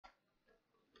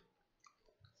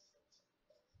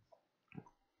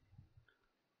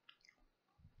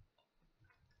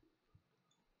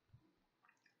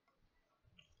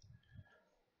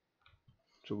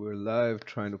So we're live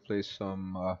trying to play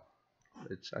some.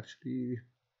 It's actually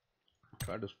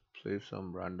try to play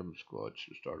some random squads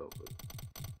to start off with.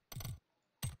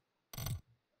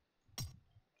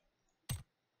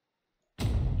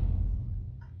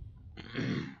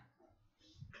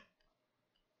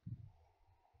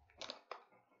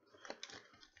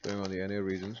 Going on the NA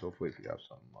regions. Hopefully, we have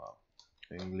some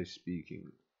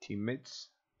English-speaking teammates.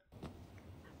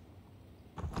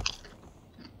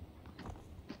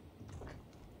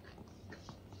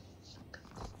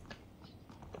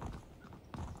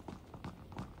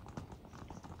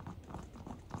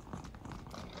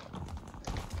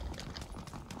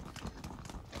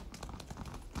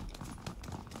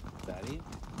 Daddy?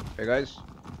 Hey guys.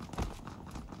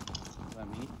 That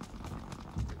me?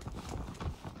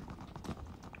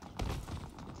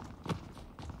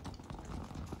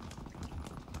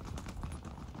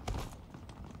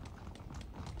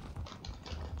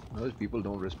 Most people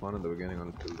don't respond in the beginning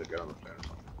until they get on the plane or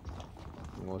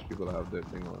something. Most people have their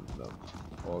thing on the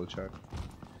all chat.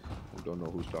 They don't know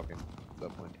who's talking at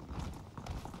that point.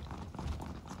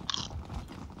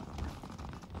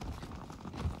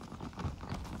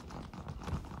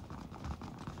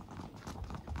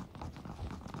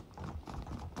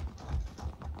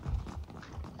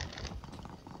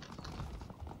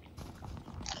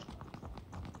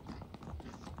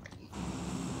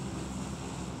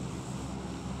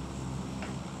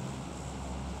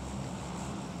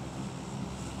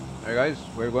 Hey guys,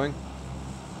 where are you going?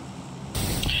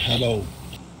 Hello.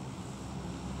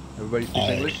 Everybody speaks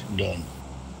English? Done.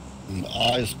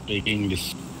 I speak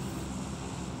English.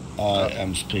 I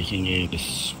am speaking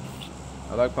English.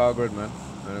 I like power grid, man.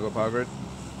 Wanna go power grid?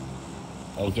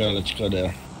 Okay, let's go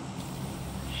there.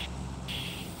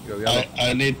 Go yellow.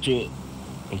 I need to.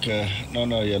 Okay,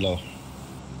 no, yellow.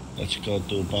 Let's go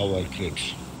to power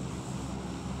grids.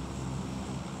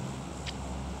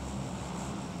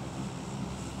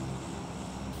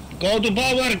 Go to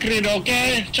power grid,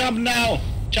 okay? Jump now!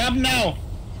 Jump now!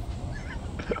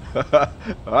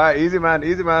 Alright, easy man,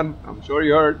 easy man. I'm sure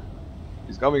you heard.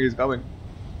 He's coming, he's coming.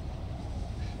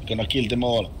 Gonna kill them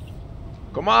all.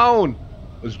 Come on!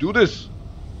 Let's do this!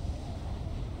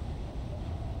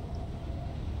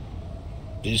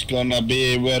 This gonna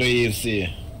be very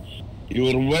easy.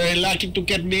 You're very lucky to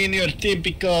get me in your team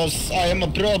because I am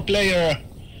a pro player.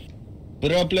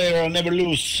 Pro player, I never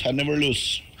lose. I never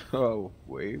lose. Oh,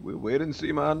 we'll wait and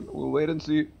see, man. We'll wait and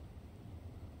see.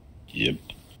 Yep.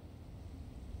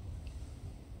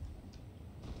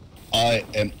 I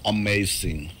am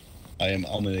amazing. I am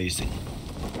amazing.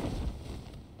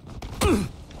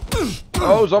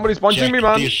 Oh, somebody's punching Check me,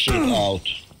 man. this shit out.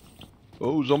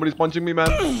 Oh, somebody's punching me, man.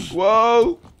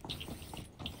 Whoa!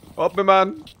 Help me,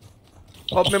 man.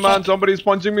 Help me, man. Somebody's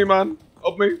punching me, man.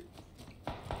 Help me.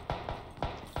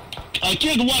 I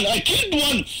killed one! I killed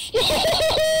one!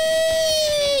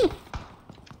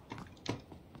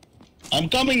 I'm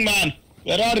coming, man.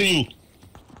 Where are you?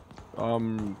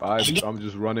 I'm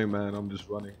just running, man. I'm just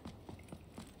running.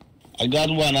 I got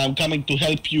one. I'm coming to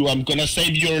help you. I'm gonna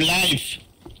save your life.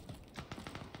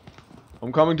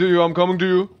 I'm coming to you. I'm coming to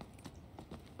you.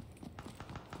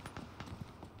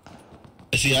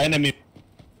 I see enemy.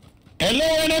 Hello,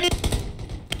 enemy!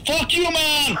 Fuck you,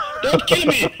 man! Don't kill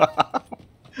me!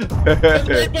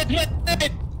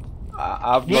 Wait.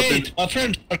 I've nothing. Wait, my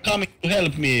friends are coming to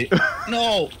help me.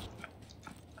 No.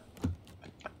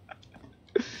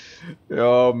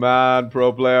 Yo, man,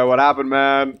 pro player. What happened,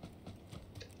 man?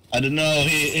 I don't know.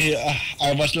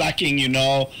 I was lacking, you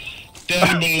know.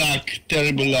 Terrible luck.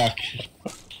 Terrible luck.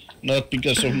 Not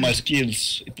because of my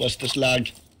skills. It was the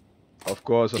lag. Of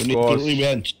course, of You need course. to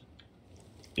revenge.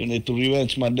 You need to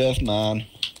revenge my death, man.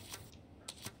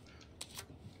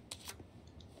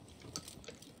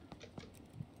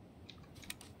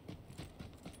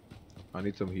 I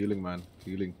need some healing, man.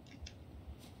 Healing.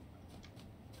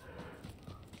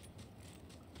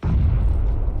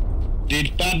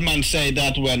 Did Batman say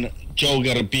that when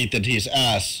Joker beated his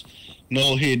ass?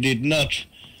 No, he did not.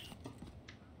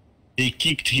 He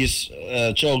kicked his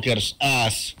Joker's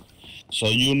ass. So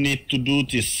you need to do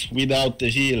this without the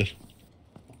heal.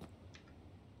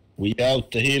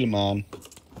 Without the heal, man.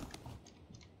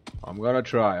 I'm gonna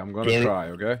try. I'm gonna try,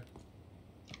 okay?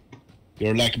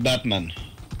 You're like Batman.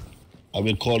 I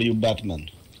will call you Batman.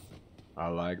 I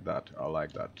like that. I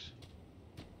like that.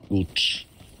 Good.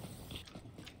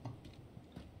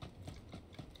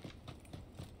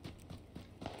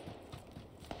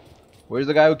 Where's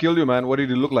the guy who killed you, man? What did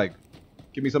he look like?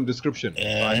 Give me some description. So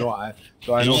I He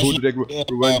know was who to take like,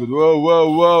 revenge with.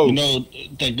 Whoa. You know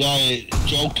the guy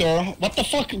Joker. What the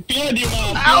fuck? Behind you,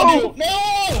 man! Ow! Behind you! No!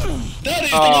 That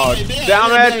is the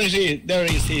guy. There is he. There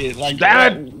is he. Like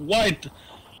Damn it!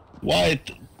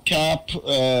 white cap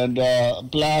and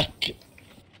black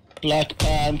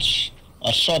pants,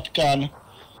 a shotgun.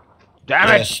 Damn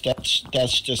yes, it!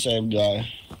 that's the same guy.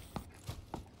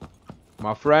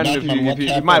 My friend, Batman,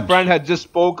 if my friend had just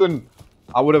spoken,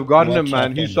 I would have gotten him,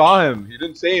 man. Happened? He saw him. He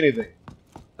didn't say anything.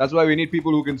 That's why we need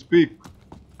people who can speak.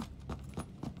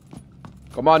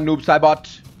 Come on, Noob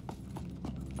Saibot.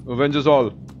 Avenge us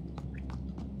all.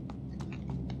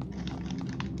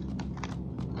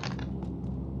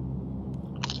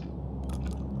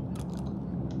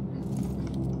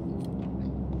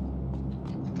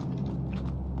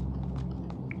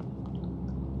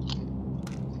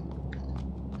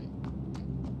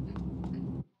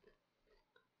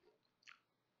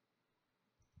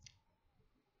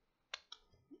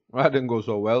 That didn't go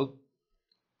so well.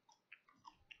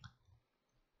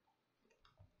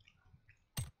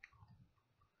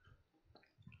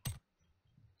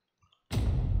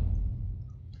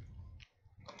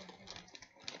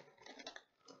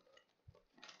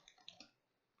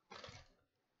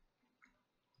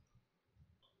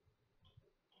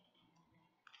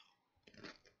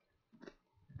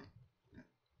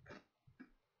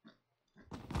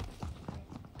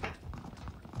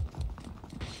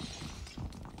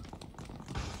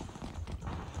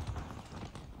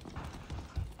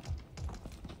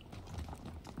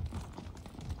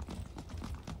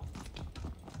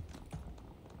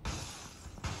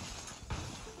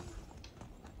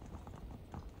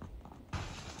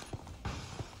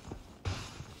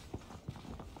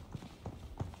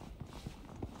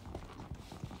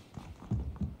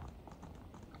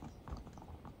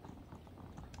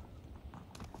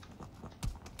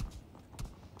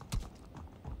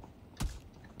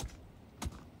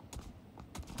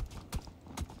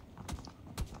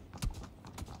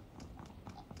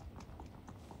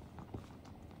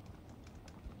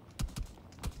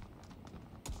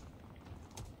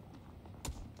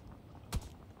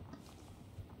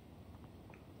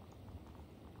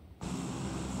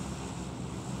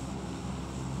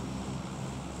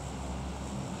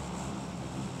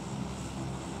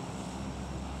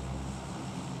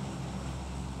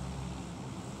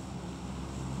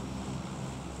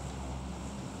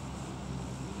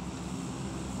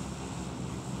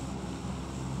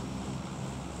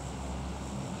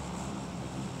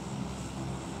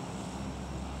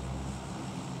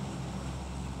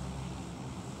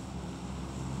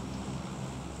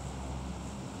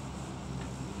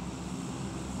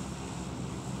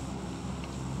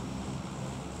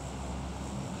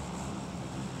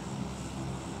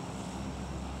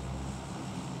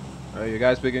 You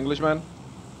guys speak English, man?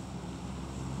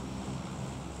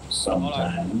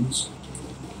 Sometimes.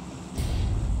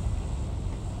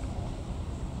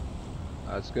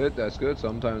 That's good, that's good.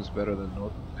 Sometimes better than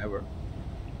never.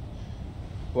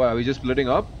 What, are we just splitting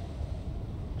up?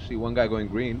 See one guy going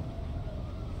green.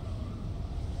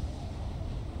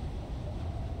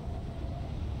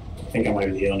 I think I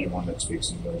might be the only one that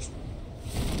speaks English.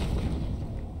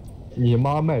 你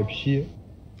妈卖批！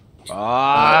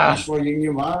 Ah! 你说英语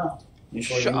吗？你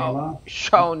说英语吗？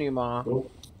少你妈！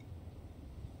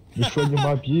你说你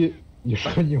妈逼！你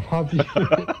说你妈逼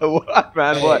What,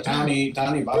 man? What? 打你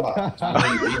爸爸，打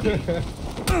你弟弟。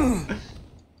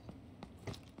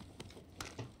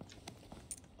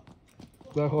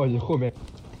然后你后面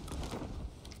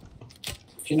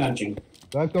挺难进。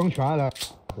来钢拳来，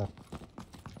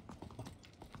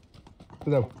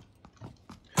就在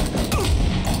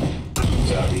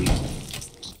这里。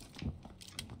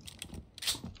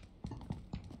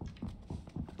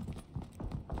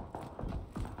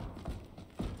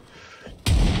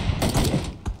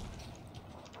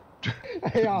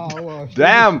哎呀，我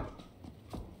Damn!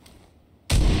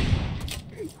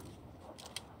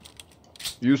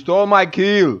 You stole my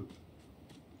kill.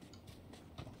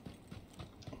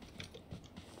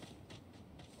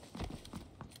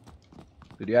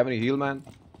 Did you have any heal, man?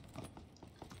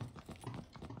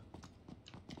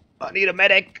 I need a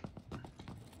medic.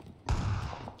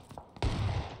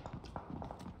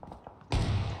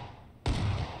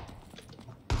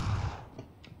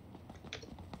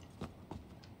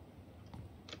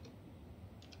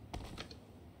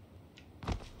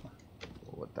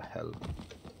 What the hell?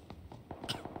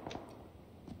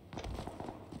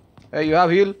 Hey, you have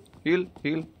heal? Heal?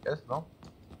 Heal? Yes? No?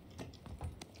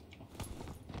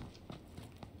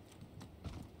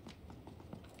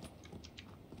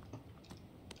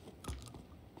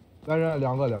来人，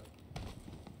两个。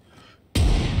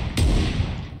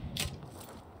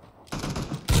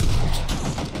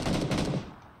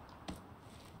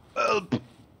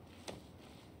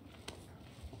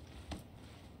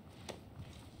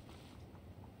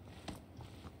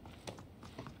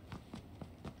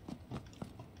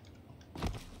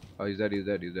Oh, he's dead, he's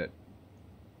dead, he's dead.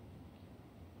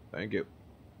 Thank you.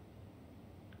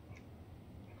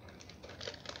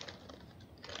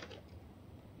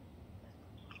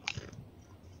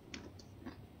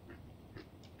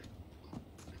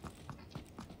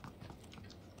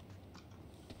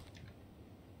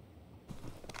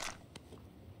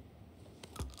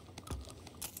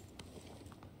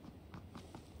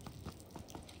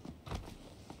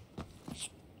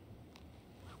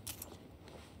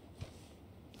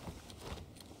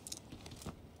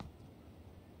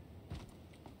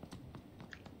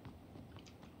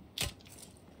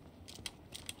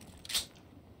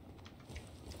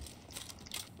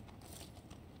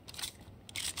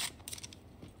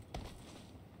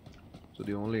 So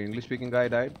the only English speaking guy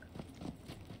died?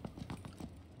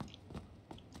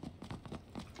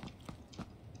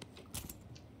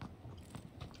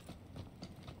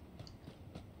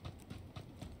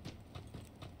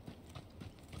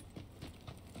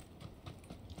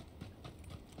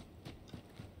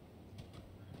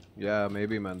 Yeah,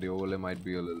 maybe man, the overlay might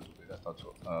be a little too big. I thought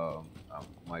so. I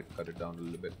might cut it down a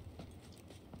little bit.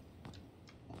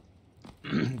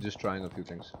 Just trying a few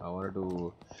things. I wanted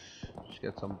to just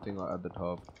get something at the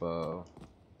top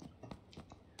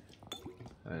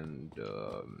and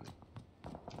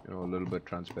you know, a little bit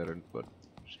transparent, but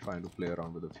just trying to play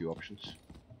around with a few options.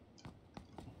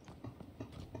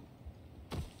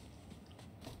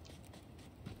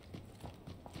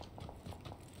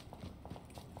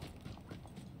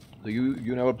 So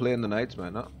you never play in the nights,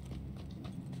 man, huh?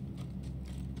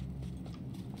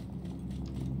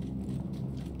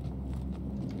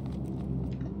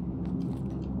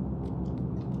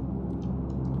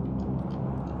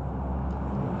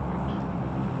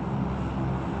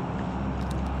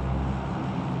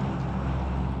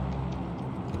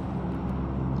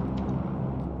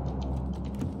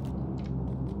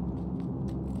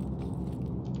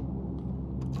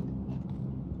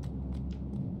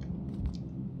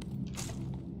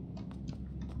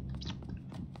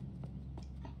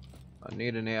 I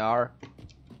need an AR.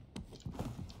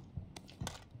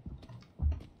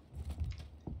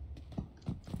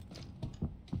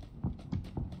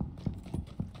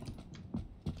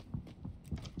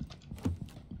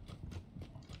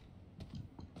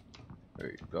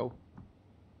 There you go.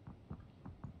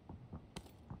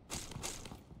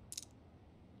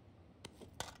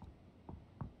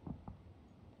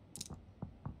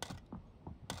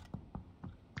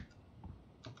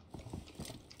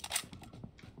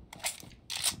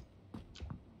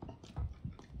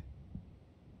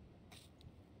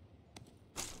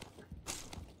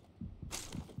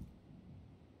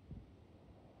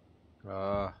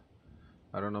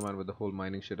 I don't know, man, with the whole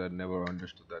mining shit, I never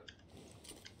understood that.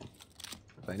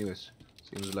 But anyways,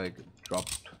 seems like it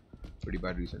dropped pretty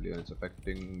bad recently, and it's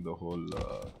affecting the whole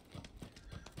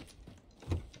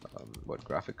what,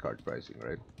 graphic card pricing,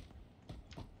 right?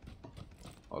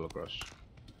 All across.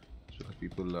 So the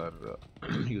people are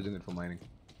using it for mining.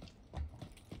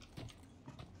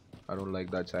 I don't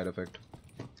like that side effect.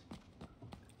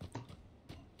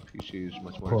 PC is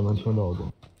much more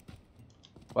expensive.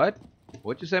 What?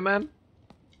 What you say, man?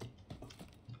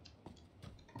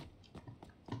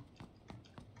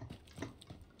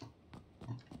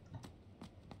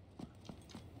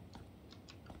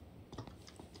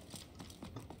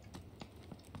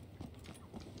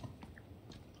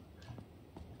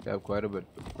 Yeah, quite a bit.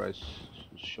 The price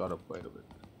shot up quite a bit.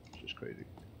 It's just crazy.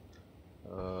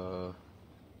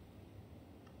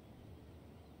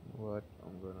 What?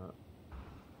 I'm gonna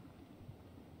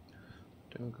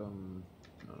think no,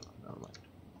 never mind.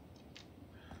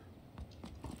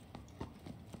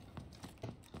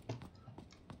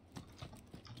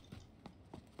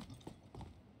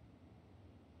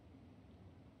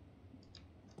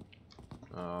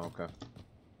 Okay.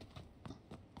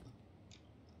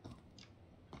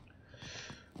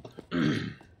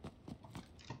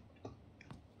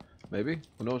 Maybe,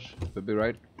 who knows? Could be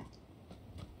right.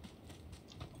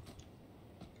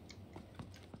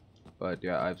 But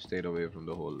yeah, I've stayed away from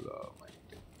the whole mining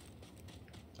thing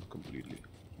completely.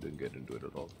 Didn't get into it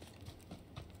at all.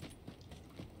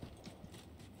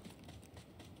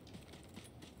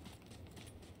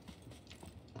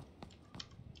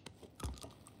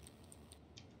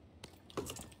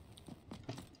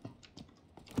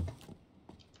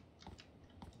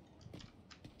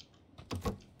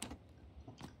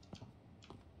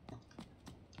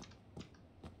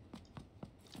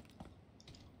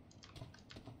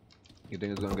 You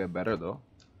think it's gonna get better though?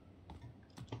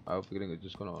 I have a feeling it's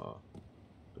just gonna,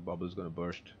 the bubble's gonna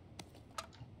burst.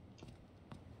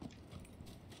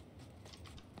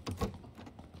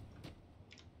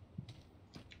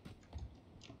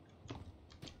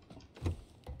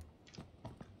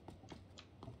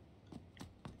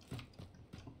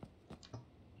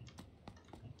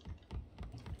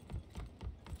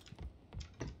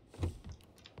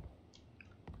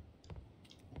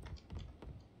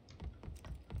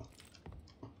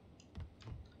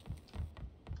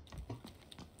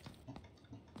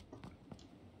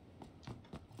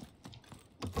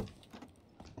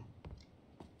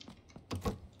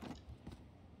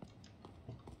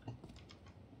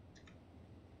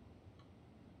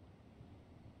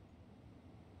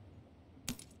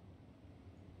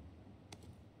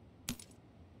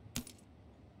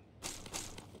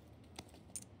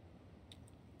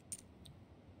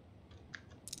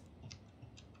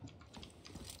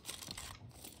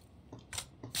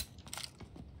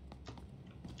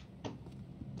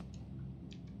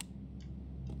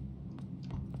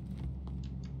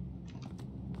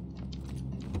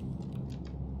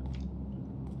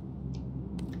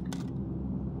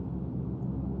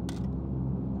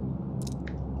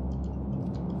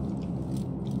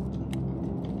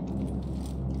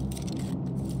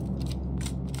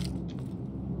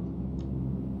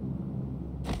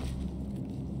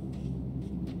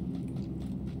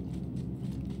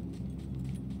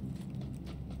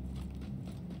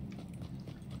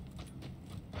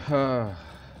 हाँ,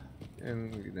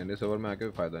 इन नए server में आके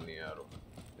भी फायदा नहीं है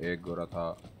यार। एक गोरा था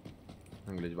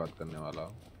इंग्लिश बात करने वाला,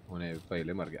 उन्हें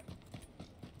पहले मर गया।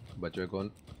 बचे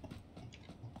कौन?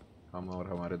 हम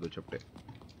और हमारे दो चपटे।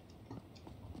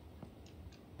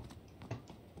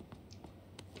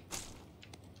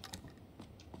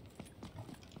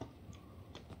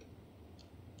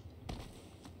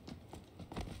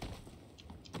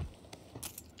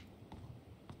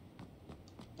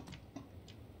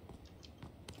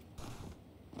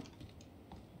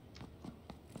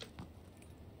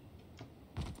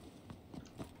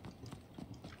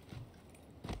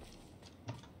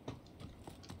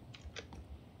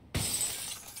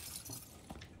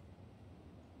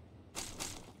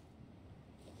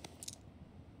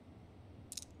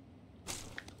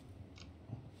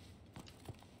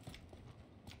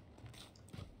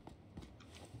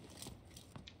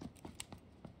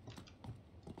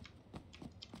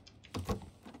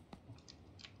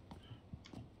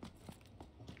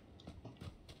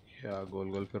 क्या गोल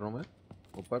गोल फिर रहा हूँ मैं?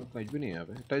 ऊपर कहीं भी नहीं है, यहाँ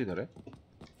पे टच घर है।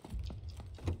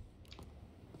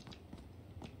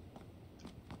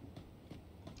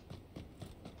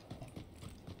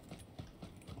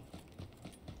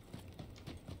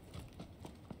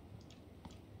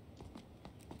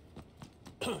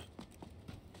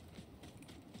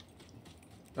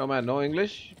 Oh man, no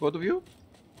English, both of you?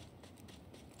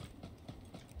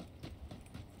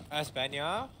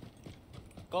 Español?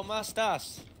 ¿Cómo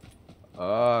estás?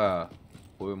 Ah,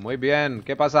 muy bien.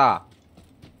 ¿Qué pasa?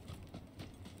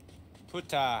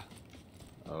 Puta.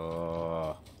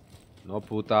 Oh, no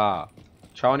puta.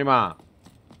 Chao ni ma.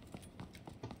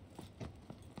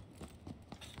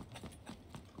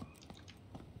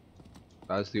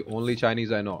 That's the only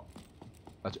Chinese I know.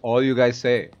 That's all you guys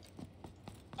say.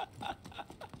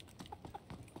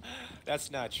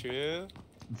 That's not true.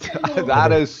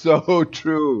 That is so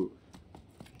true.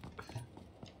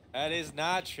 That is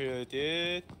not true,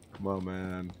 dude. Come on,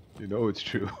 man. You know it's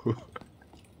true.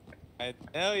 I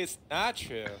know it's not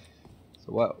true.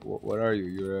 So what are you?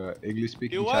 You're a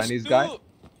English-speaking You watch Chinese guy?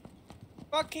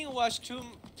 fucking watch too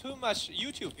much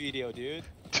YouTube video, dude.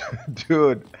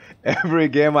 Dude, every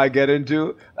game I get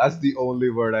into, that's the only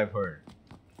word I've heard.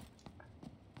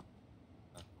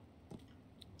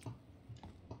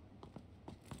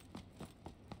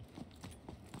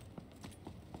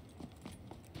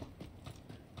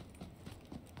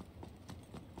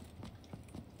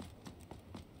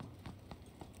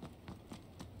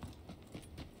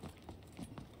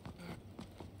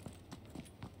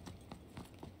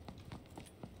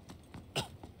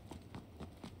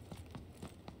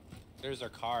 There's a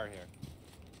car here.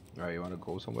 Alright, you wanna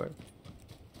go somewhere?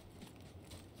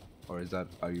 Or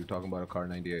are you talking about a car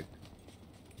 98?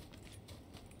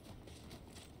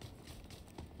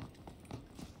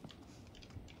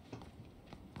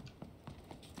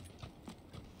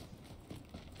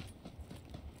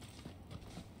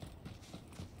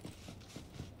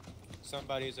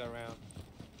 Somebody's around.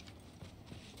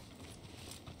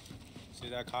 See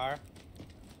that car?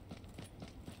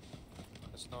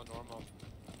 That's not normal.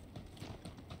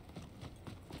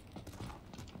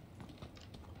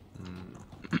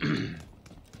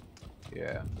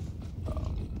 Yeah.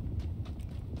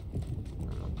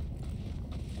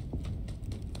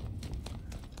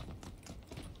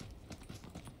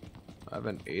 I have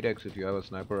an 8x if you have a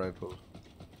sniper rifle.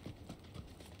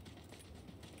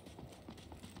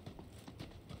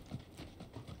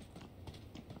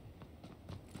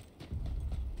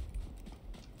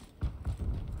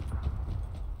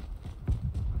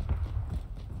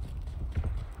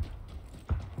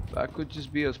 That could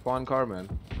just be a spawn car, man.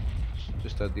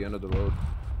 Just at the end of the road.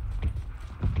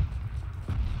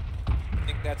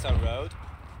 Think that's a road?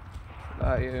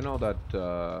 You know that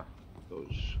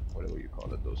those, whatever you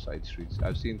call it, those side streets.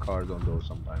 I've seen cars on those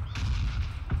sometimes.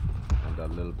 On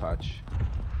that little patch.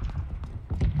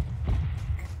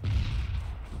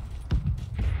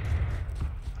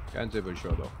 Can't say for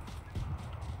sure though.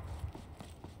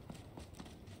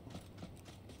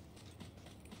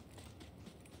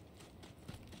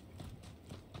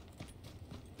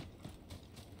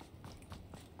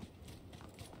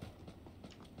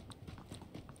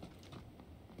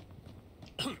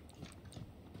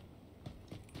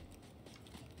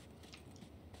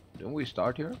 Didn't we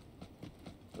start here?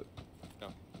 No.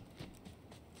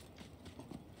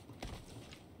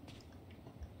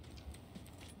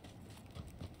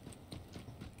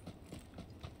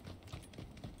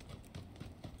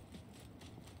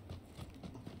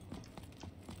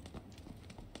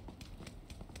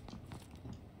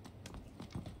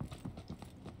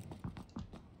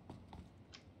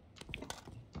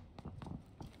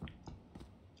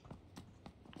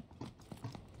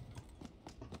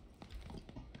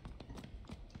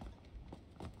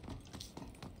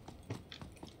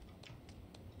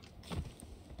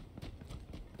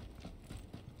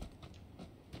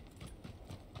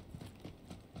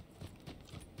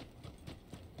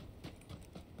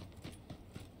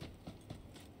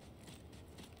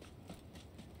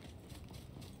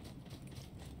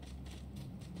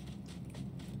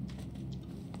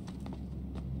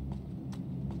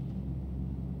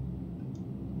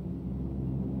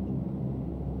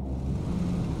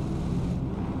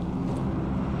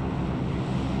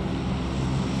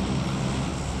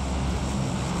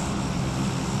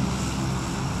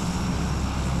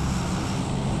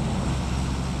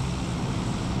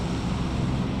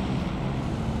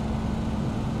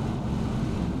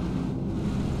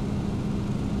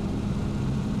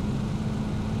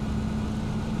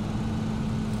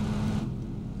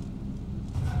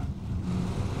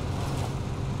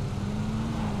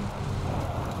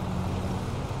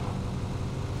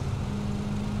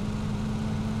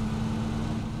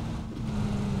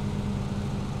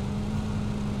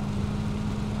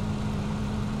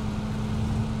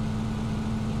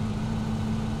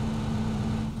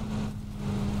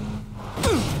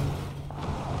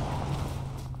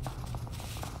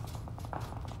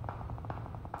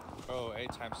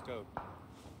 times scope.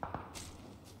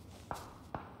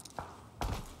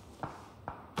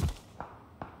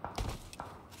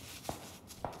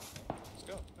 Let's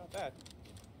go. Not bad.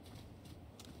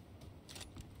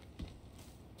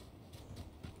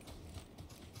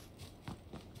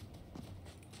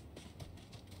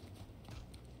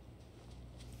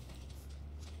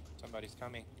 Somebody's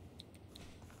coming.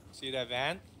 See that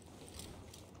van?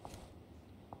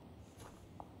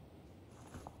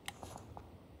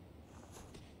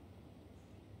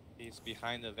 He's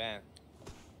behind the van.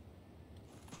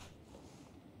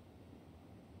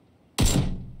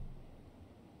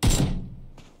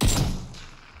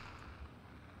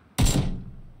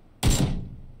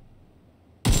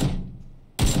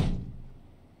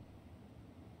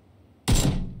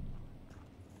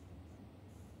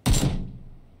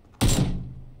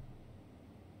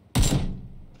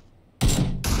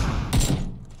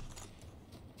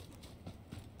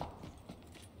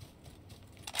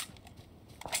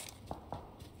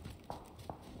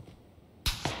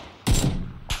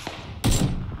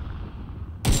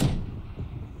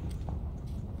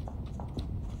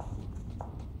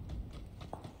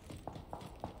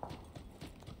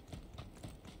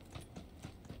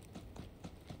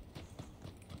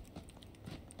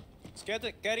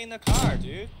 Get in the car,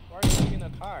 dude. Why are you in the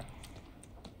car?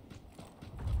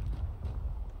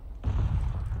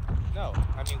 No,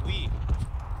 I mean we.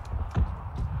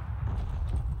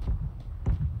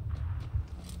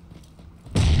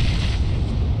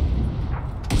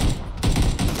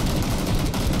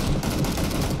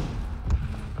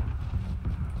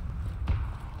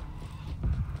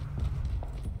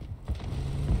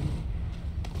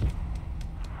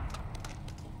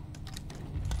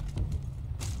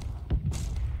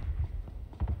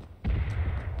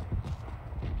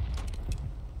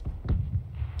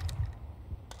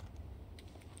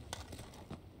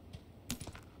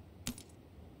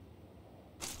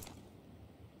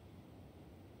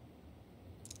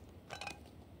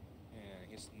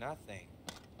 Nothing.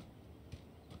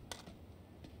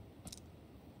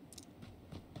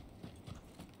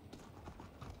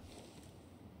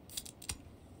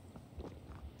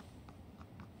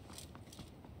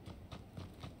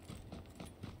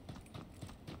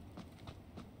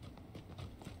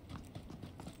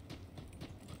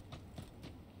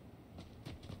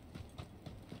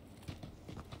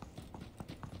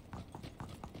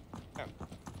 Come.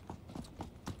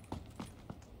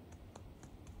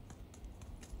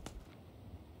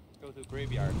 Go to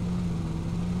graveyard.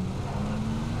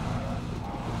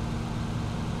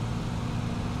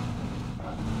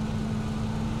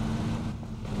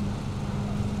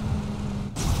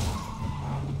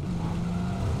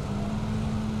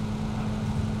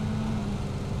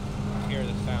 Hear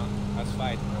the sound. Let's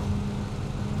fight.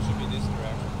 Should be this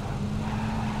direction.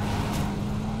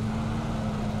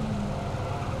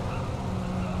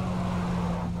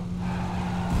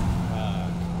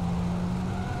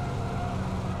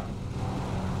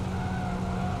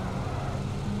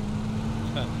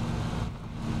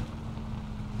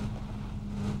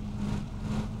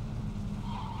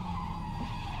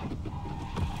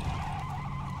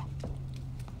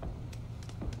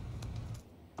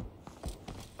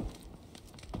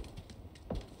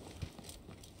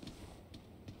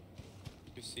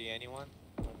 You see anyone?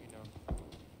 Let me know.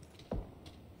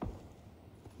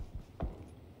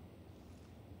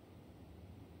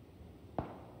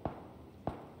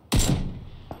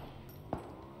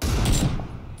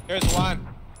 There's one.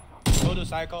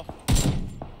 Motorcycle.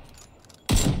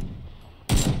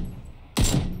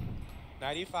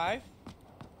 95.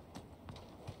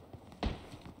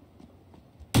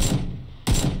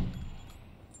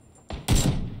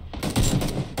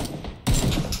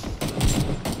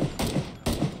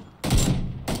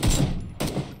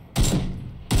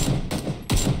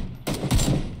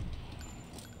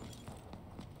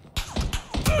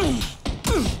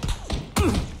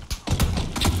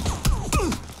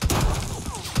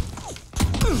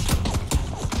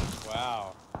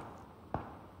 Wow.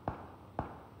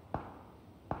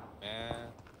 Man.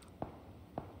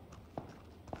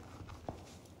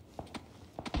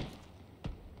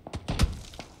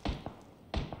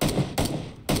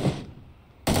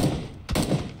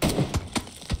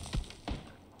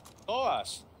 Show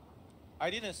us. I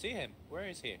didn't see him. Where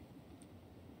is he?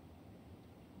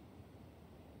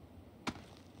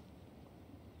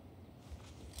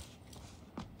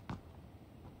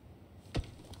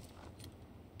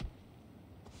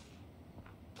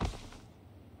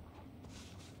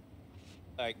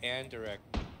 Like and direct.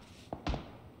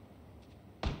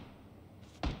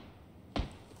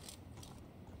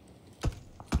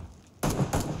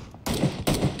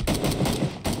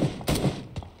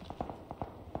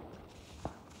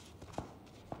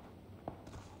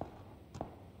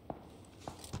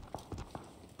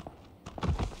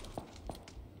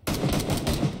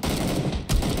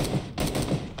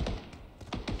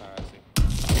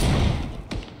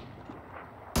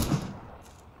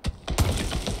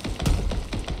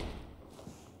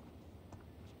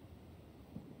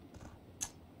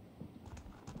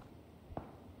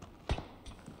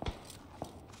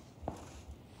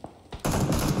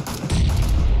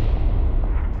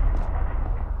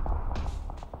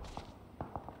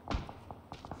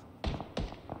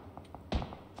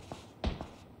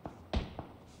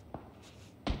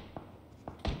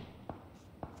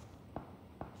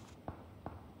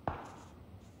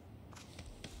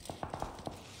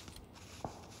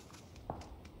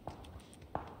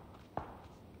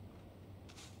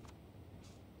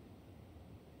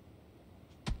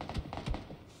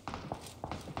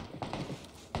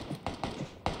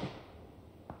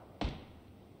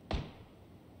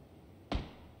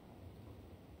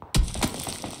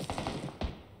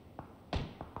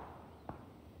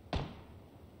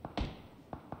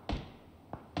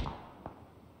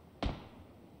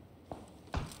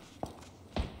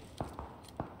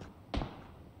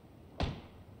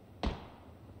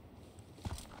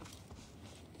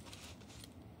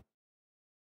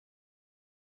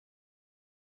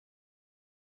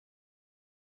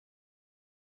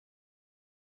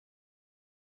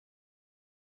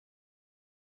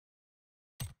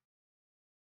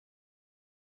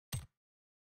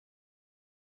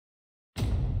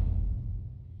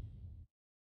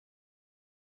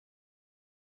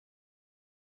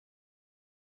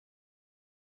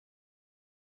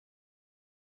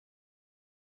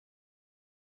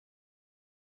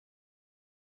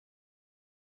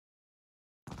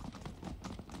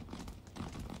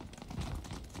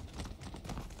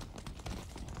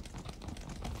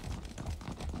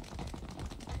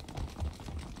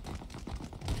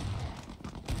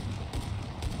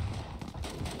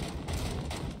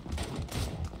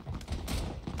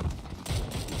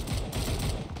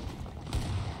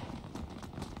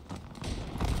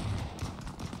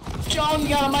 You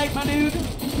got a mic, my dude?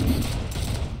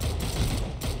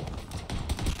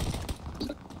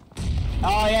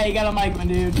 Oh yeah, you got a mic, my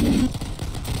dude.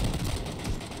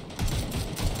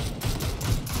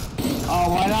 Oh,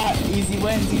 why not? Easy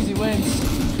wins, easy wins.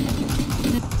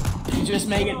 You just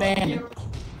make it ban.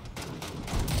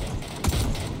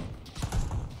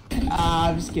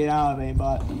 I'm just kidding, I don't have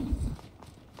aimbot.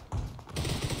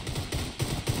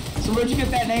 So where'd you get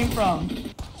that name from?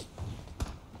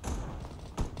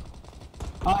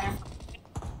 Oh,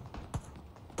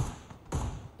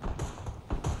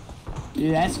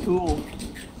 dude, that's cool.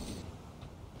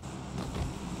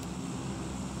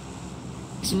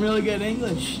 Some really good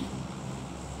English.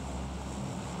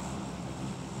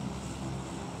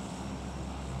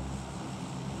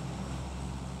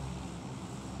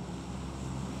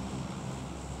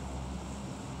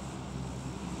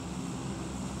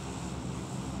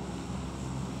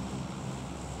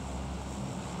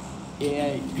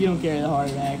 Yeah, you don't carry the heart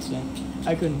of an accent.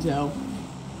 I couldn't tell.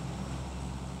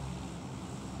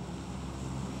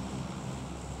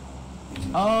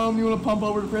 You wanna pump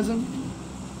over to prison?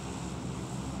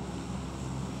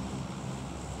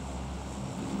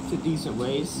 It's a decent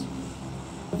ways.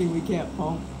 I think we can't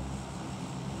pump.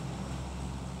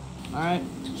 Alright.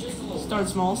 Start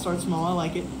small, I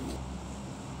like it.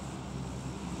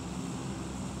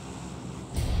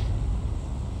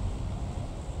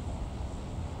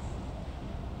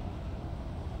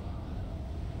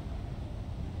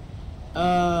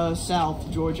 South,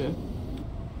 Georgia.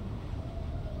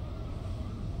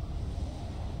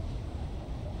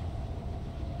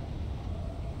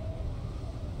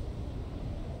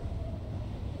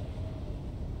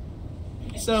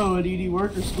 So, do you do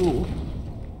work or school?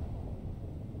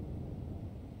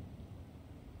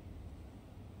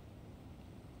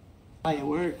 Oh, you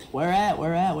work. Where at?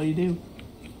 Where at? What do you do?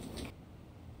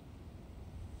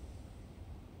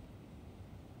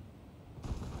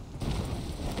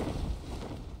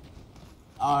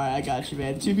 Alright, I got you,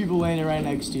 man. Two people landing right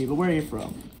next to you, but where are you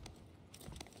from?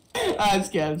 I'm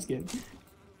just kidding, I'm just kidding.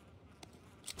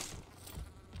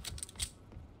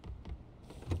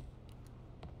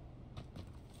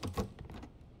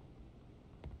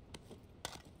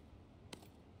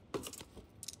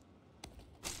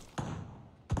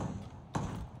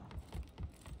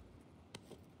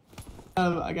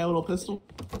 I got a little pistol.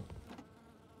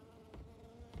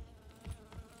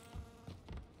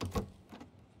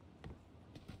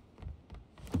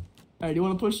 Alright, do you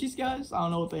want to push these guys? I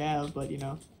don't know what they have, but you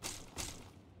know.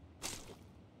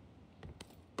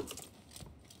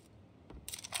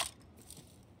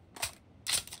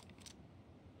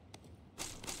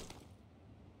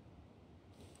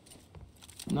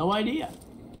 No idea.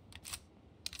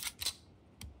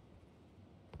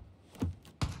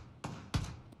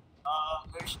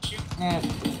 They're shooting at...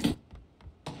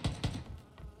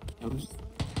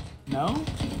 No?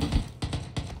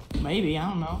 Maybe, I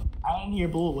don't know. I didn't hear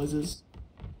bullet whizzes.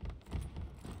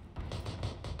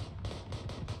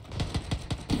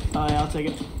 Oh yeah, I'll take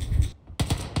it.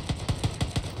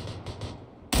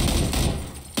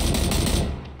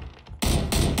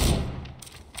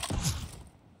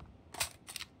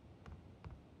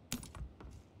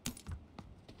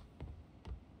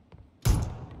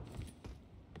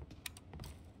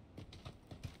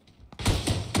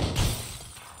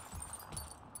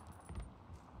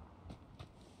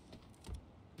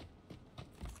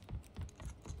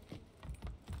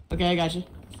 Okay, I got you.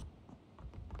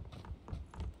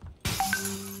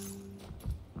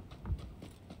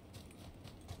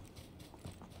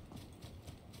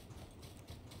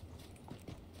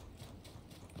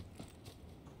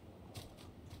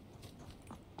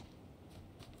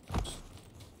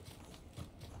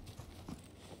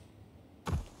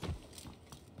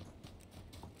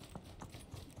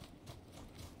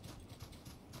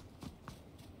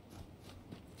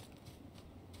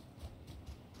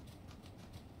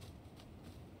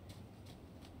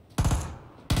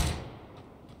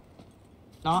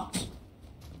 Not.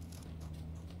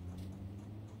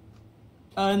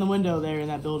 In the window there in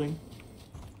that building.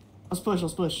 Let's push,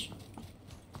 let's push.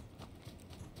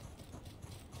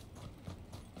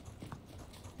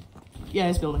 Yeah,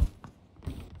 it's building.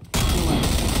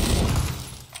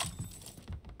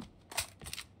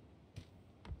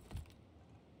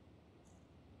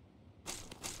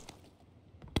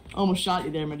 Almost shot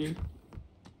you there, my dude.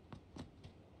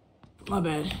 My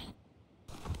bad.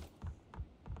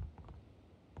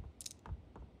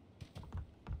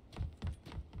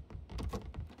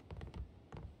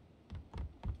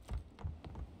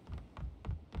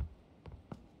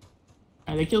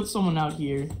 They killed someone out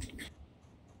here.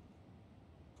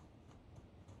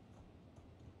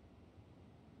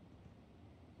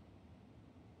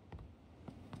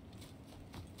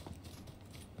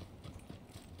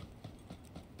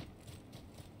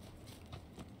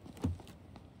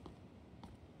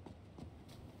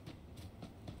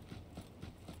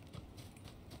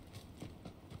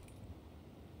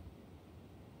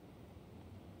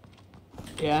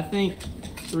 Yeah, I think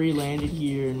 3 landed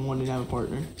here and 1 didn't have a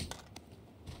partner.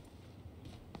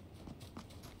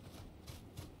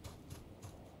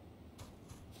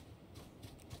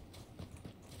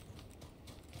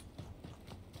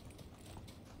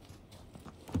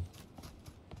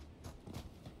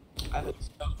 I think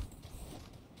so.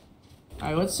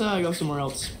 Alright, let's go somewhere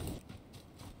else.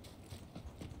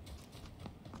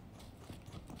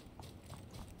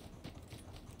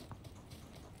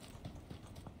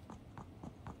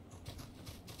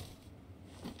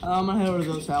 I'm gonna head over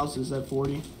to those houses at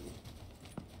 40.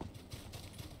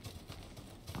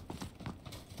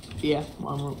 Yeah,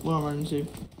 what I'm running to.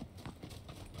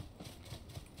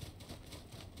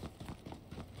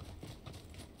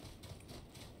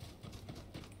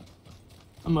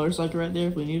 A motorcycle right there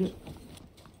if we need it.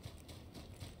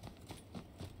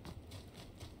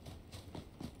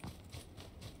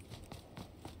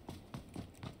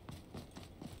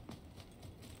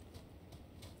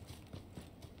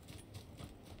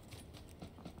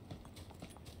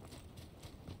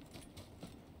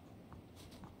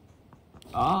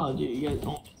 Oh, dude, you guys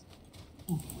don't.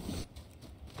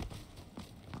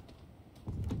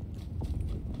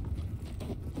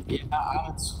 Yeah,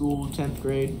 I'm at school, 10th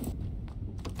grade.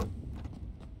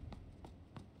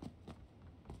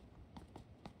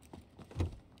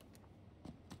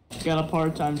 Got a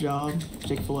part-time job,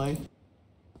 Chick-fil-A.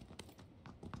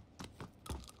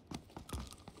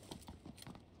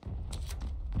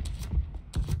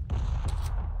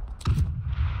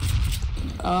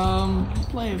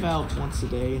 Play about once a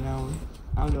day, you know.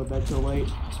 I don't go to bed till late.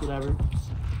 It's whatever.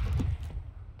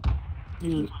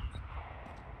 Usually.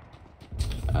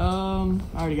 I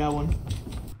already got one.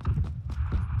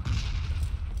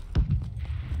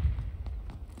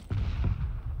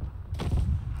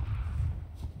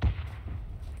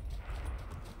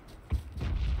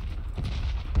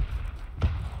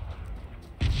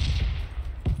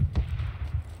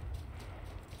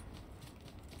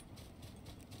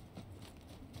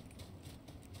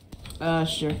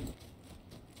 Sure.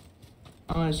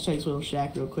 I'm gonna just check this little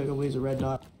shack real quick. I'll use a red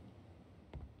dot.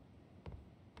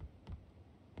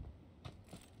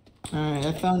 Alright,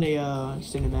 I found a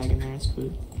extended mag in there. It's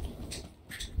good.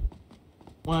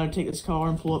 Want to take this car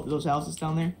and pull up to those houses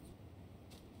down there?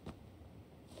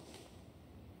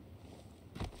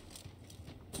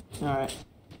 Alright.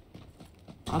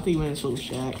 I'll take you in this little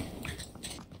shack.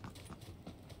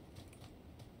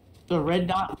 So red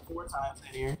dot 4 times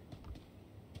in here.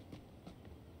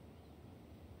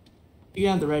 You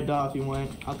can have the red dot if you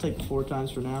want. I'll take the 4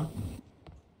 times for now.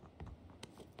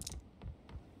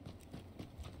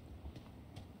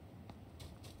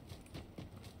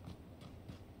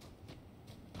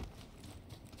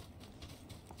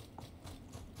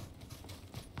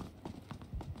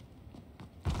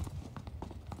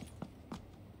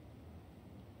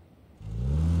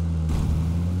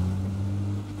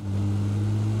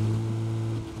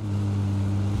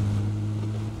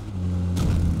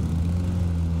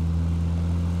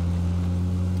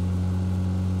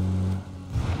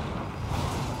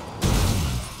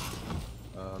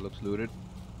 Looks looted.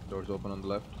 Doors open on the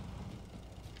left.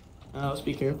 Let's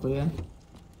be careful, yeah.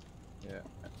 Yeah.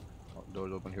 Oh,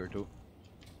 doors open here too.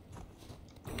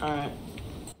 Alright.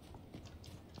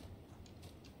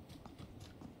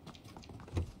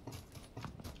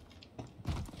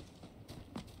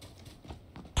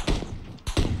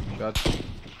 Shot.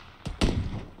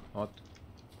 Hot.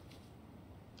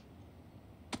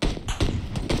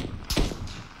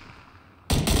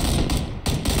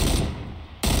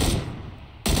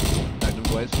 Tagged him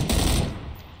twice.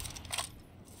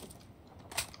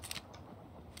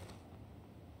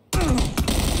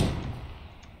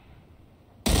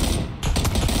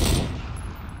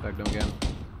 Tagged him again.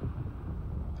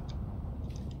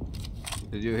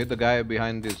 Did you hit the guy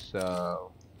behind this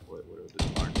whatever this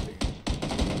barn thing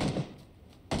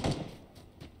is?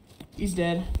 He's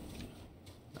dead.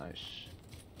 Nice.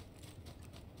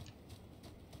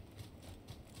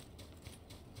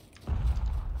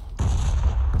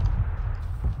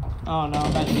 Oh no,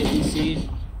 I'm about to get DC'd.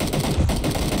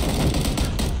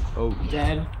 Oh,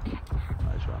 Dead.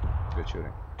 nice one. Good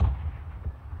shooting.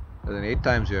 There's an 8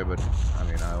 times here, but I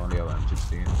mean, I only have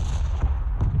M16.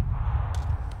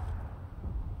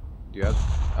 Do you have?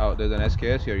 Oh, there's an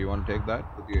SKS here. You want to take that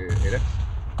with the 8x?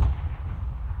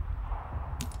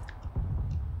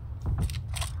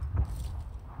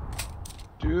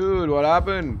 Dude, what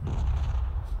happened?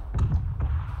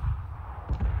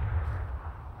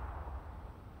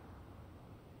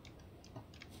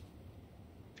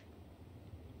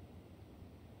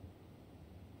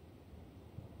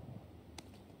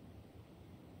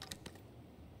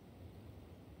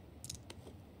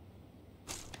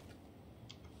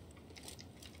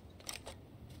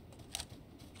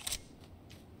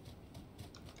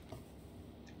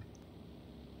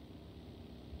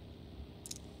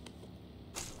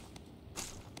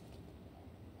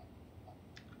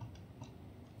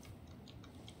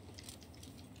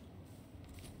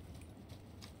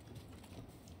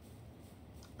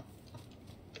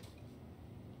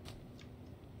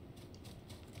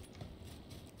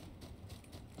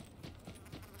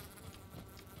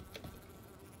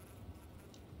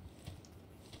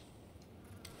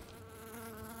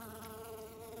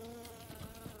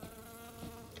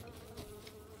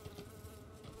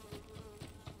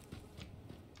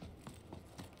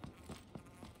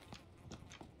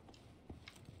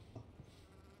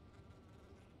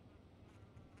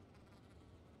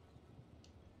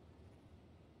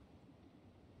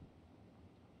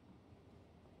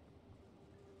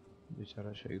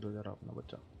 बेचारा शहीद हो जा रहा अपना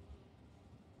बच्चा.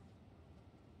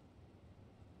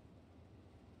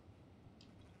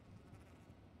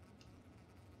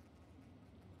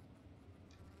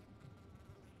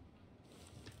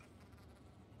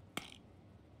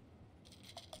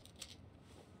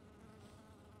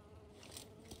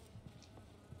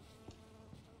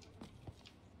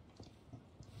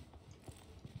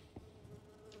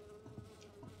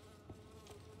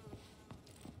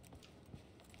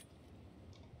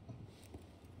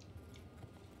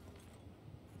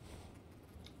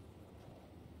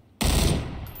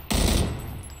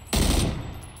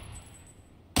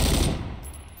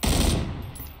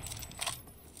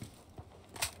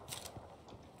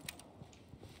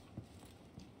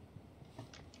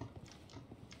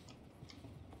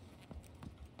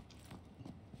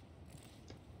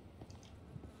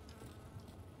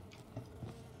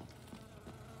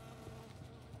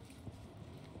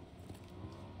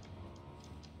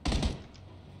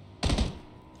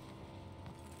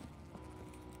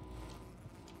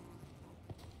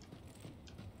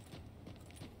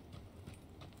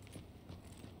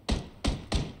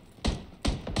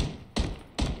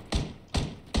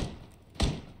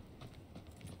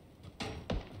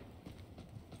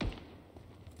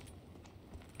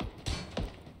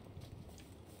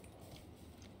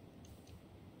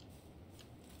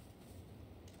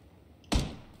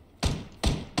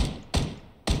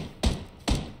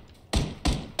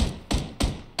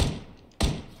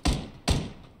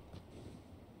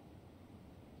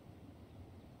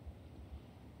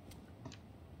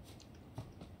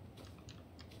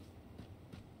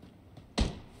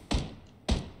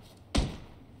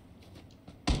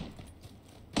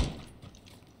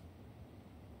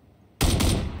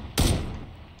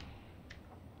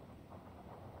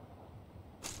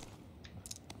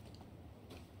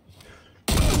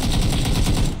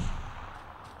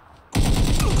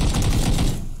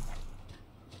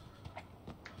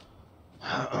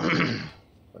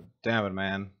 But damn it,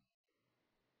 man.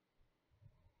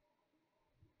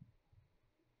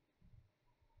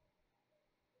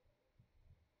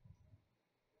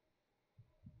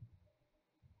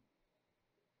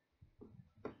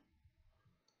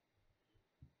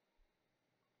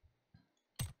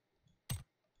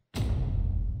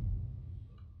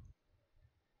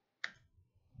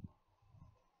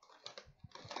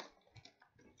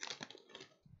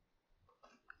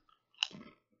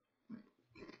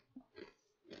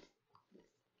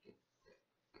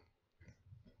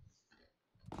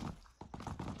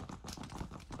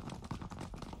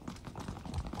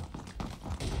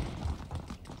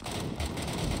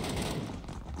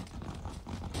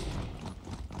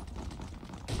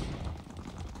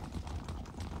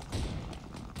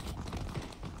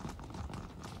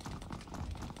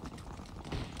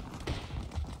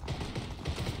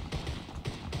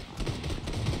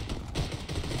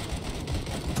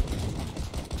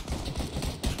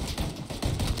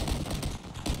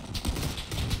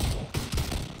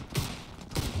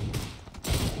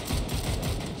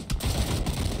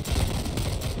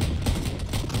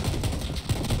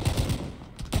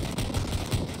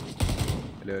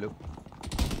 Hello.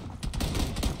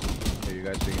 Hey, you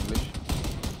guys speak English?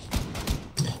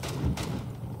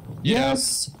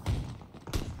 Yes.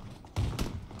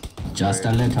 Just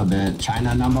a little bit.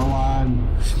 China number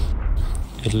 1.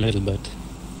 A little bit.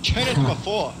 China number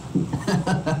 4.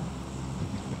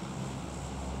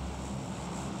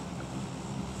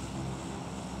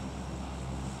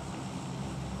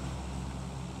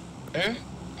 Eh?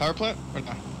 Power plant or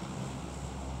not?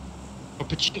 Or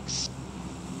Pachinks?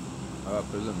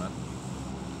 Prison, man.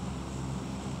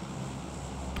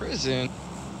 Prison?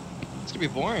 It's gonna be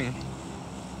boring.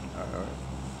 Alright.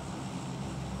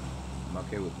 I'm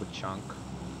okay with chunk.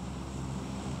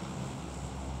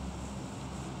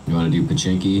 You want to do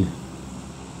Pachinki?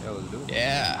 Yeah, let's do it.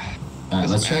 Yeah. Alright,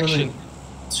 let's some try to action.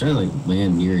 let's try to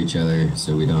land near each other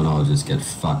so we don't all just get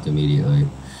fucked immediately.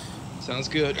 Sounds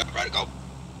good. Ready to go.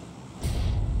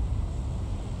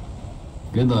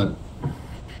 Good luck.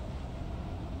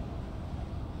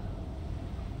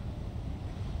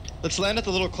 Let's land at the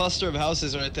little cluster of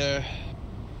houses right there.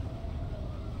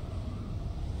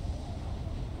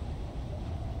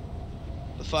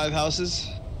 The 5 houses.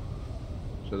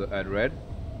 So at red?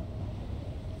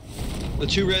 The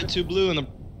 2 red, 2 blue, and the...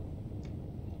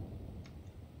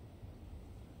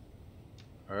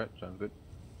 Alright, sounds good.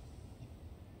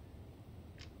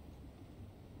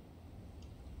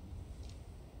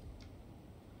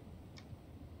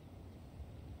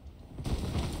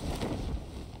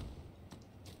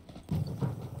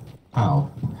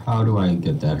 How? How do I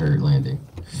get that hurt landing?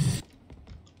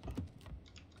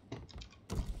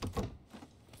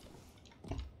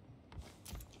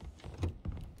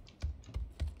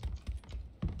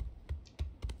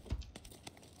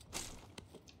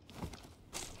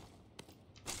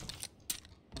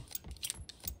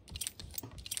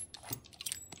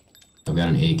 I've got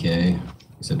an AK,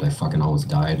 except I fucking almost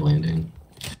died landing.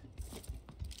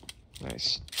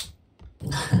 Nice.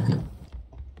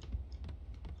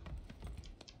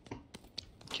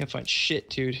 Can't find shit,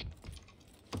 dude.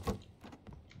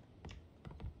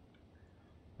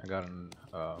 I got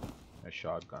a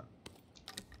shotgun.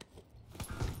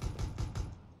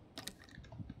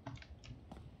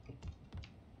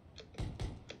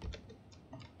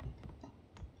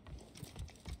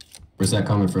 Where's that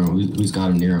coming from? Who's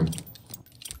got him near him?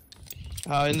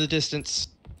 In the distance.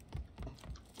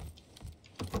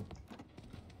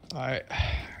 Alright.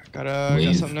 Got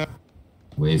something now.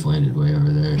 Wave landed way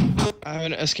over there. I have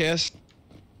an SKS.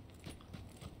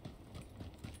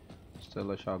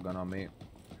 Still a shotgun on me.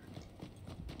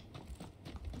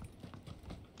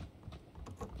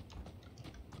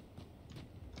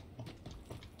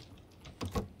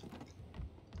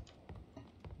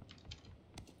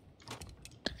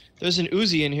 There's an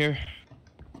Uzi in here.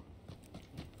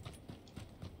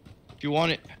 If you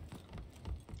want it.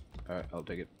 Alright, I'll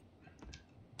take it.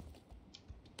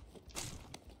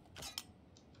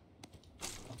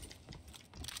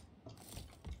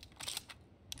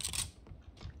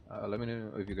 Let me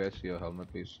know if you guys see a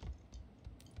helmet, please.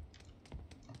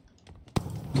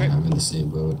 Okay. I'm in the same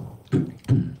boat.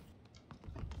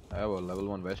 I have a level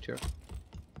 1 vest here.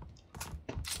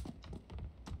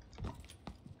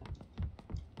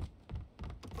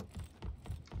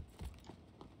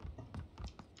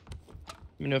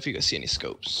 Let me know if you guys see any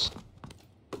scopes.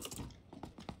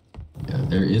 Yeah,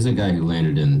 there is a guy who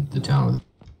landed in the town.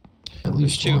 At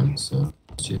least two. one, so.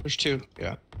 There's two,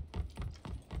 yeah.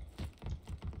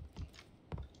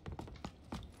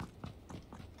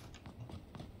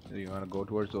 Do you want to go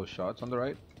towards those shots on the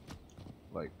right?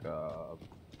 Like,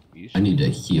 east? I need to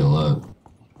heal up.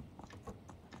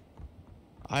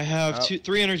 I have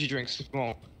 3 energy drinks if you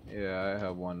want. Yeah, I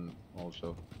have one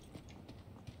also.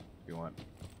 If you want.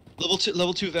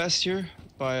 Level 2 vest here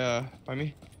by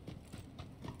me.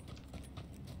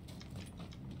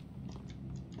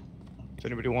 If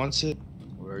anybody wants it.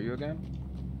 Where are you again?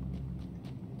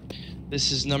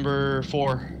 This is number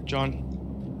 4, John.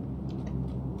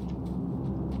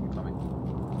 I'm coming.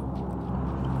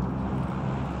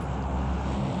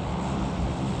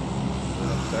 Is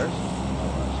it upstairs? Oh,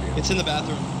 I see it. It's in the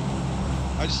bathroom.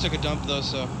 I just took a dump though,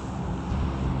 so.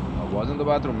 I was in the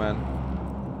bathroom, man.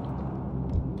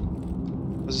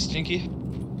 Was it stinky?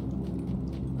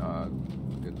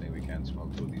 Good thing we can't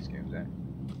smoke through these games, eh?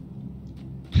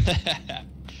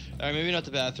 Alright, maybe not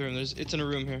the bathroom. It's in a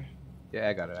room here. Yeah,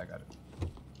 I got it.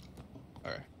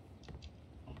 Alright.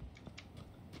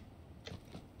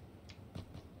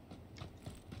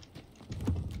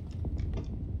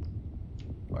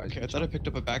 Okay, I thought I picked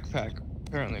up a backpack.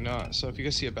 Apparently not. So if you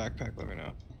guys see a backpack, let me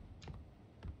know.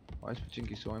 Why is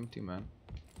Pachinki so empty, man?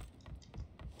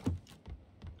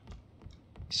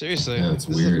 Seriously, Yeah, it's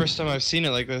this is the weird. first time I've seen it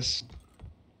like this.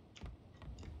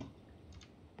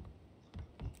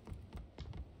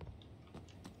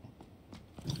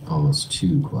 Almost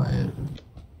too quiet.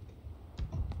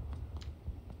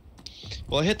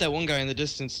 Well, I hit that one guy in the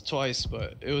distance twice,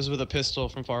 but it was with a pistol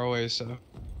from far away, so.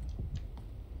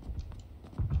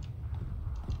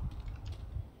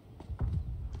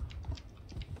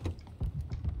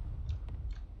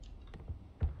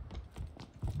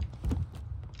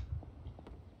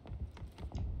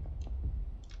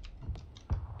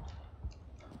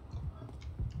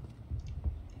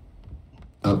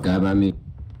 Oh, guy by me.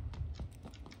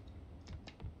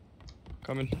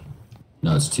 Coming.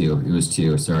 No, it's 2. It was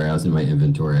 2. Sorry, I was in my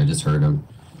inventory. I just heard him.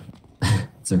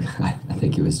 So I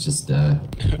think it was just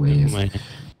wave.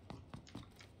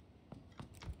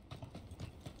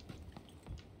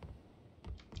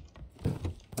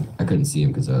 I couldn't see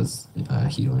him because I was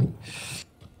healing.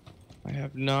 I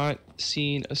have not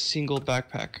seen a single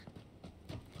backpack.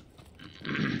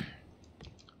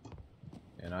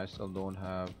 And I still don't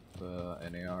have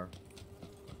an AR.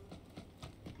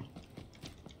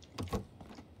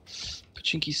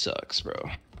 Pachinki sucks, bro.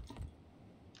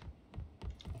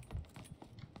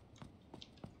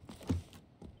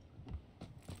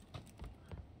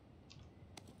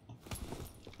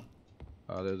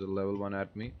 There's a level 1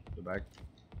 at me, the back.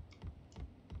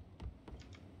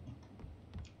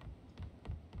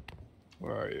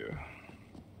 Where are you?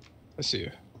 I see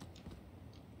you.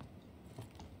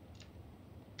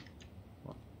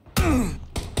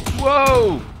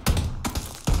 Whoa!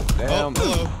 Damn.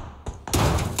 Oh,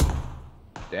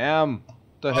 Damn.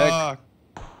 The heck? hello.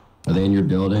 Are they in your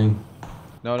building?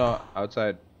 No,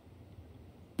 outside.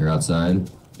 They're outside?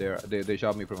 They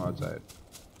shot me from outside.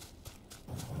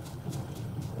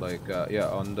 Like, yeah,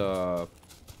 on the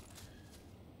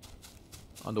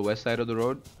On the west side of the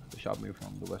road. They shot me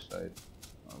from the west side.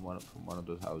 From one of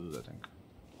those houses, I think.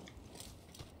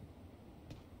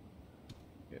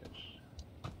 Yes.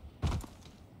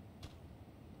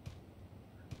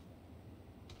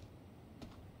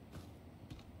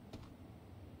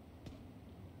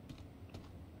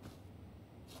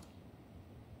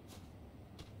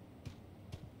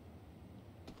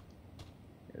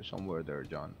 Yeah, somewhere there,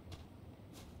 John.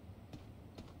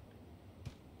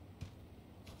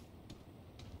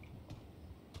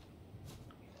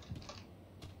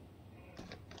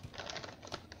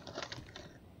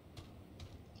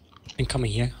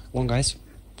 Incoming here. One guys.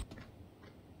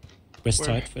 West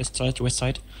Where? side, west side, west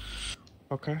side.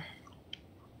 Okay.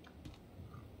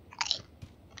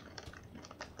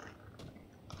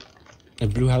 A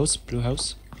blue house, blue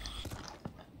house.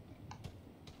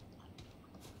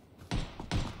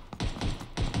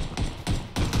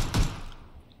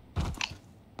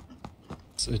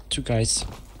 So two guys,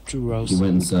 two rows. He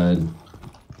went inside.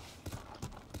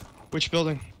 Which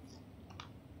building?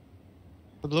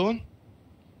 The blue one?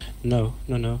 No,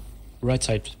 no, no. Right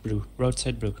side blue, right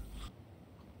side blue.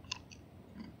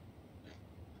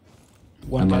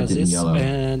 One marked guy it in is yellow.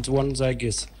 and one guy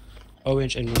is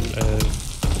orange and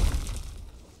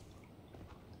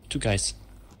two guys.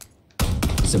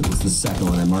 Except it's the second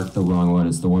one. I marked the wrong one.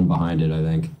 It's the one behind it, I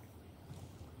think.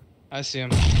 I see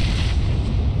him.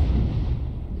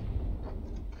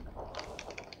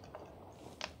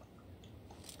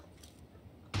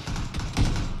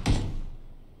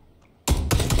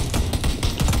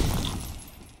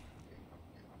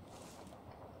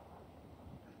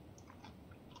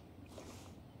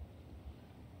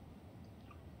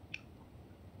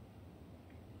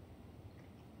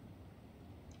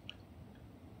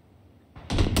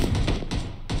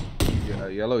 Yeah,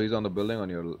 yellow. He's on the building on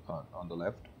your on the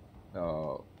left.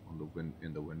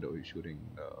 In the window, he's shooting.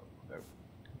 Left.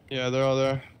 Yeah, they're all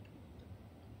there.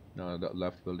 No, the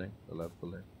left building. The left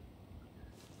building.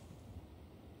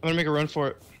 I'm gonna make a run for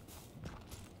it.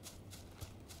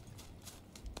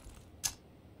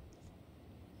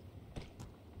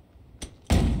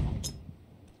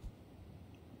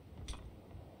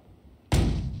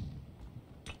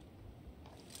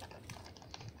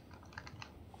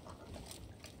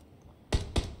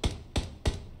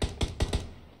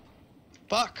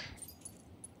 Fuck.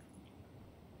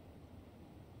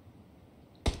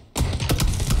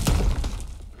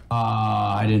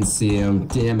 Ah, I didn't see him.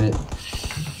 Damn it.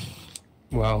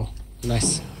 Wow,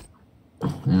 nice.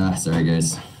 Ah, sorry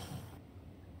guys.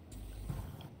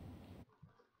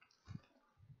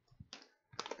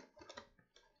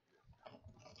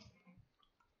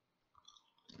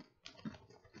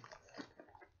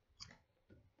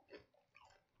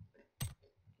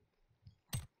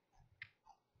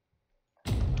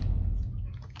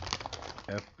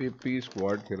 FPP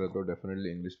squad खेला तो definitely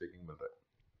English speaking मिल रहा है.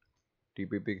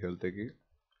 TPP खेलते कि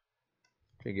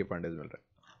के पांडेज मिल रहा है.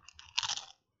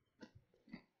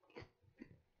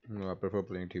 No, I prefer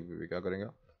playing TPP. क्या करेंगे?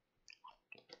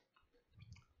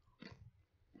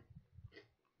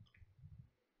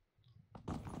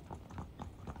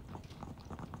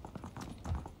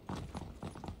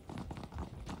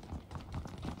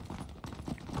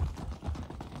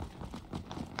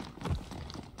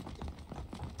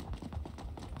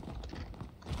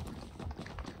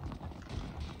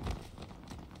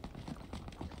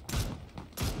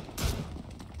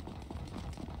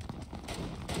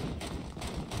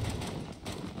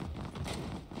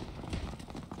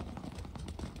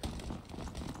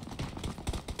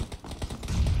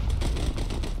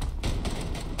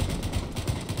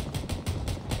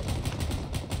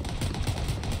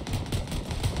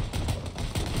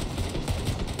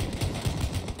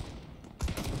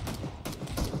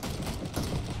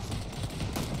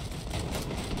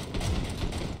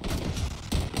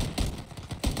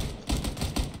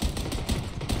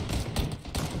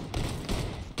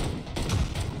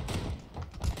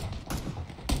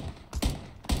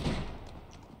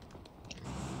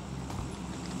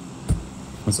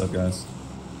 What's up, guys?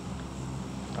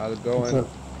 How's it going? What's up?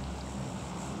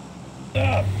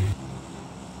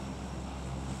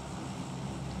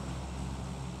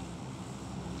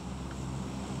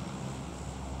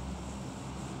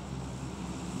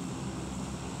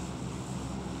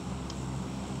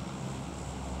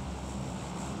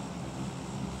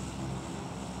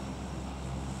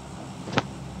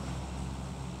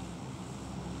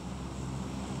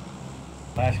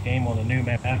 Last game on the new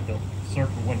map, the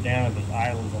circle went down and there's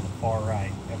islands on the far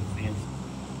right. That was the end.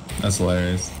 That's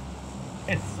hilarious.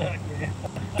 It sucked, man.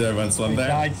 Did everyone swim We there?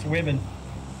 died swimming.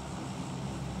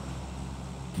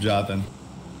 Jonathan.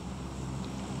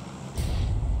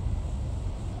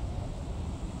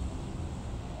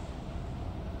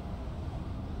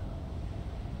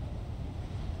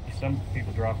 some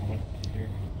people drop them with here.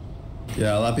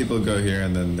 Yeah, a lot of people go here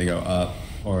and then they go up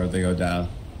or they go down,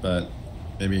 but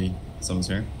maybe someone's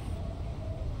here.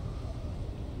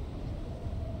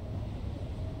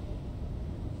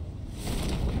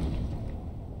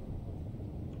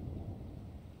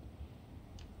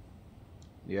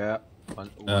 Yeah.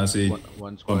 I see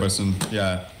one squad. one person.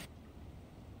 Yeah.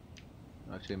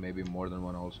 Actually, maybe more than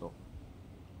one also.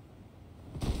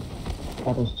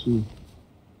 That is 2.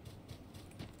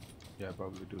 Yeah,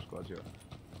 probably 2 squads here.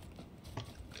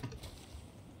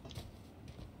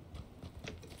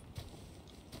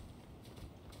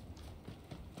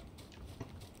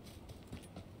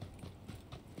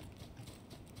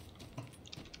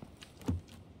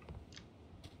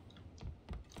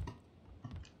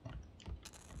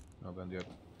 No gun yet.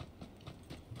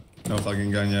 No fucking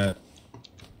gun yet.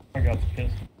 I got the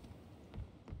pistol.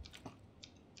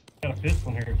 Got a pistol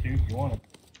in here too if you want it.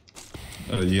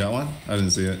 Oh, you got one? I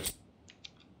didn't see it.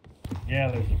 Yeah,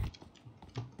 there's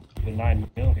a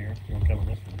 9mm here if you want to cover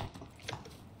this one.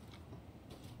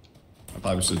 I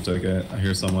probably should have took it. I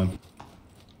hear someone.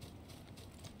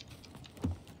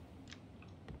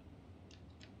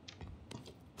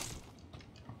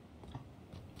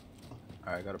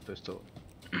 I got a pistol.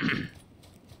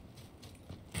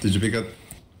 Did you pick up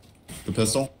the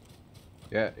pistol?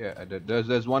 Yeah, I did.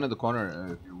 There's one in the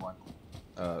corner if you want.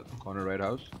 Corner right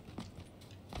house.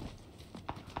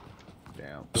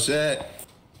 Damn. Shit.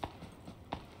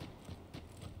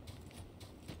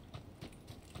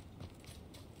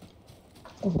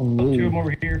 Two of them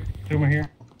over here. 2 of them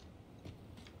here.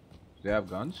 Do they have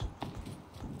guns?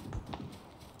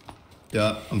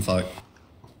 Yeah, I'm fucked.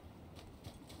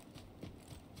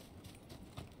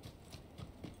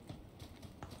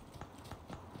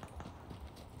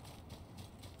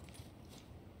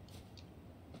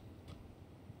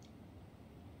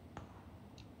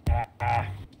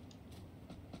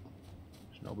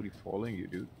 There's nobody following you,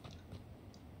 dude.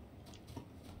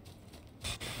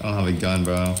 I don't have a gun,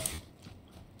 bro.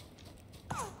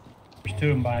 There's 2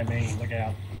 of them by me. Look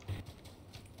out.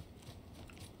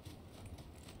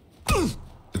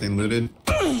 Everything looted?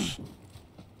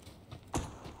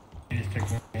 He just took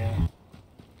me out.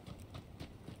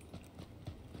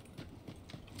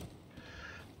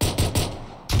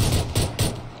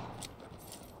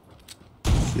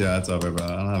 Yeah, it's over, bro.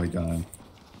 I don't have a gun.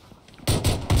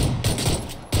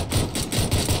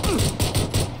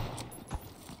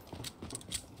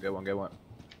 Get one.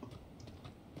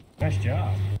 Nice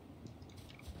job.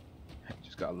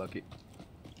 Just got lucky.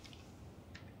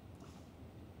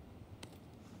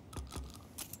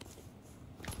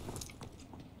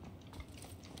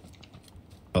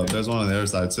 Oh, there's one on the other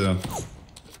side too.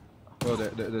 Oh,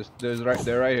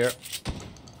 they're right here.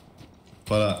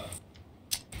 But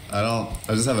I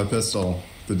just have a pistol.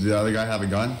 Did the other guy have a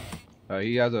gun?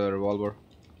 He has a revolver.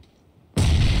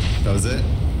 That was it?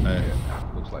 Alright.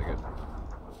 Yeah, looks like it.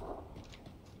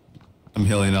 I'm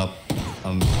healing up.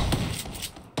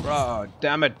 Bro,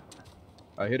 damn it!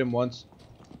 I hit him once.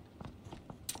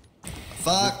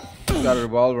 Fuck! He's got a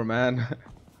revolver, man.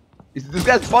 This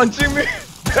guy's punching me!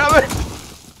 Damn it!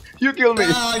 You killed me!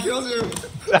 No, I killed you!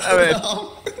 Damn it!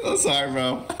 No. I'm sorry,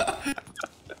 bro.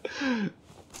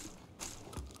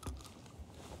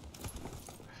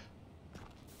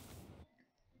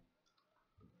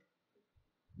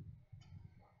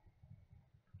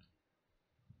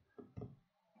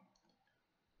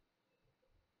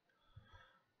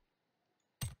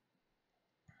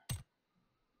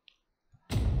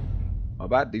 Not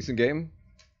bad, decent game.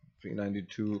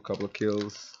 392, couple of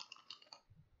kills.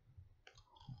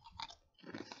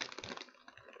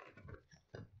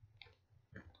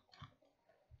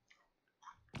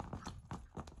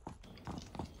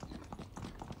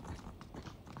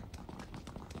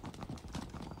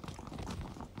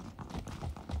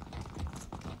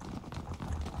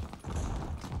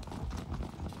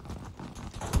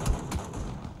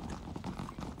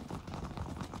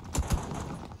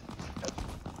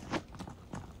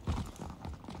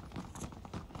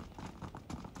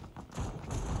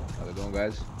 How's it going,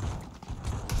 guys?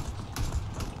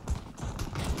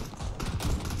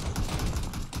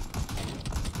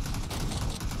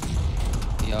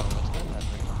 Yo, what's going on?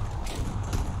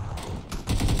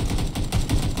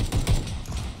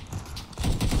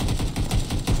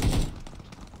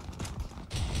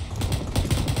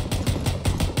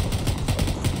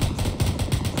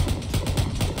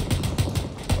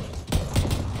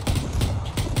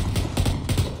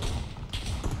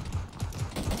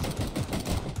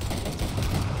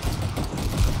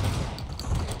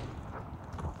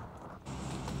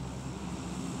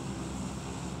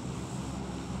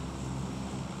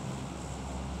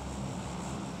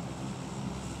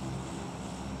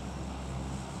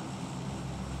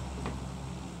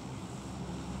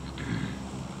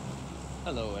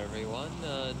 Hello everyone,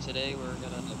 today we're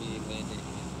gonna be landing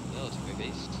in military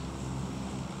base.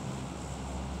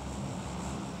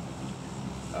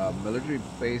 Military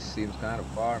base seems kind of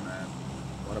far, man.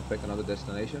 Want to pick another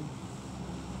destination?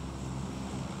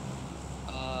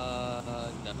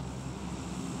 No.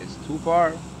 It's too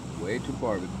far. Way too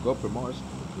far. We could go Primorsk.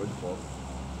 Good fall.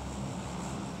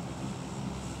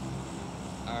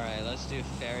 Alright, let's do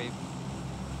ferry.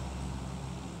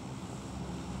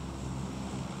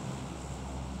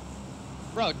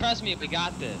 Bro, trust me, we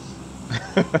got this.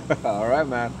 Alright,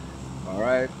 man.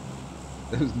 Alright.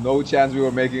 There's no chance we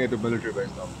were making it to military base,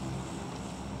 though.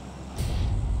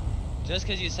 Just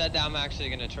because you said that, I'm actually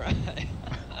gonna try.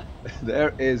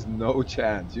 There is no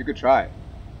chance. You could try. You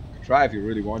could try if you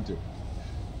really want to.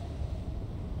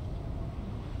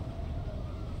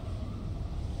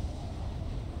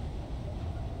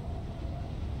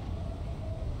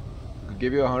 I could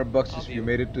give you $100 if you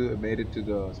made it to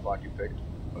the spot you picked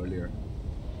earlier.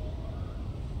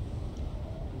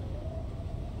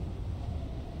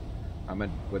 I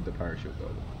meant with the parachute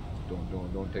though.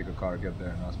 Don't take a car, get there,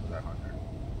 and ask for that 100.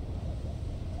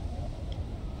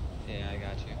 Yeah, I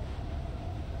got you.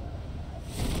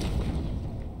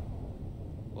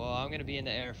 Well, I'm gonna be in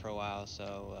the air for a while,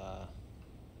 so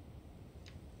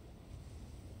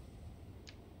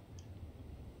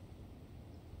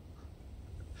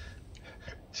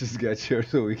Just get here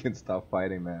so we can stop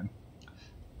fighting, man.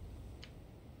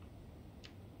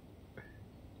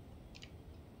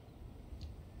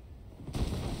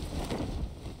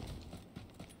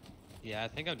 yeah, I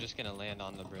think I'm just gonna land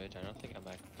on the bridge. I don't think I'm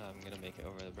gonna make it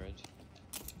over the bridge.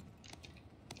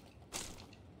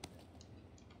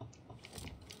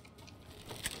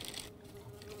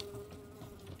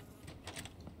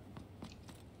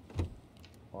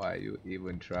 Why are you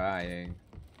even trying?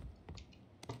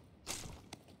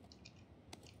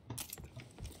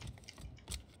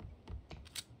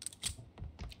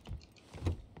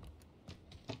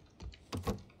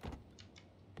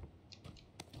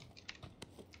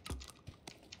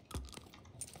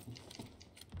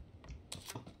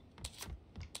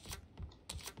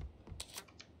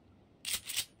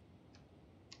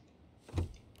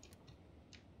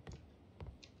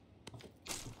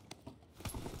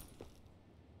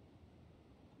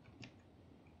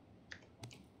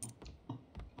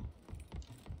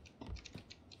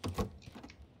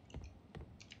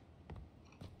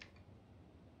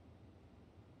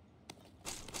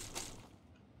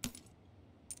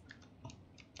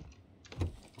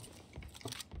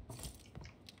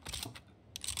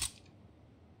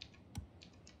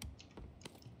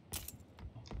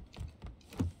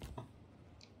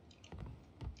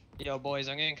 Yo, boys,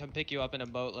 I'm gonna come pick you up in a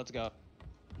boat. Let's go.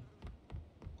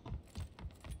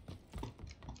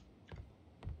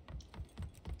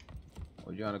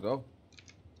 Where you wanna go?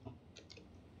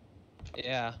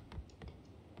 Yeah.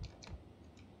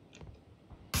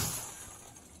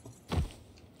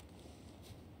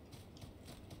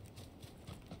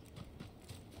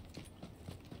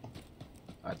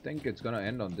 I think it's gonna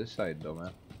end on this side though,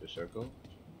 man. The circle.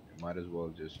 You might as well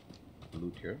just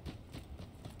loot here.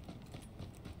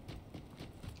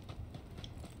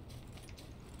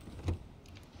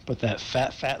 But that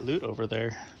fat loot over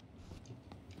there.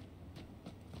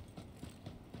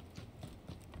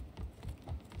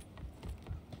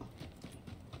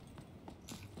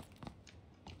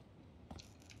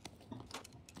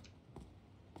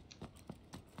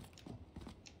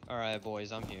 Alright,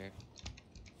 boys, I'm here.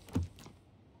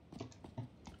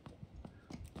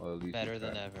 Well, at least Better you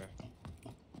than tried. ever.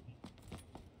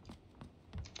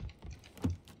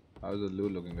 How's the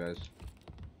loot looking, guys?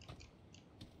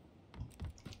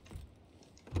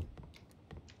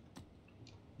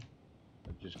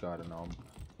 I just got an arm.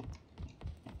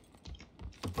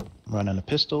 Running a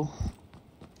pistol.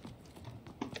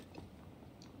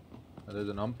 There's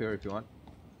an ump here if you want.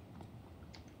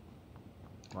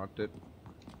 Marked it.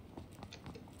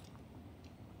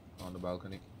 On the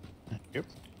balcony. Yep.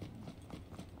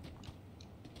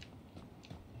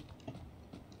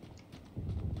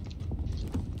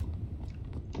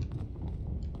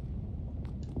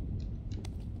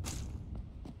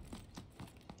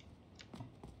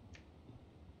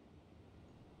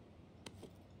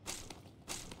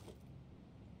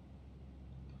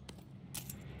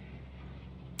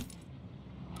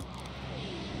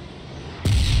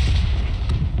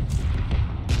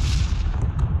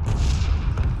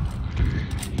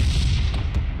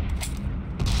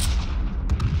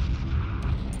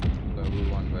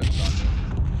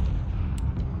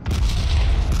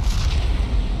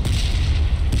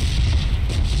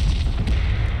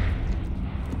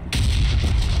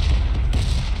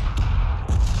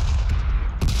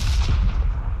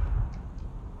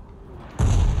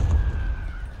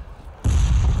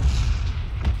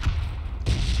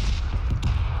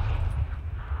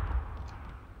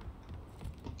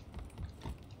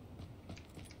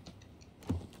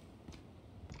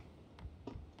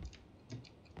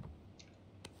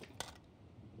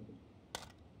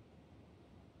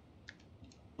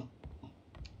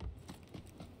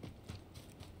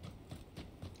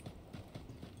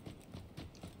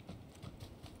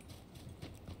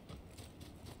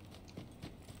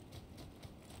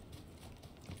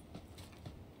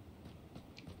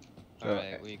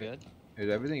 Alright, we good? Is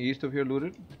everything east of here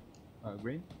looted?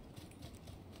 Green?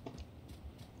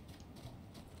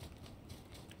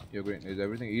 You're green. Is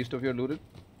everything east of here looted?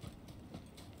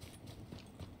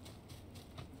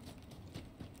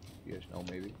 Yes, no,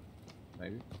 maybe.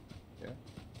 Maybe. Yeah.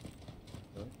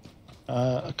 Really?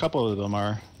 A couple of them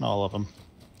are, not all of them.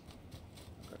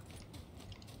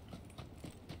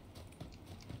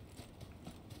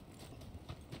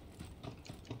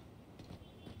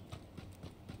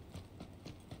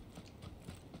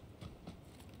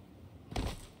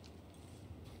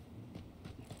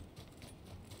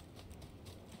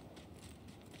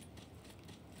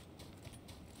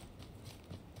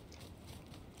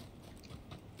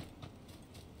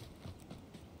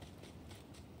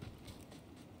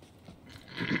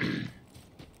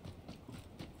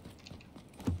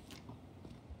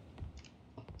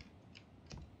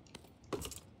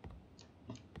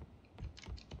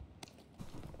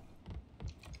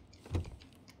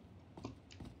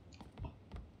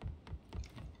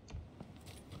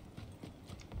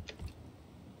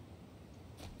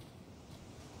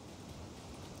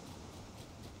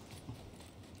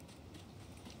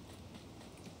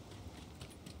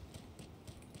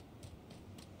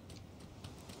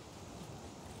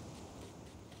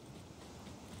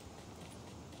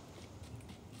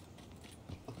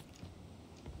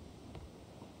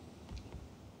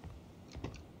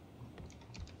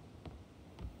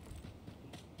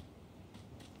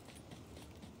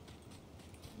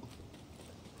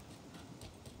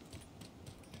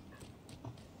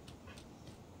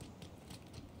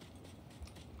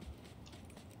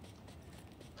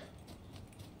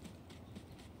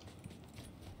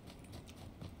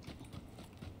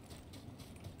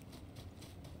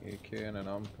 AK and an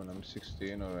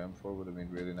M16 or M4 would have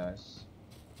been really nice.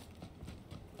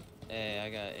 Hey, I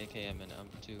got AKM and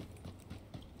M2.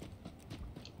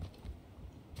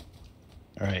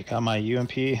 Alright, got my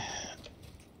UMP.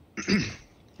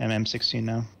 MM16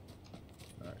 now.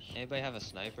 Nice. Anybody have a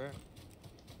sniper?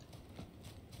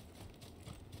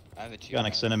 I have a Got an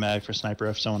extended mag for sniper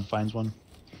if someone finds one.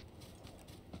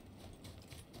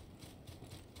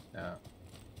 Yeah.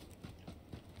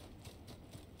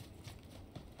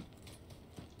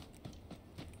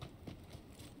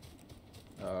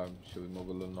 Should we move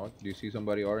a little north? Do you see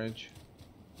somebody orange?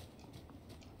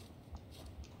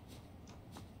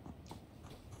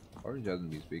 Orange hasn't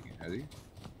been speaking, has he?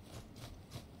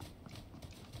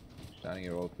 Standing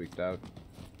here all freaked out.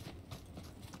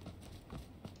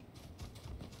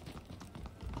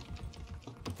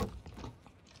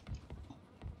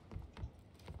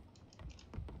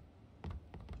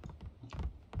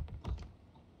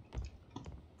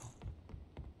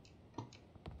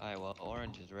 Alright, well,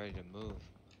 orange is ready to move.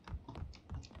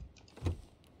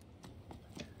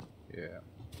 Yeah,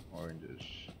 oranges.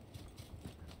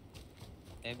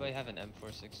 Anybody have an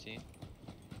M416?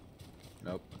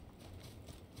 Nope.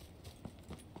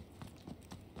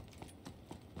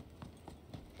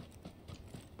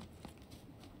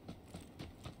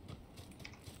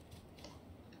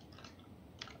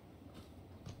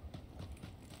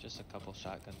 Just a couple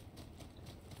shotgun.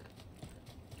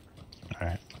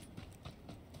 Alright.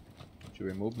 Should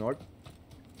we move north?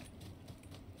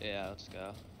 Yeah, let's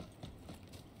go.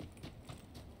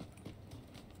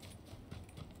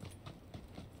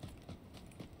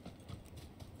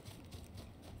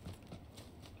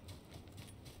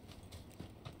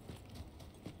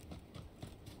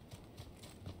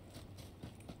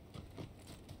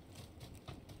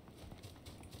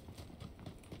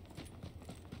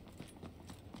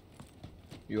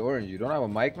 You orange, you don't have a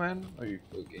mic, man? Or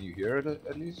can you hear it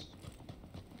at least?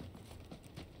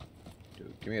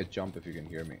 Dude, give me a jump if you can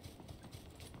hear me.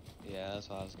 Yeah, that's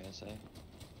what I was gonna say.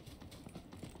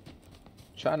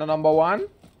 China number 1?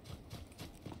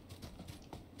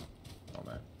 Oh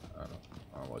man, I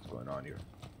don't know what's going on here.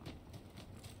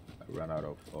 I ran out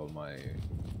of all my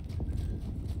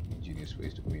ingenious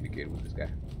ways to communicate with this guy.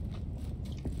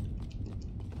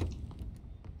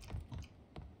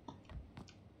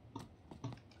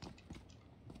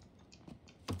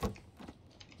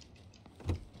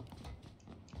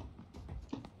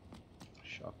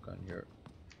 Shotgun here.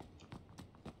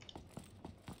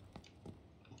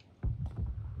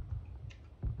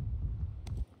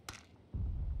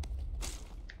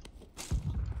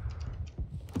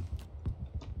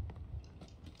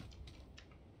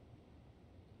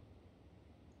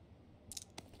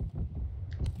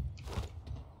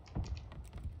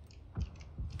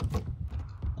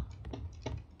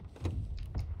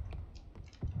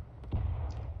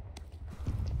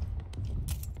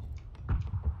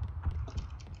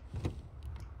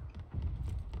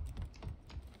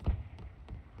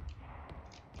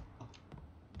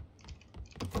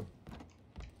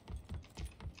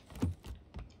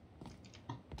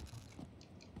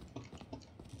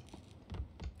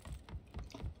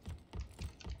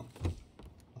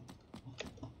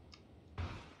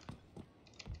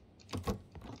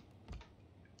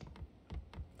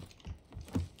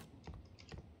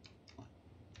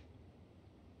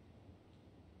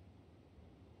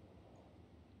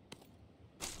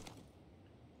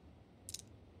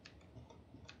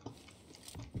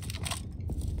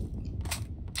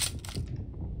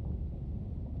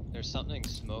 There's something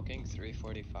smoking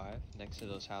 345 next to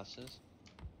those houses.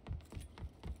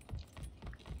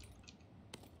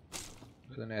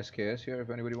 There's an SKS here if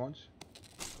anybody wants.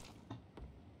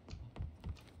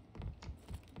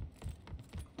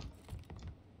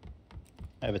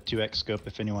 I have a 2x scope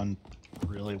if anyone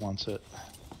really wants it.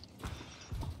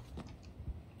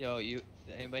 Yo,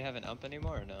 anybody have an ump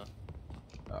anymore or no?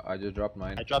 I just dropped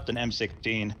mine. I dropped an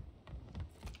M16.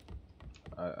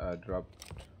 I dropped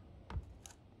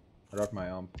my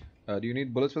arm. Do you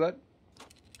need bullets for that?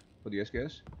 For the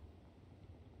SKS?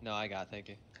 No, I got, thank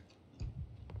you.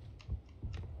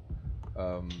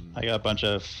 I got a bunch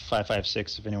of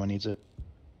 5.56 if anyone needs it.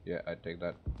 Yeah, I'd take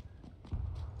that.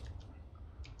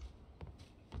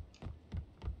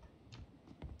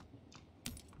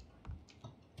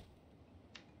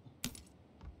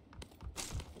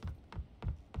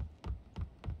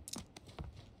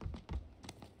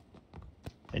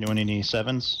 Anyone need any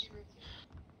 7s?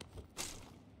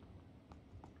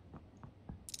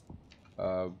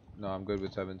 No, I'm good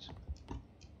with 7s.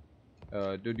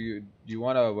 Do you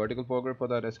want a vertical foregrip for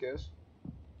that SKS?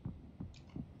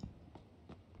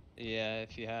 Yeah,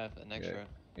 if you have an extra.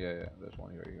 Yeah, there's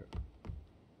one here.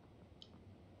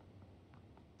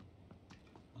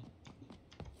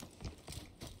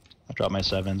 I'll drop my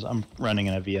 7s. I'm running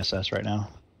in a VSS right now.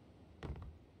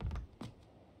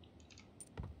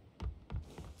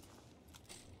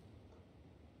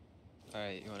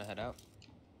 Alright, you wanna head out?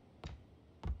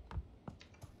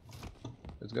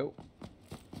 Let's go.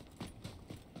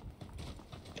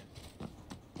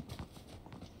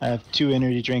 I have 2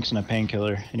 energy drinks and a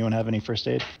painkiller. Anyone have any first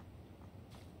aid?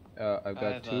 I've got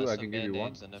I have, 2. I some can give you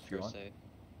one. Band-Aids and a if you first want.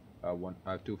 aid. One.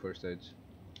 I have 2 first aids.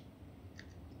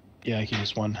 Yeah, I can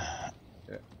use one.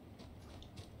 Yeah.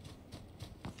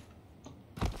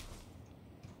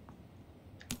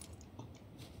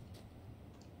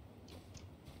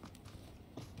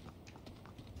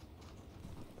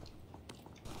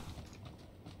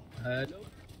 Hello.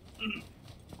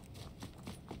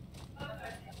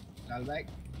 All back.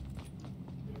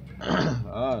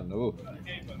 No.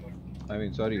 I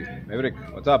mean, sorry. Maverick,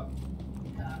 what's up?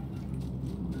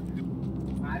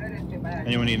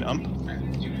 Anyone need an ump?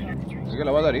 इसकी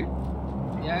आवाज आ रही?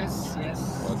 Yes.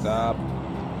 What's up?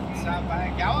 सब भाई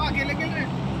क्या हुआ अकेले खेल रहे?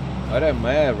 अरे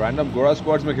मैं रैंडम घोड़ा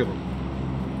स्क्वाड्स में खेल रहा हूँ.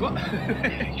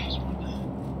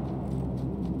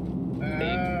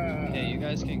 Hey, you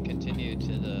guys can continue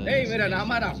to the. Hey, मेरा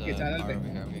नाम आ रहा there's आपके a चैनल car पे. over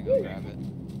here, I'm gonna go grab it.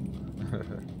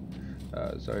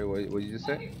 Sorry, what did you just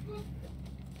say?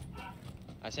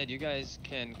 I said you guys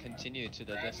can continue to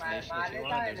the destination if you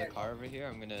want. There's a car over here.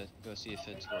 I'm gonna go see if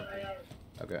it's working.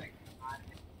 Okay.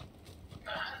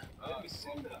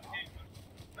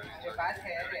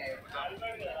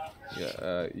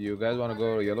 Yeah, you guys want to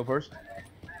go yellow first?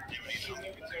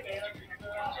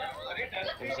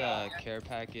 There's a care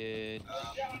package.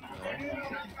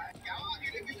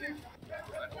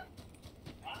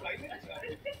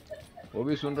 वो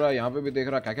भी सुन रहा है, यहाँ पे भी देख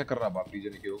रहा क्या क्या कर रहा बाप डीजे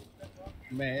ने क्यों?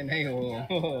 मैं नहीं हूँ.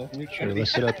 Sure,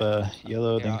 let's set up a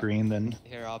yellow, then green, then.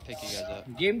 Here, I'll pick you guys up.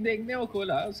 Game देखने वो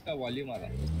खोला उसका वॉल्यूम आ रहा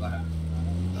है.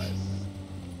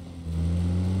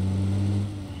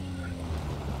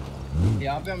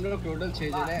 यहाँ पे हम लोग टोटल 6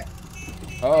 जने हैं.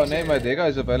 हाँ नहीं मैं देखा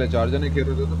इससे पहले 4 जने खेल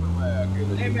रहे थे तो फिर मैं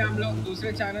अकेले. नहीं मैं हम लोग दूसरे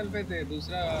चैनल पे थे.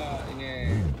 दूसरा इन्हें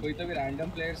कोई तो भी रैंडम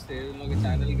प्लेयर्स थे उन लोगों के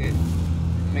चैनल के.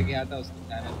 मैं गया था उसके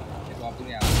चैनल पे. तो आप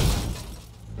नहीं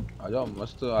आ जाओ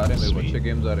मस्त आ रहे हैं मेरे अच्छे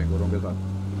गेम्स आ रहे हैं गोरों के साथ.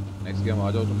 नेक्स्ट गेम आ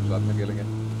जाओ तुम साथ में खेलेंगे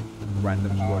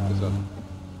रैंडम स्क्वाड के साथ.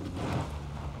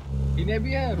 इन्हें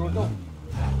भी है रोटो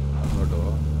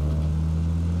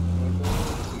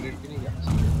सिगरेट भी नहीं गया.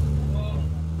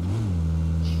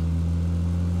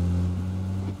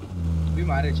 भी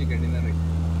मारे चिकन डिनर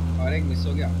और एक मिस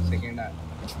हो गया. सेकंड आया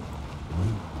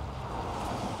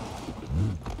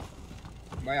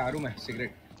भाई. आरू में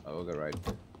cigarette. Okay, right.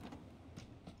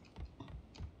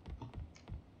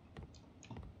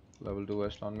 Level 2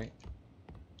 west on me.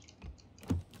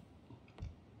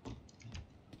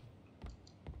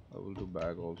 Level 2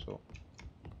 bag also.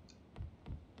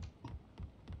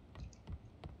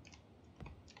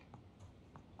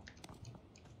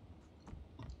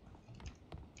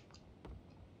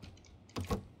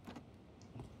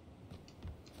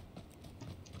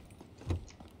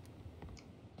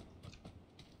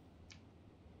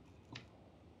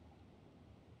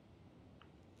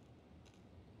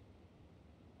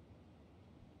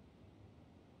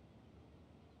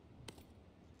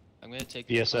 I'm gonna take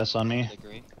VSS on me. the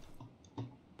green.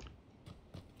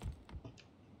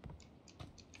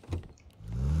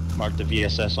 Mark the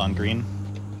VSS on green.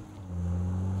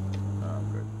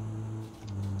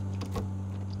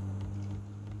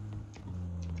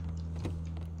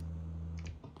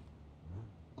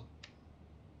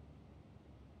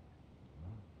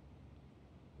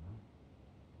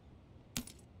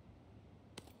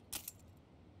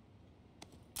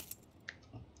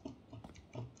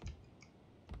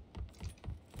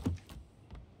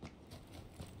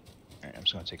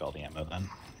 just gonna take all the ammo then.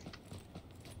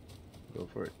 Go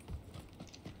for it.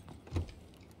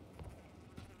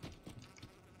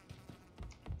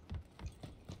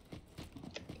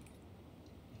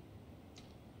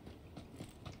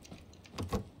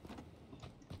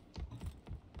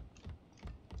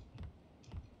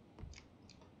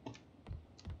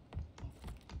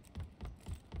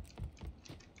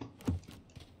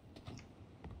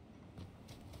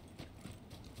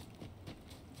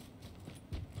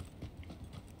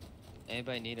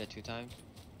 Anybody need a 2-time?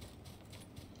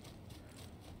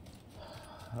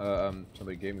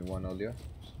 Somebody gave me one earlier.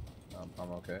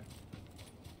 I'm okay.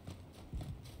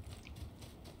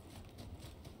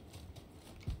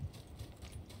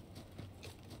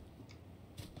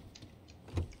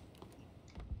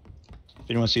 If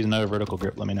anyone sees another vertical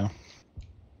grip, let me know.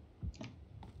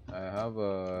 I have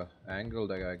a angle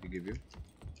that I could give you.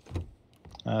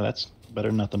 That's better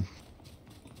than nothing.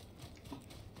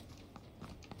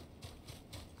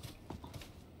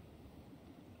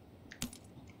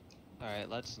 Alright,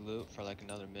 let's loot for like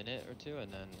another minute or two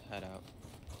and then head out.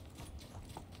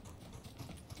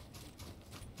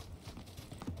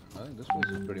 I think this place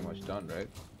is pretty much done, right?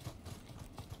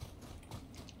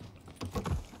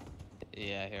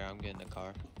 Yeah, here, I'm getting the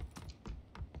car.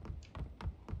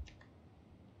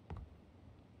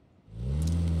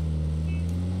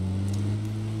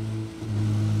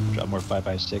 Drop more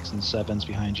 5.56 and 7s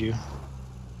behind you.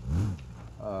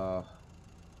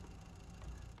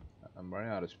 I'm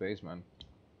running out of space, man.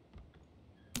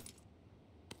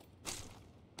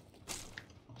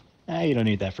 You don't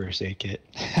need that first aid kit.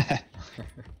 I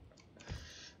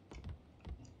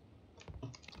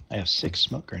have 6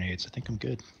 smoke grenades. I think I'm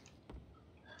good.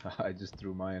 I just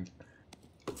threw mine.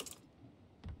 It's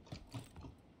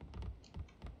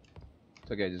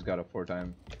okay, I just got a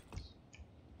 4-time.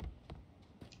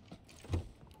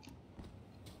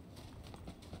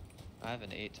 I have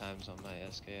an 8 times on my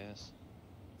SKS.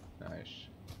 Nice.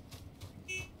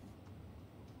 You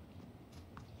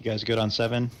guys good on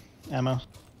 7 ammo?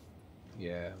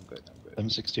 Yeah, I'm good.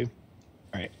 7.62.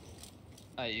 Alright.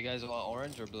 Alright, you guys want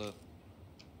orange or blue?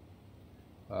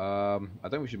 I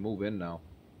think we should move in now.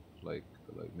 Like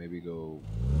maybe go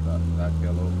that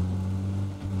yellow.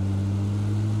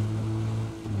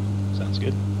 Sounds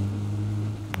good.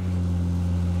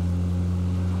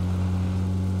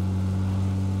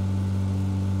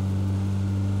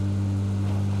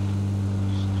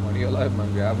 It's 20 alive,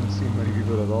 man. We haven't seen many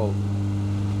people at all.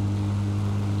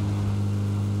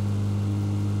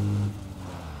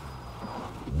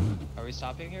 Are we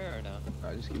stopping here or no?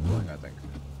 I just keep going, I think.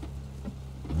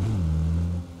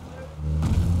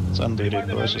 It's undated,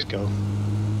 but let's just go.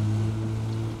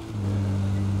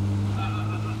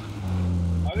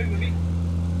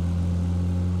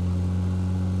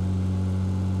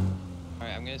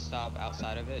 Alright, I'm gonna stop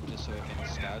outside of it just so we can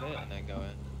scout it and then go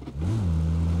in.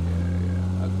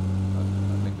 Yeah. I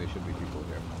think there should be people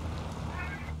here.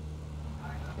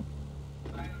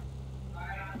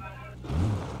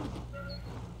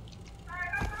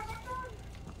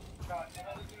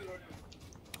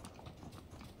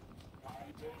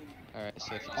 Alright,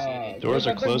 so if you see any doors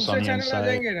are closed on the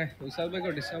inside. Alright,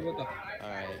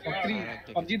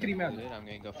 PUBG 3 I'm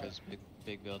gonna go for this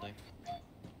big building.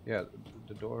 Yeah,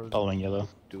 the doors Following yellow.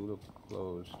 do look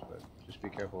closed, but just be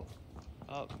careful.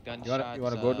 Oh, gunshots. You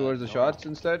wanna go towards the shots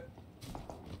instead?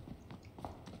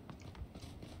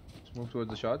 Let's move towards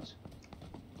the shots.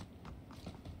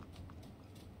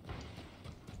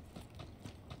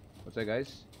 What's that,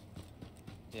 guys?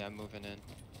 Yeah, I'm moving in.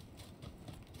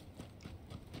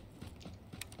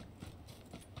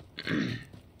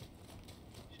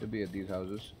 Should be at these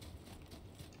houses.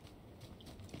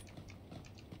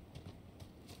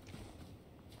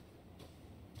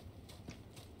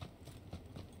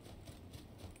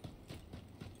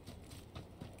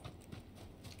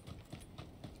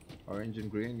 Orange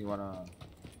and green, you wanna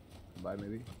buy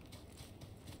maybe?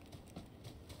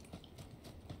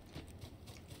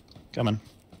 Coming.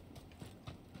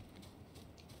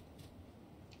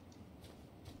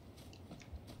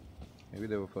 Maybe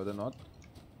they were further north.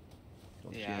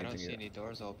 Yeah, I don't see any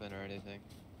doors open or anything.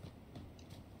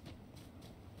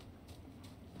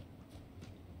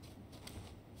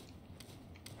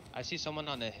 I see someone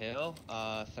on the hill,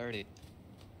 30.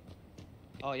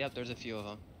 Oh, yep, there's a few of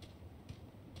them.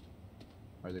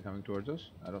 Are they coming towards us?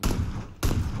 I don't know.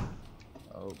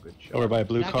 Oh, good shot. Over by a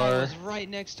blue that car. Guy was right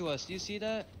next to us. Do you see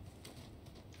that?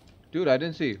 Dude, I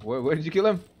didn't see. Where did you kill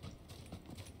him?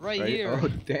 Right here. Oh,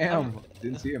 damn.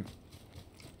 Didn't see him.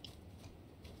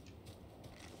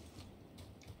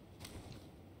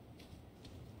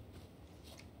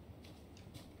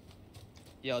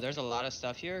 Yo, there's a lot of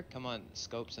stuff here. Come on,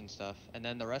 scopes and stuff. And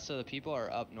then the rest of the people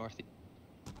are up north.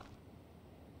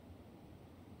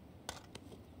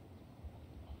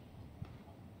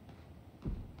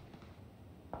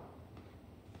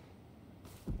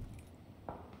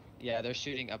 Yeah, they're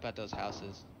shooting up at those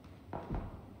houses.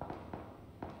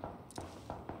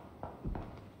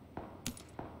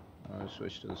 I'll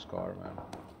switch to the Scar, man.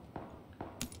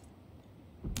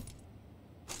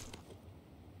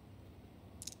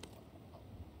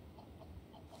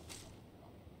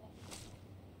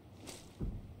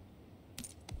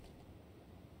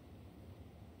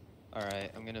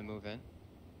 Alright, I'm gonna move in.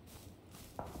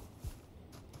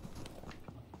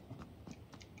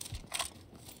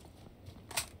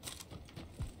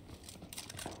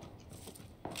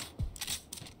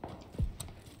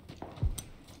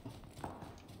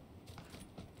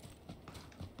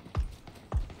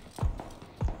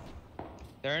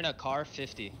 They're in a car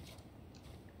 50.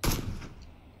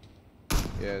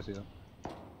 Yeah, I see them.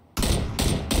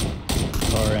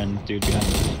 Car and dude behind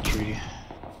the tree.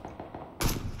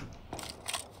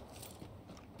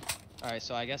 Alright,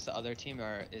 so I guess the other team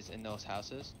is in those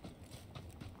houses.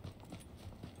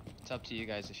 It's up to you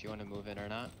guys if you want to move in or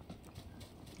not.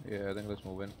 Yeah, I think let's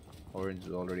move in. Orange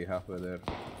is already halfway there.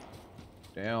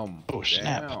 Damn. Oh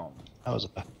snap! Damn. That was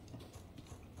a.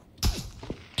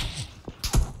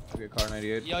 Okay, car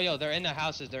 98. Yo, they're in the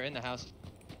houses. They're in the houses.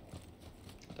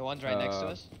 The ones right next to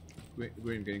us.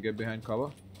 Green, can you get behind cover?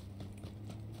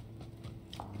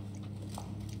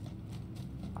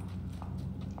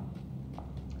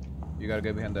 You gotta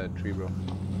get behind that tree, bro.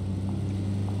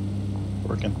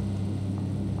 Working.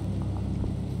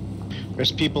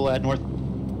 There's people at north.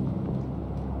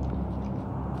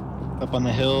 Up on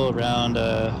the hill around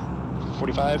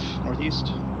 45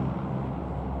 northeast.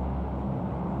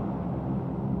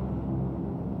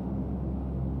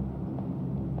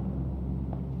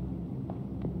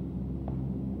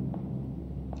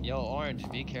 Yo, Orange,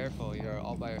 be careful. You're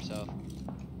all by yourself.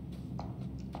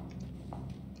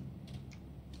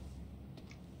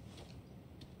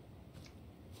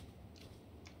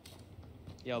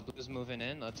 Yo, Blue's moving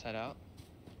in. Let's head out.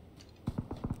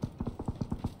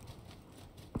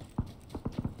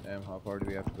 Damn, how far do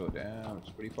we have to go? Damn, it's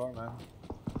pretty far, man.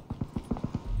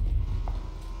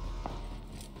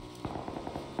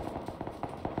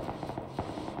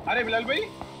 अरे बिलाल भाई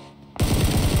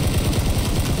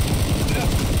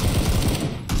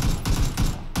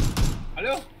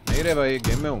hello नहीं रे भाई,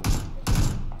 game में हूँ।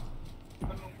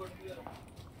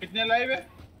 कितने live है?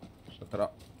 17.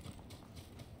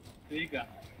 ठीक है।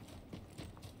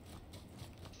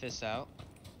 Fists out.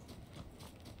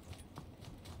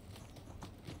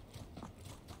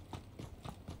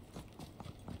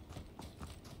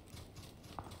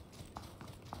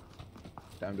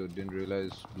 Damn, dude, didn't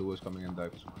realize Blue was coming in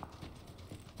that soon.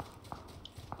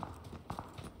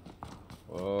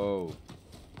 Whoa,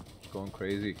 it's going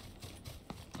crazy.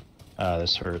 Ah,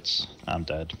 this hurts. I'm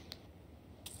dead.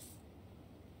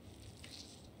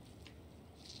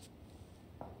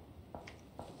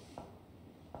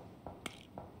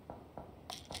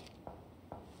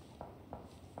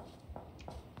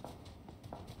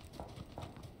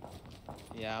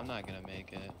 Yeah, I'm not gonna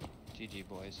make it. GG,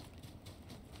 boys.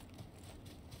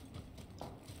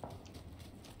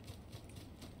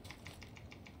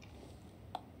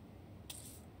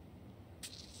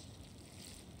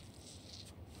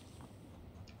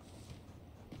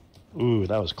 Ooh,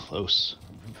 that was close.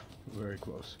 Very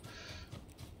close.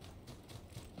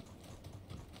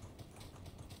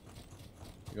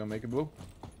 You gonna make it, Blue?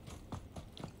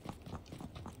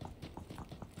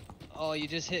 Oh, you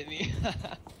just hit me.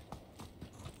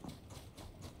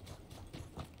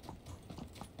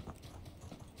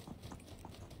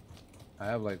 I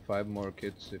have like 5 more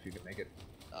kits if you can make it.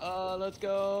 Let's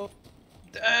go.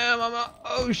 Damn, I'm out.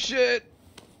 Oh shit!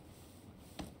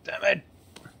 Damn it!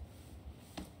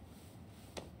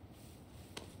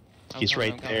 He's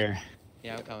right there.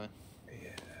 Yeah, I'm coming. Yeah,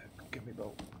 give me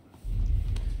both.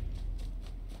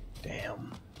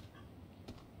 Damn.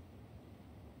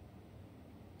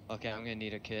 Okay, I'm gonna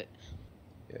need a kit.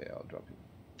 Yeah, I'll drop you.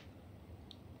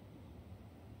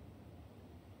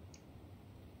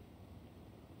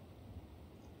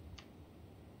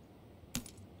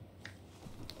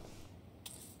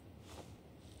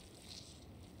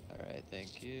 Alright,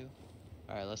 thank you.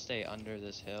 Alright, let's stay under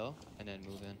this hill and then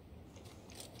move in.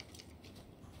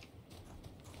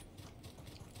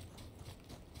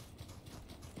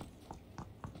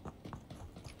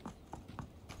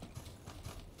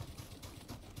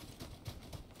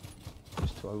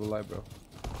 There's 12 alive, bro.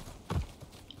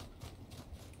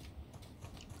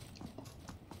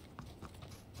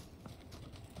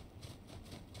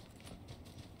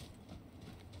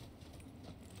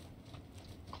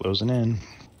 Closing in.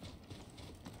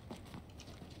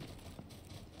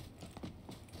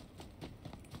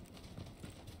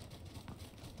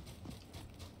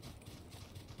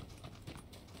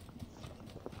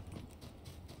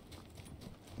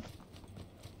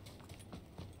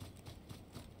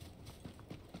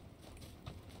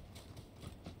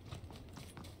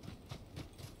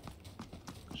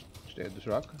 Stay at this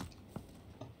rock.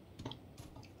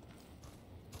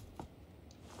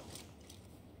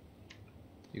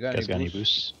 You got, Guys got any any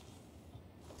boosts? boosts?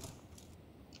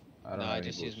 I don't No, have I any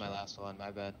just used boosts. my last one.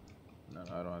 My bad. No,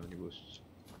 I don't have any boosts.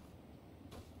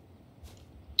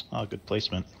 Oh, good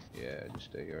placement. Yeah,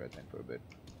 just stay here, I think, for a bit.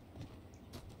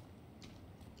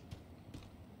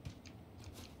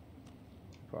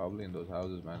 Probably in those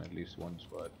houses, man, at least one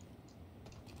squad.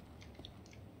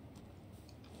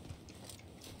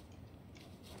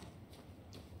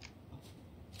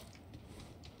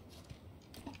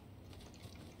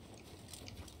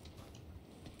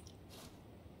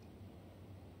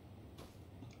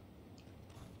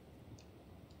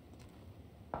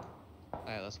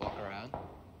 Alright, let's walk around.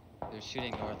 They're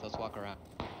shooting north. Let's walk around.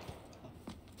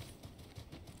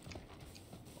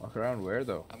 Walk around where,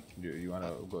 though? You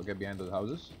wanna go get behind those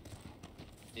houses?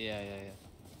 Yeah, yeah,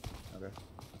 yeah. Okay.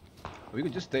 We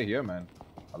could just stay here, man.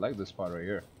 I like this spot right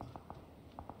here.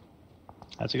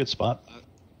 That's a good spot.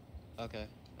 Okay,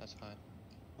 that's fine.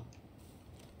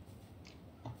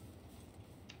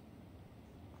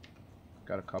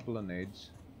 Got a couple of nades.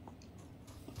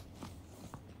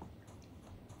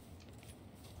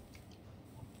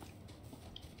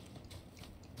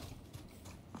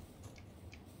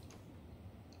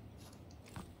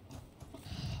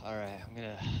 Alright, I'm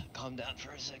gonna calm down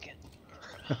for a second.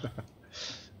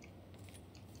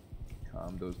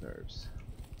 Calm those nerves.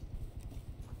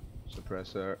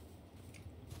 Suppressor.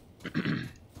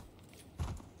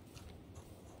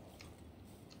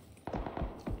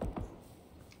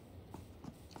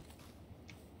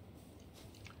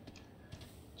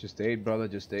 Just 8, brother,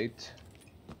 just 8.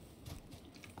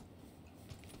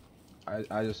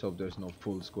 I just hope there's no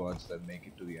full squads that make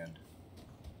it to the end.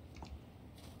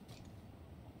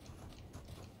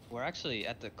 We're actually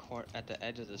at the at the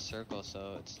edge of the circle,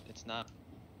 so it's not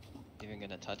even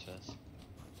gonna touch us.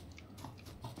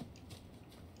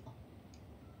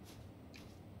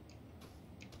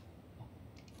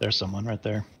 There's someone right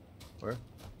there. Where?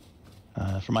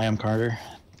 From I am Carter.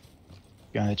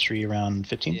 Got a tree around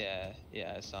 15. Yeah,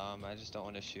 yeah, I saw him. I just don't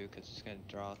want to shoot because it's gonna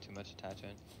draw too much attention.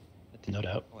 No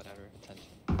doubt. Whatever,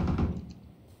 attention.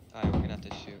 Alright, we're gonna have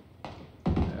to shoot.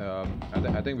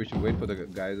 I think we should wait for the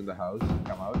guys in the house to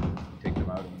come out, take them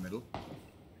out in the middle.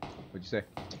 What'd you say?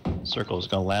 Circle's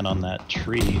gonna land on that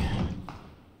tree.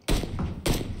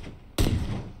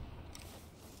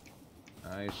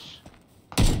 Nice.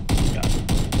 Got it.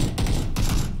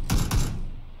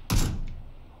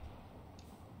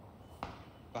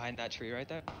 Behind that tree right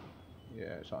there?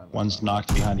 Yeah, I saw him. One's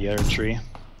knocked behind the other tree.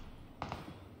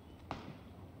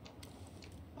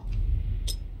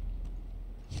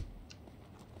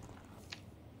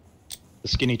 The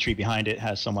skinny tree behind it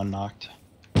has someone knocked.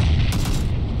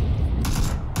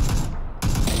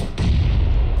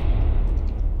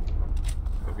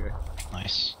 Okay.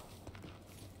 Nice.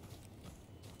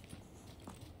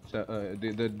 So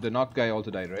the knocked guy also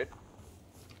died, right?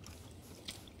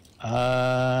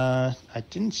 I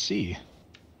didn't see.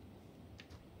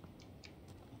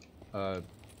 Did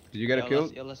you get a Yo,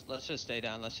 kill? let's just stay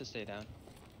down. Let's just stay down.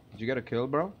 Did you get a kill,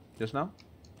 bro? Just now?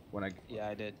 When I. Yeah,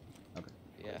 I did. Okay.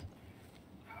 Yeah.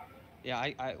 Yeah,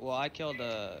 I killed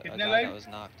a Kitne guy live? that was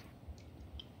knocked.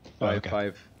 Five,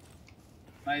 5.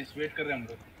 Nice, wait कर रहे हैं हम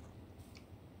लोग.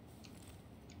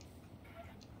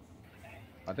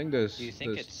 I think there's. Do you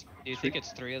think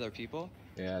it's 3 other people?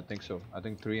 Yeah, I think so. I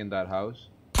think 3 in that house.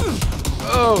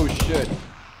 Oh shit!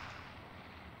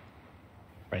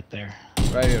 Right there.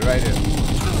 Right here, right here.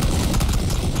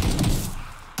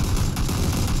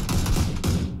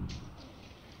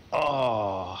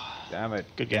 Oh. Damn it.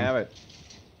 Good game. Damn it.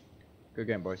 Good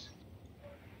game, boys.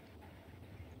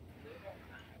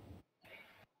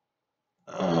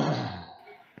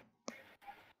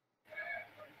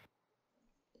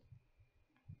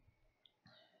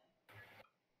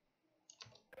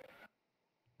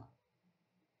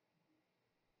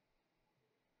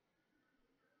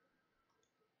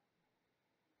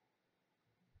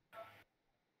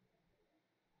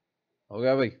 हो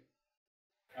गया भाई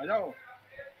आ जाओ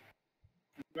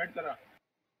wait करा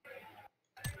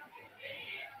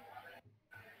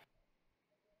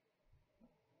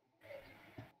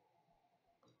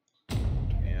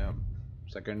Yeah.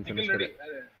 Second finish ready.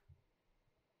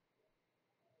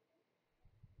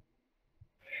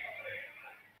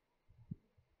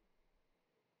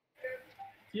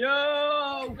 Yo!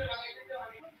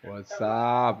 What's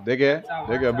up? देखे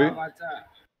अभी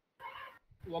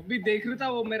वो अभी देख रहा था,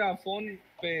 वो मेरा फोन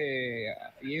पे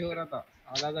ये हो रहा था,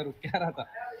 आधा रुक क्या रहा था।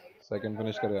 सेकंड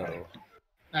फिनिश कर यार वो।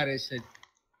 अरे शिट,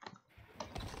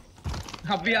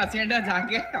 अभी हासियांडा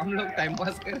जाके हम लोग टाइम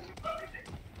पास कर।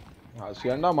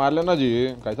 हासियांडा मार लेना जी,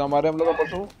 कैसा मारे हम लोग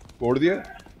परसों, तोड़ दिए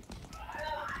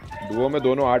डुओ में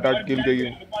दोनों 8-8 किल के।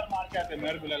 मार के आते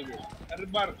मेहर बिलाल को हर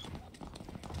बार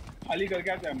खाली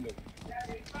करके आते हम लोग।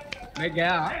 मैं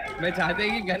गया, मैं चाहते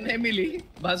कि गन नहीं मिली,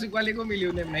 बासुक वाले को मिली,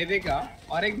 उन्हें नहीं देखा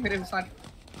और एक मेरे साथ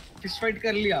फिश फाइट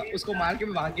कर लिया, उसको मार के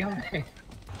मैं भाग गया। मैं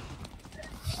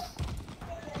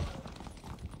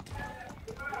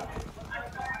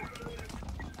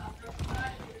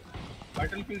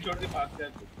बैटलफील्ड छोड़ के भागते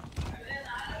हैं।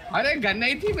 अरे गन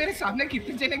नहीं थी मेरे सामने,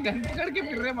 कितने जने गन पकड़ के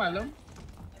फिर रहे मालूम।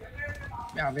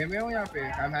 मैं हवे में हूँ यहाँ पे,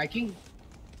 I am hacking.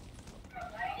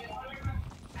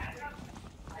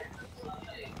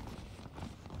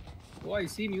 Oh, I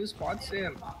see new spots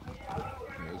there.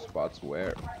 New spots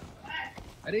where?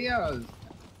 अरे यार,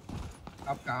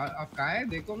 आप कहाँ है?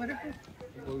 देखो मेरे को।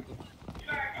 बोल तो।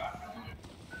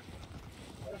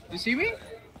 You see me?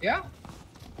 Yeah?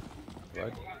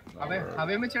 What?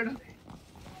 हवे में चढ़।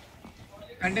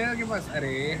 कंटेनर के पास,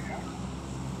 अरे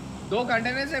 2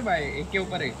 कंटेनर्स है भाई, एक के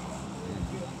ऊपर एक।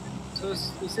 So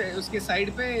उसके साइड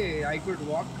पे I could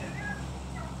walk.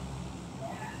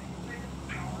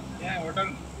 Yeah, hotel.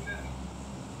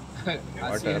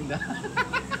 Hacienda.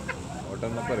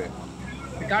 Hotel number है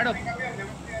रिकार्डो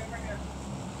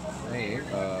नहीं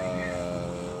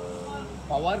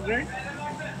पावर ग्रिड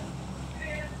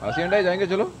हासियांडा जाएंगे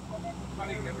चलो।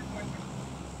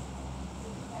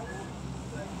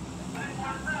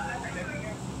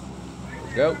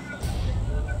 Go.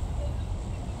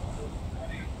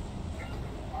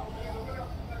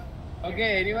 Okay,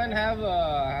 anyone have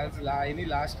any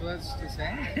last words to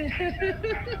say?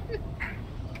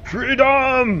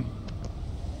 Freedom!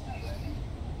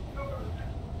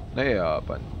 नहीं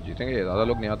अपन जीतेंगे, ज़्यादा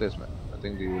लोग नहीं आते इसमें। I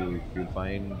think you'll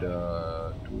find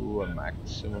 2 or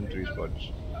maximum 3 spots.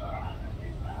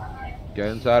 Get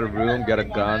inside a room, get a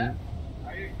gun.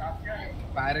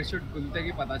 Parachute खुलते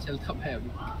की पता चलता भाई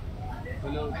अभी।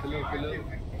 खुलो।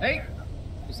 hey,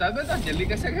 उस्ताद में तो जल्दी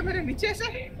कैसे गए मेरे नीचे से?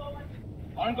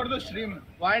 ऑन कर दो stream.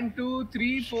 1 2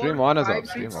 3 4 Stream on is 5 up. 6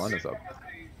 Stream on is up.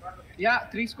 Yeah,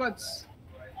 3 squads.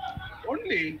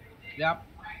 Only? Yeah.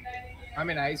 I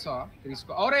mean, I saw 3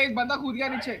 squads. और एक बंदा कूद गया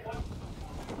नीचे।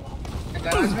 मैं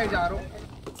गैराज में जा रहा हूँ।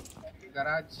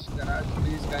 Garage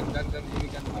please gun.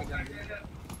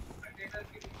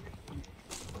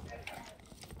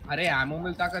 अरे एमो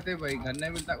मिलता कहते भाई, गन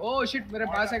नहीं मिलता। ओह शिट, मेरे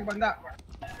पास एक बंदा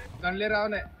गन ले रहा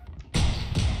है।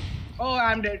 ओह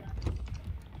आई एम डेड।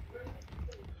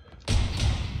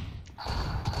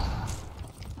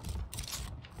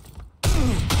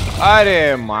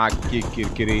 अरे माँ की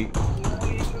किरकिरी,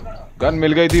 गन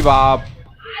मिल गई थी बाप।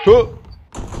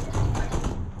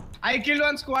 I killed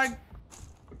 1 squad.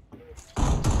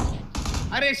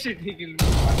 अरे shit, he killed me.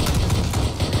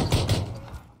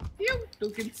 You 2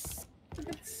 kills.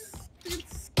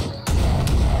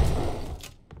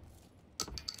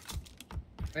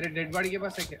 मेरे डेड बॉडी के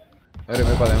पास है क्या? अरे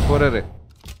मेरे पास M4 है रे।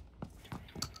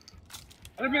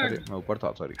 अरे मैं ऊपर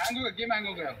था, सॉरी। गेम हैंग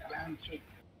हो गया।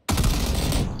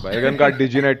 बैगन का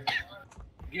डिजिनेट।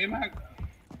 गेम हैंग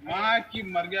माँ की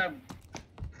मर गया।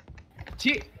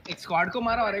 छी, एक स्क्वाड को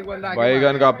मारा और एक बंदा आगे।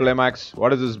 बैगन का play max.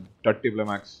 What is this टट्टी प्ले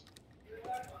मैक्स?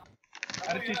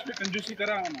 अरे चीज पे कंजूसी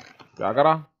करा हूँ ना। क्या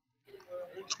करा?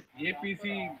 ये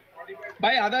पीसी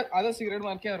भाई आधा सिगरेट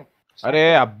मार के आ रहा हूँ। अरे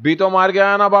अभी तो मार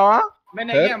गया ना बाबा। मैं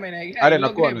नहीं गया। अरे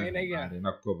नक्को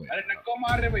नक्को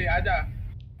मार रहे भाई, आजा।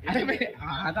 अरे भाई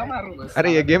आधा मार रहा हूँ बस।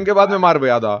 अरे ये गेम के बाद में मार भाई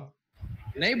आधा।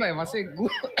 नहीं भाई वहाँ से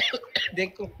देख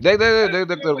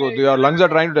तेरे को your lungs are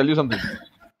trying to tell you something.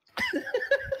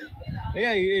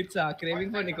 Yeah, it's craving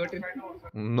for nicotine.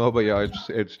 No भैया,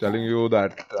 it's telling you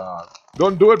that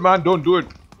don't do it man, don't do it.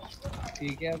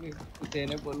 ठीक है, अभी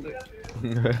देने बोल रहे।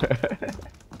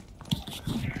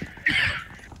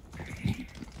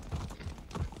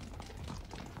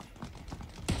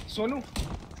 Sonu,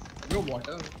 bro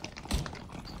water.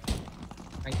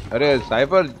 अरे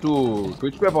साइफर तू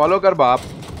ट्विच पे फॉलो कर बाप।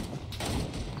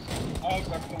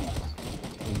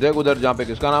 देख उधर जहाँ पे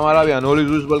किसका नाम आ रहा है, अभी अनहोली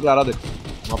जूस बोल के आ रहा, देख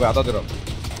वहाँ पे आता तेरा।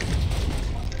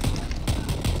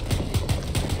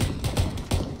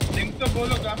 लिंक तो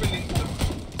बोलो, कहाँ पे लिंक?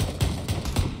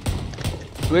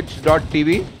 twitch.tv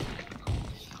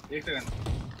एक सेकंड।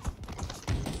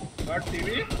 .tv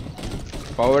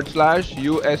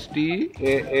 /USTAAAD।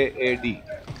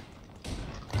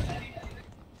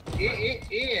 ए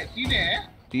तीन है।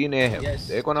 3A है Yes,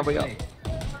 देखो ना भैया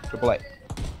triple I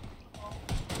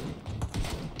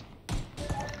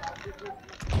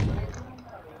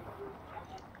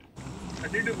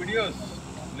videos,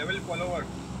 level followers.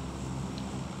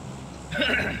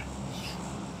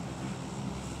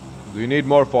 Do you need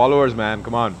more followers, man?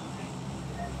 Come on.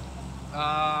 Where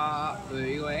are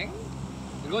you going?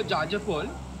 You go Georgia Paul.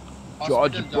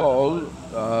 George Paul.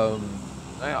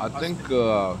 I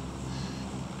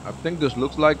think this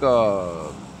looks like a.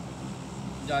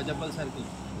 Georgia Paul Circle.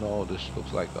 No, this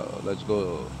looks like a. Let's go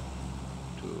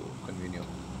to convenient.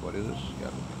 What is this? Yeah,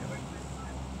 convenient.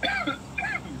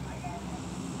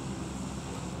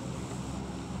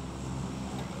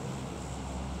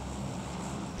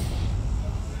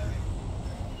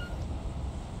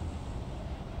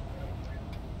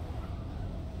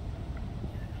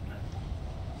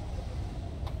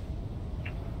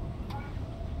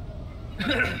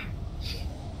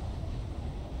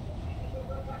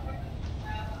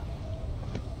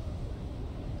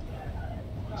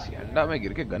 सिएंडा में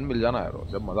गिर के gun मिल जाना यार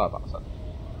जब मजा आता sir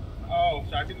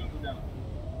starting में मिल जाना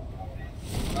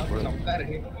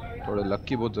थोड़े लक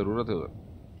की बहुत जरूरत है उधर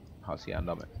हाँ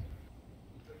सिएंडा में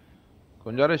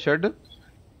कौन जा रहे शेड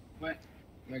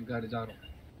मैं घर जा रहा हूँ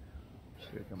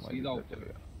सीधा ऊपर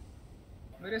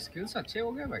मेरे स्किल्स अच्छे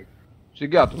हो गए भाई सीख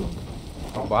गया तू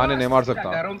अब बहाने नहीं मार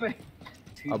सकता घरों पे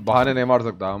अब बहाने नहीं मार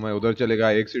सकता मैं उधर चलेगा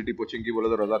एक सिटी पोचिंग की बोले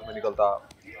तो रजात में निकलता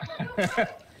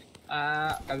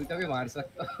कभी कभी मार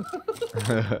सकता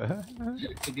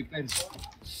It depends.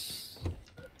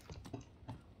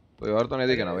 कोई और तो नहीं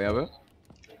दिखे ना भाई यहाँ पे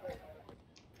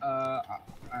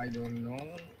I don't know.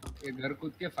 ये घर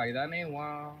कूद के फायदा नहीं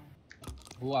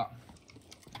हुआ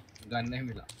गन नहीं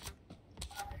मिला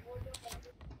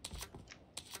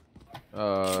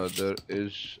there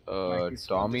is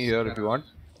Tommy here if you want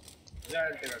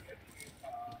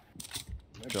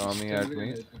Tommy at me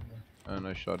and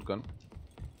a shotgun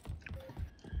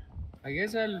I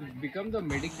guess I'll become the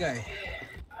medic guy.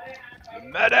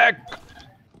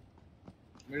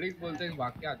 Medic बोलते हैं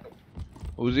भाग के आता हूँ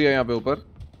उजी है यहाँ पे ऊपर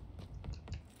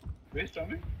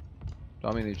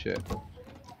टॉमी नीचे है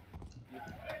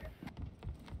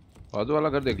बाजू वाला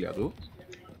घर देख लिया तू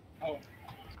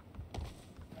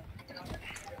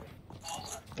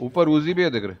ऊपर उजी भी है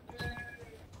देख रहे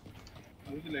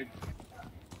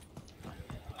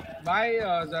भाई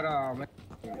जरा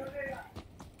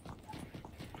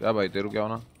क्या भाई तेरे को क्या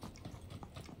होना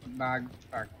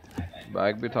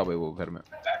बैग भी था भाई वो घर में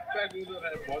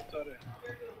बहुत सारे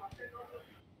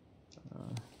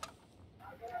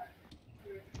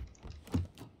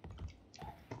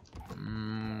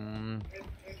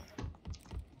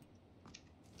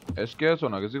एसकेएस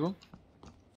होना किसी को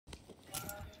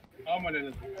हाँ मैं ले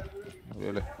लेता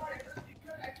ये ले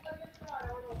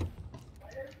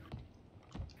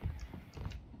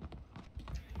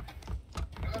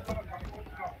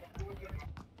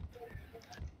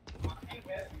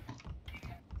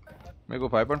मेरे को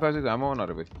 5.56 एमो होना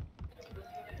रे भाई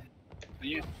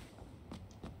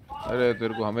अरे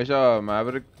तेरे को हमेशा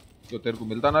मैवरिक तो तेरे को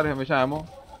मिलता ना रे हमेशा एमो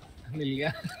मिल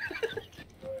गया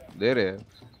दे रहे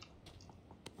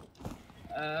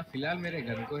फिलहाल मेरे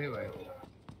गन को है भाई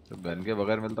तो गन के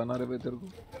बगैर मिलता ना रे भाई तेरे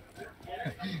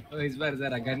को इस बार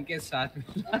जरा गन के साथ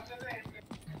मिला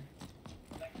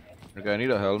I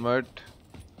need a helmet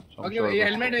okay ये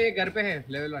हेलमेट ये घर पे है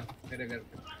लेवल 1 मेरे घर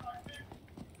पे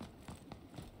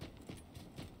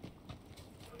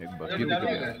एक बग्गी भी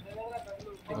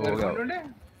हो गया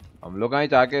हम लोग कहीं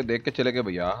जाके देख के चले गए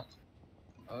भैया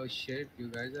oh shit you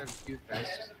guys are to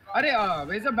fast अरे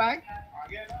where is the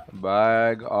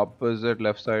bag opposite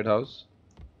left side house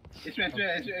इसमें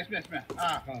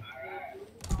हां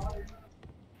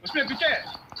उसमें पीछे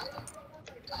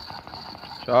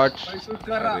शॉट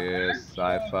अरे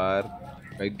साइफर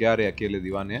कहीं गया रे अकेले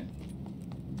दीवाने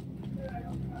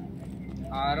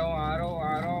आ रहा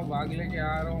हूं भाग लेके आ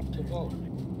रहा हूं छुपो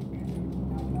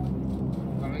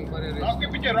कमिंग फॉर ए रॉक के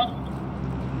पीछे रॉक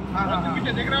हां के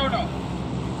पीछे देख रहे हो ना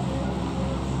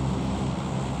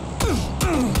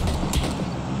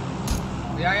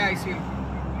या आई सी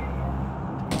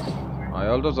I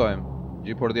also saw him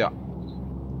जी फोड़ दिया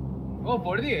ओ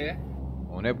फोड़ दिए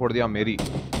उन्हें फोड़ दिया मेरी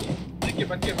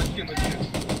बच्चे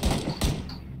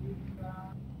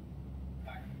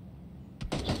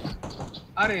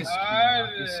अरे इस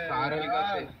कारल का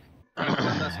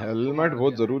हेलमेट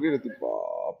बहुत जरूरी रहती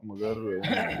बाप मगर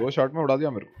 2 शॉट में उड़ा दिया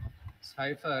मेरे को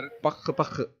साइफर पख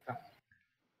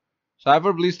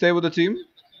cipher please stay with the team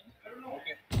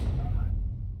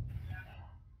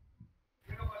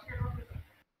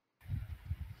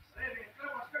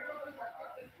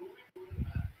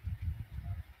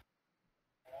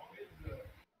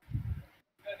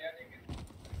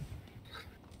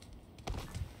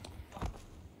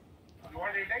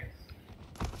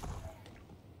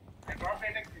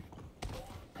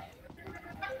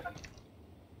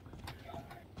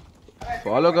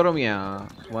follow करो मियाँ,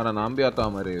 तुम्हारा नाम भी आता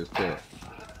हमारे उससे।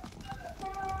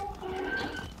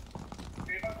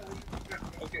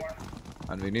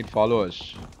 And we need followers.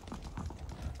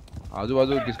 आजू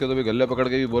बाजू किसके तो भी गले पकड़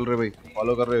के भी बोल रहे भाई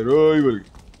फॉलो कर रहे रोई बोल।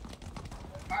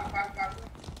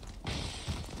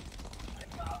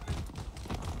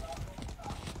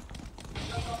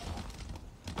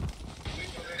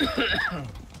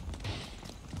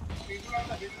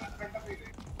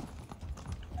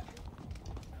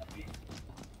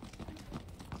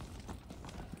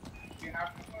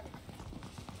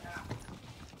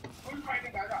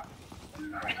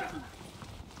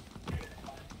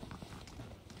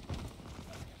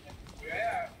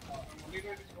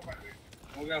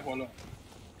 हो गया follow.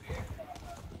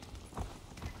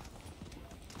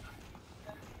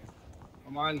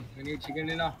 Come on, we need chicken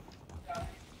dinner.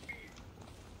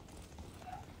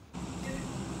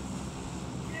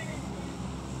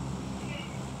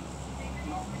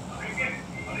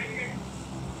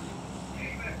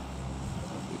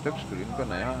 तक स्क्रीन पे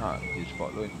नया इस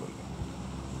फॉलो इन बोल।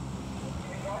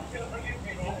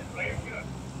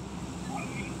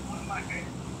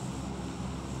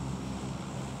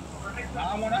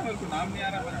 नाम होना मेरे को नाम नहीं आ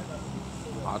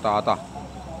रहा। आता आता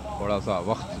थोड़ा सा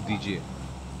वक्त दीजिए।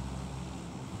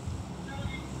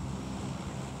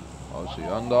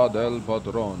 Hacienda del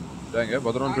Patrón जाएंगे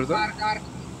पत्रोन फिर से।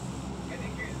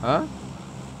 हाँ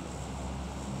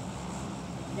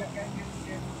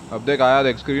अब देख आया,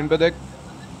 देख स्क्रीन पे देख।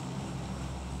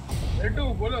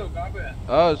 बोलो कहाँ पे है?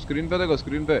 हाँ स्क्रीन पे देखो,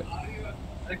 स्क्रीन पे।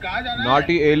 कहाँ जाना है?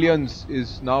 Naughty aliens is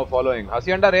now following.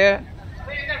 हासियांडा रे।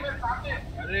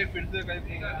 अरे फिर से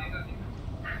कहीं।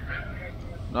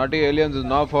 Naughty aliens is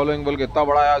now following बोल के इतना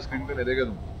बड़ा आया स्क्रीन पे, नहीं देखे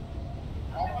तुम?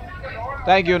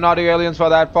 Thank you Naughty aliens for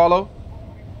that follow.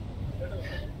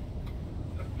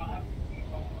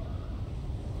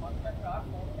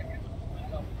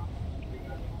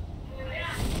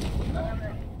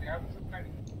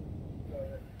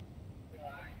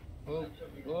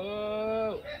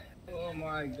 Oh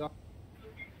my God.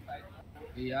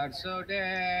 We are so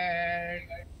dead.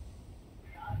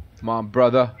 Come on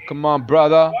brother, come on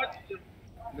brother.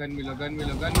 Gun मिलो, गन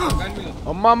मिलो, गन मिलो, गन मिलो।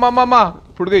 अम्मा मामा मामा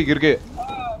फुट गई गिर के।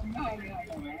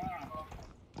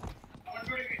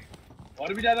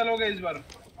 और भी ज्यादा लोग हैं इस बार।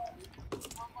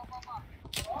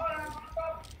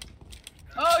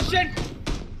 Oh shit!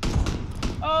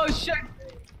 Oh shit!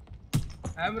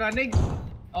 I'm running.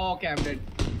 Oh, okay, I'm dead.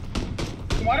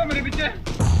 तुम्हारा मेरे पीछे।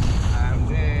 I'm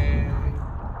dead.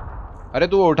 अरे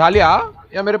तू उठा लिया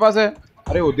या मेरे पास है?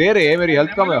 अरे वो दे रहे है, मेरी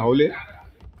हेल्थ कम है होले।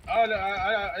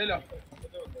 लो।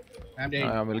 I'm dead.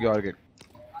 हाँ मिल गया और क्या?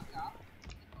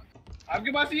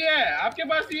 आपके पास ये है, आपके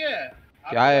पास ये है।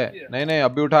 क्या है? नहीं नहीं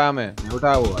अभी उठाया मैं, नहीं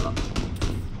उठाया वो वाला।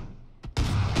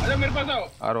 अरे मेरे पास आओ।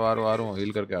 आ रहा हूँ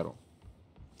हील करके आ रहा हूँ।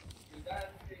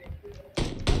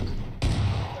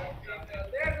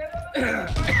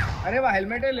 अरे वाह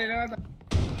हेलमेट है, ले रहा था।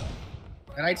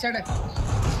 राइट साइड है।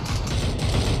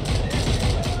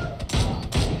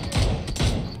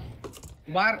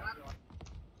 बाहर।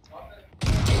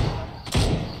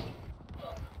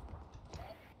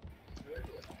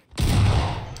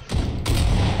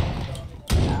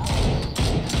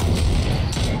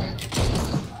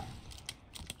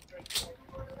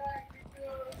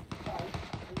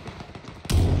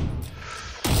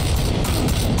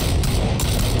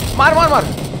 मार मार मार।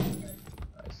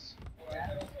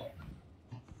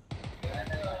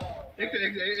 देख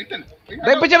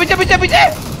पीछे पीछे पीछे पीछे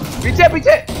पीछे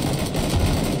पीछे।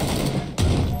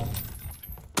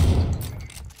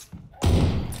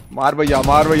 मार भैया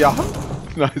मार भैया।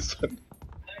 नाइस।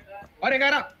 और एक आ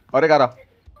रहा।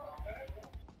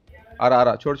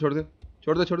 छोड़ दे।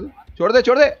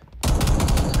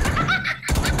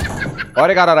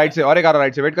 और एक आ रहा राइट से,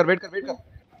 वेट कर।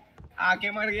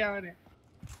 आके मर गया मैंने।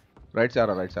 राइट से आ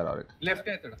रहा। लेफ्ट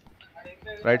है थोड़ा।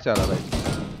 राइट से आ रहा।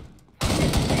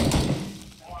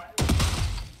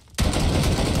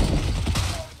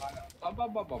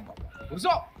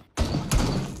 घुसो।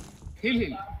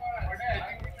 हिल।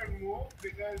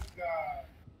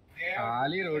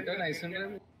 खाली रोटर नहीं सुन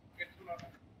रहे।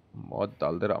 बहुत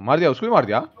डाल दे रहा। मार दिया उसको भी मार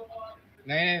दिया।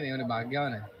 नहीं उन्हें भाग गया।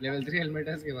 उन्हें लेवल 3 हेलमेट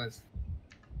है इसके पास।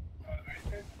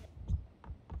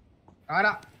 आ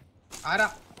रहा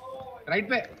राइट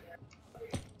पे।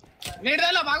 नेट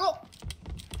डाला, भागो।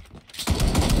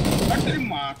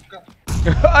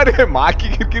 अरे माँ की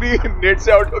किरकिरी, नेट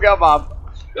से आउट हो गया बाप।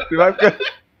 रिवाइव कर।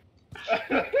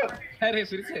 अरे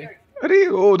फिर से। अरे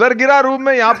वो उधर गिरा रूम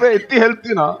में, यहाँ पे इतनी हेल्प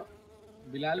थी ना।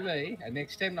 बिलाल भाई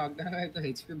नेक्स्ट टाइम नॉकडाउन है तो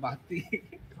एचपी भागती है।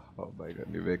 ओ भाई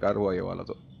नहीं बेकार हुआ ये वाला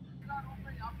तो।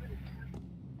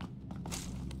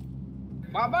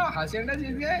 बाबा हासियांडा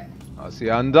जीत गए।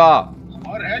 हासियांडा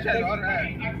और है शायद और है।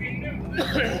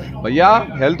 भैया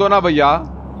हेल्थ तो ना भैया।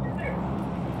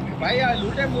 भाई यार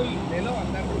लूटे फुल ले लो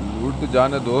अंदर। लूट तो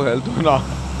जाने दो हेल्थ तो ना।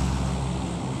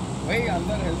 भाई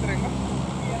अंदर हेल्थ रहेगा।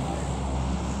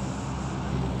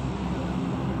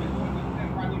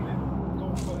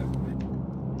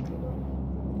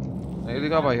 नहीं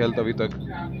दिखा भाई हेल्थ अभी तक।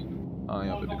 हाँ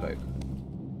यहाँ पे दिखा एक।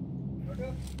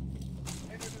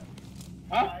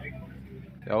 हाँ?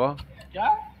 क्या हुआ? क्या?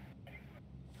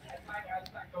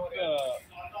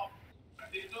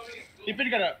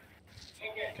 रिपीट करा।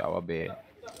 क्या हुआ बे?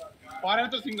 पार है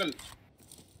तो सिंगल।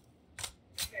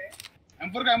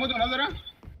 M4 का एमो तो ना जरा।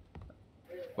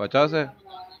 50 है।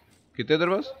 कितने देर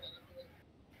बस?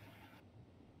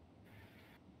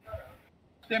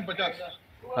 सेम 50।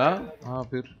 हाँ हाँ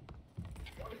फिर।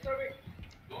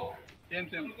 Same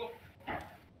same.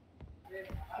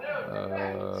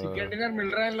 चिकन डिनर मिल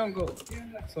रहा है इन लोगों को,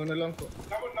 सोने लोगों को।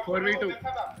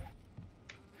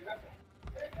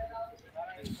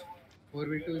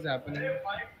 4v2 is happening.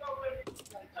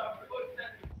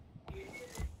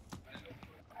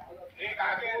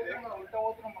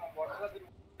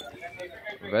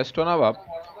 वेस्ट हो ना बाप?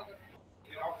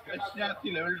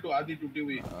 लेवल 2 आधी टूटी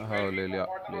हुई। हाँ ले लिया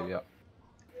ले लिया।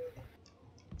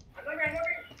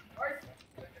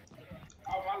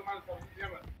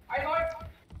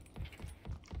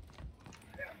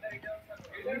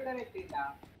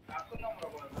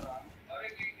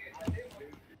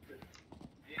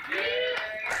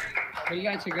 मिल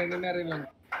गया चिकन डिनर इन लोगों।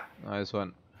 Nice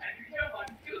one.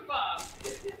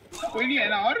 कोई नहीं है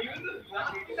ना और?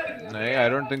 नहीं I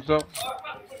don't think so.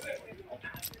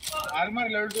 Armour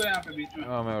level 2 है यहाँ पे बीच में।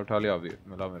 हाँ मैं उठा लिया अभी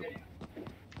मिला मेरे को।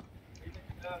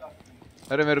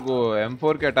 अरे मेरे को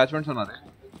M4 के अटैचमेंट सुना दे।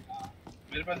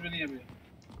 मेरे पास भी नहीं है अभी।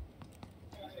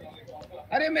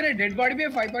 अरे मेरे डेड बॉडी पे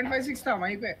 5.56 था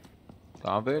वहीं पे।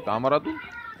 कहाँ पे? कहाँ मरा तू?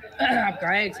 आप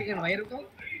कहाँ है? एक सेकंड वहीं रुको।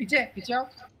 पीछे पीछे आओ।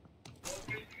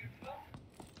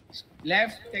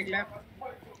 Left take left.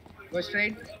 Go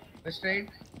straight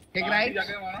take right.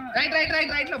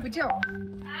 Right लो पीछे आओ।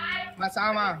 बस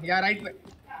हाँ या राइट पे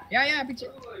या पीछे।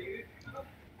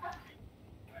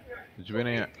 कुछ भी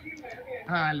नहीं है।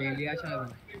 हाँ ले लिया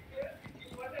शायद।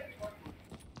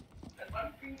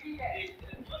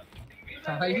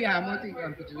 सही आमो थी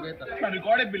और कुछ भी रहता।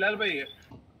 रिकॉर्ड है बिलाल भाई है।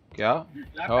 क्या?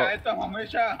 आए तो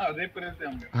हमेशा रेप करे थे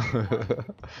हम।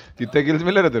 कितने किल्स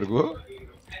मिले रहे तेरे को?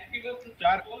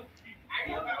 4।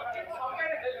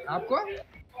 आपको?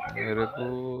 मेरे को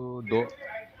 2।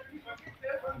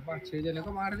 6 जने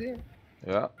को मार दिए।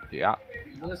 या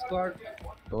 2 स्क्वाड।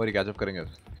 तो वही कैचअप करेंगे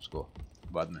उसको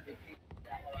बाद में।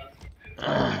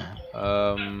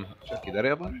 अच्छा किधर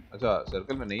है अपन? अच्छा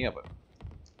सर्कल में नहीं है अपन।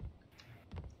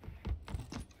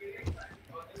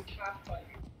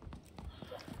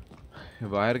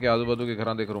 बाहर के आजू बाजू के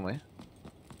घर देख रहा हूँ मैं।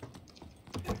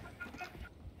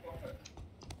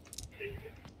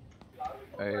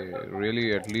 I really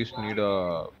at least need a।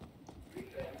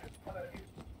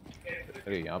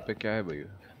 अरे यहाँ पे क्या है भाई?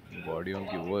 बॉडियों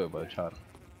की वो है बचार।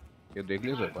 ये देख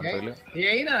लिया सर पहले?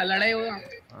 यही ना लड़ाई होगा।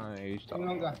 हाँ यही था।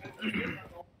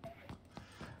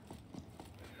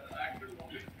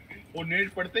 वो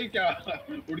नेट पड़ते ही क्या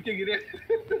उड़ के गिरे।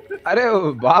 अरे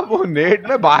बाप वो नेट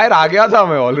में बाहर आ गया था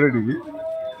मैं ऑलरेडी।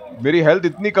 मेरी हेल्थ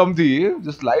इतनी कम थी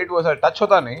जो स्लाइड वैसा टच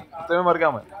होता नहीं तो मैं मर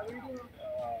गया मैं।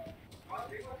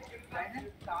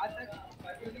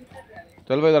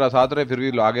 चल भाई जरा साथ रहे फिर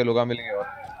भी आगे लोग मिलेंगे।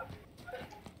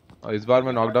 और इस बार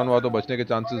मैं नॉकडाउन हुआ तो बचने के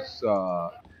चांसेस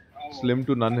स्लिम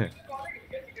टू नन है।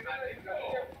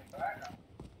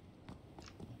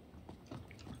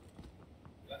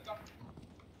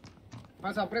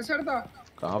 हाँ सप्रेसर था।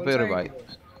 कहाँ पे रे भाई?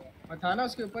 था ना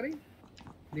उसके ऊपर ही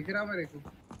दिख रहा मेरे को।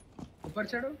 ऊपर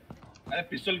चढ़ो। अरे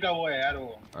पिस्टल का वो है यार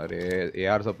वो। अरे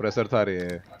AR सप्रेसर था रे।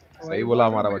 सही बोला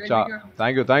हमारा बच्चा।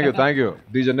 Thank you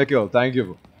DJ Nikhil, thank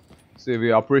you. See we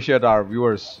appreciate our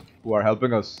viewers who are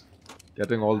helping us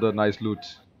getting all the nice loot.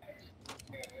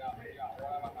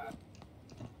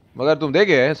 मगर तुम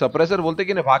देखे सप्रेसर बोलते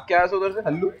कि ने भाग के आया था उधर से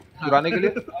हल्लू चुराने के लिए।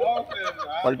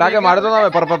 पलटा के मार दो ना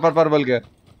मैं पर बल के।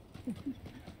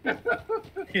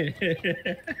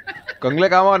 कंगले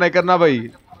काम नहीं करना भाई।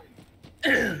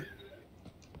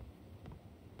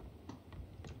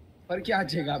 पर क्या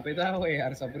जगह पे था वो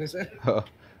यार सप्रेसर?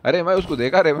 अरे मैं उसको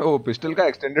देखा रे मैं वो पिस्टल का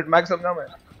एक्सटेंडेड मैग समझा मैं।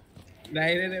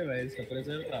 नहीं भाई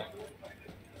सप्रेसर था।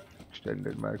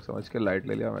 एक्सटेंडेड मैग समझ के लाइट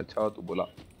ले लिया मैं। अच्छा तू बोला।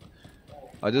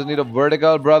 I just need a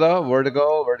vertical brother,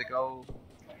 vertical.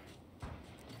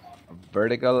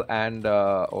 vertical and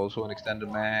also an extended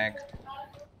mag.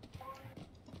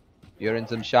 You're in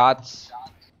some shots.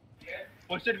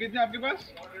 First aid कितने आपके पास?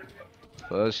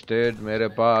 First aid मेरे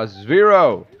पास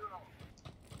 0.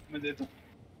 मैं देता हूँ.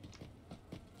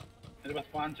 मेरे पास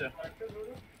 5 है.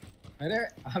 अरे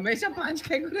हमेशा 5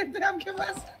 कैसे रहते हैं आपके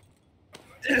पास?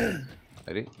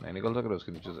 अरे नहीं निकल सक रहा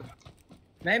उसके नीचे से.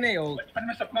 नहीं वो बचपन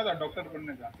में सपना था डॉक्टर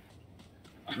बनने का.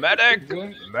 Medic.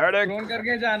 ड्रोन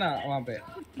करके जाना वहाँ पे.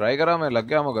 ट्राई करा मैं, लग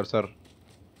गया मगर सर.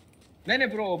 नहीं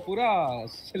ब्रो पूरा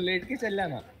लेट के चल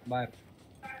जाना बाहर.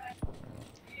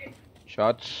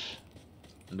 Shots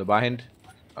in the behind.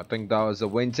 I think that was a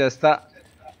Winchester.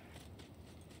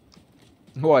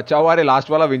 वो अच्छा हुआ रे लास्ट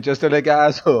वाला विंचेस्टर लेके आया.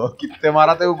 सो कितने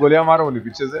मारा थे वो गोलियां मारा उन्हें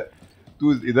पीछे से.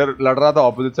 तू इधर लड़ रहा था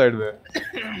ऑपोजिट साइड में.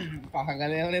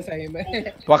 पागल है उन्हें सही में.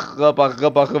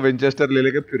 पक विंचेस्टर ले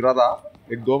लेके फिर रहा था.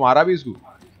 1-2 मारा भी इसको.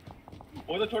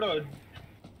 वो तो छोड़ो.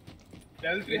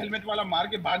 लेवल 3 हेलमेट वाला मार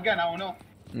के भाग गया ना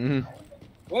उन्होंने.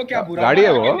 वो क्या बुरा गाड़ी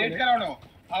है वो. नेट करा उन्होंने.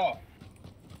 आओ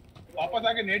वापस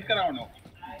आके नेट करा उन्होंने.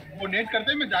 वो नेट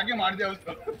करते ही मैं जाके मार दिया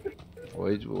उसको.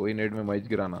 वही नेट में मैच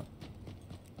गिराना.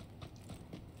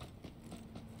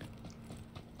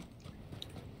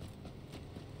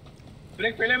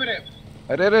 ब्रेक पहले मेरे.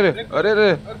 अरे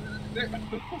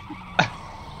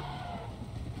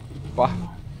वाह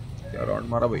क्या राउंड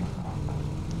मारा भाई.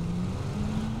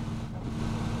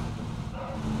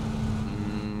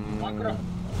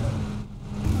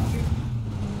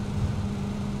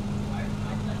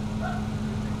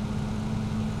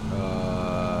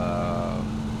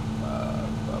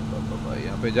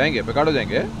 यहाँ पे जाएंगे, पेकाडो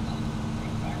जाएंगे.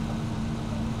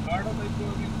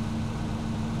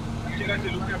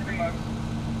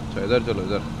 अच्छा इधर चलो,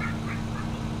 इधर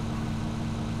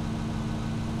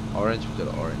ऑरेंज पे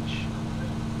चलो, ऑरेंज.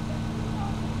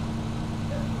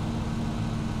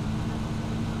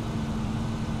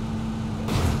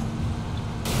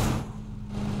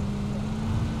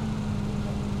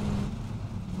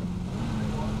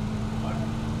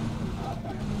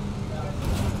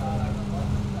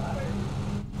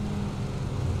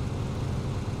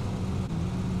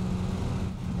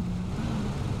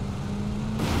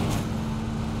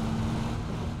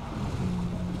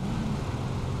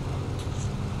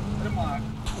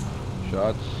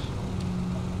 शॉट्स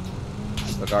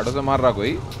पेकाडो से मार रहा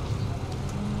कोई.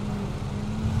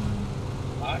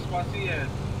 आसपास ही है,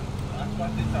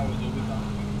 आसपास ही था वो जो भी था.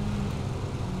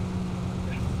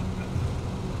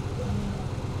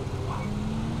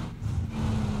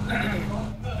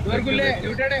 डोर खुले.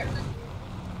 लूटेड है.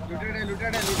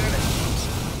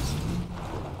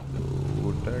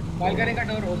 बालकनी का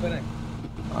डोर ओपन है.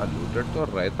 हाँ लूटेड तो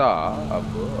रहता. अब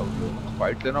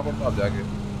फाइट लेना पड़ता अब जाके.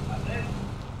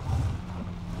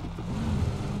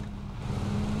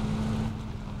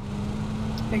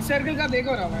 एक सर्कल का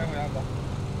देखो ना. मैं यहाँ का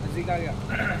नजदीक आ गया.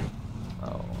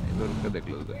 इधर रुक के देख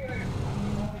लो.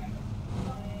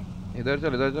 इधर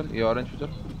चल. ये ऑरेंज पे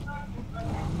चल.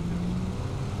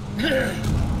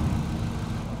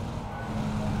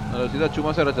 सीधा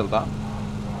चुमा से चलता.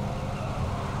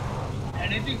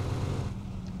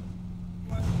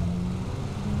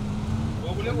 वो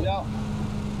बोले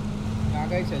यहाँ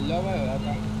कहीं चल जाओ भाई.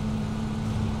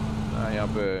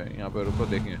 यहाँ पे रुको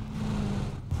देखेंगे.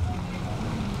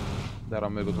 जरा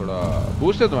मेरे को थोड़ा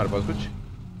बूस्ट है तुम्हारे पास कुछ?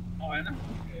 है ना.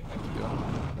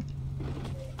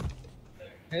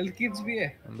 हेल्थ किट्स भी है.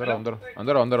 अंदर.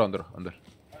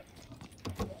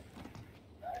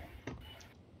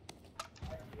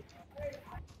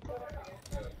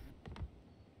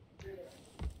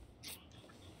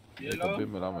 ये तो भी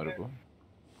मिला मेरे को.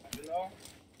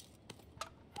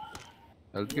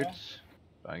 Health kits.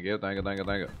 Thank you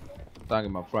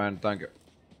my friend. Thank you.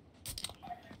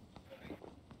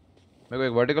 मेरे को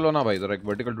एक वर्टिकल हो ना भाई. जरा एक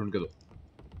वर्टिकल ढूंढ के दो.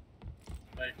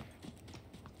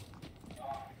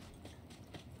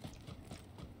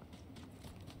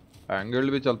 एंगल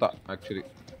भी चलता एक्चुअली.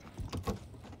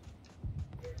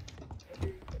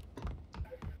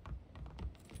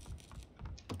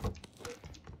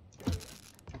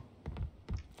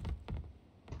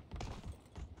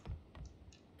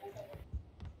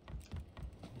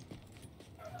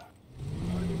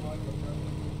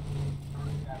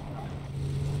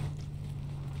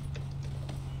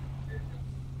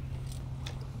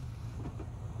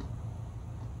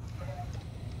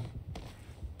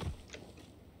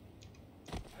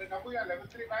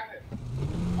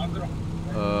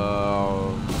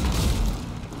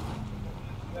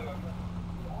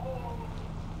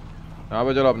 यहाँ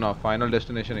पे चलो. अपना फाइनल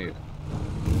डेस्टिनेशन है ये.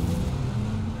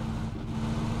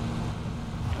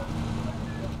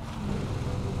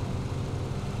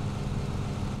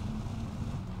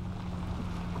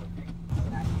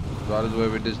 far as where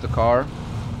we ditched the car.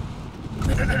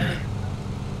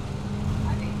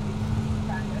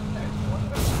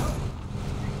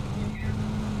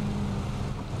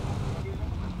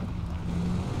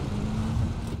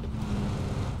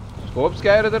 Scopes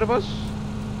क्या है तेरे पास?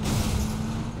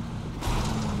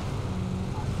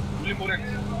 Only 4x.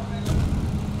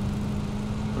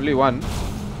 Only one.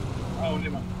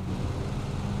 Only one.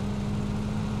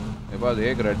 मेरे पास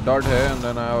एक red dot है and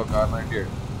then I have a car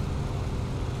 98.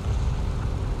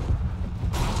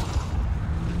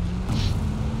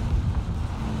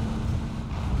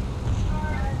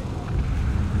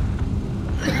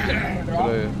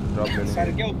 Drop sir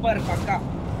के ऊपर पक्का।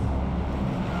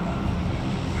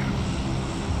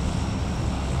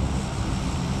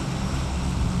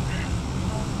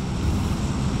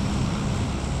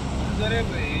 अरे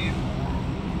भाई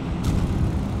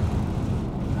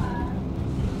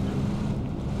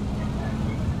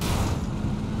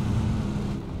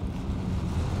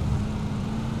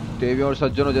देवियों और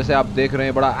सज्जनों, जैसे आप देख रहे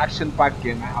हैं बड़ा एक्शन पैक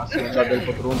गेम है। हासिल चादर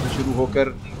पत्रों से शुरू होकर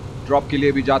ड्रॉप के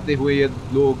लिए भी जाते हुए ये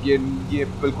लोग ये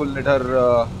बिल्कुल निडर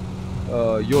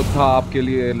योद्धा आपके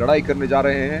लिए लड़ाई करने जा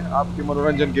रहे हैं, आपके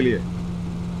मनोरंजन के लिए।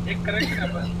 एक करेक्ट है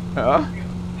बस। हाँ?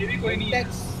 ये भी कोई नहीं है।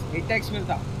 टैक्स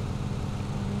मिलता।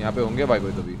 यहाँ पे होंगे भाई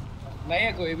कोई तो भी। नहीं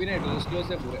है कोई भी नहीं,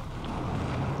 क्लोज है पूरे।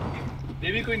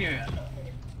 देवी कोई नहीं है।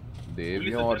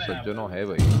 देवियों और सज्जनों है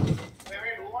भाई।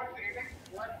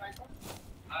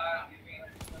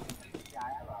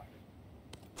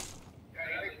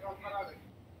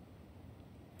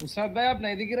 उस्ताद भाई आप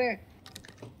नहीं दिख रहे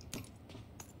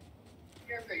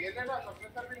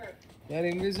यार,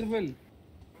 इनविजिबल।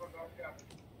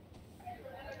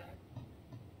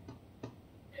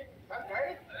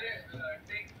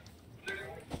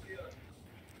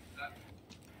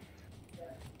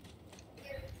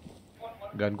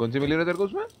 गन कौन सी मिली रही तेरे को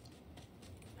उसमें?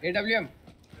 AWM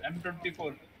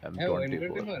M24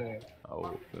 M24 है। ओ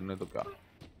तुमने तो क्या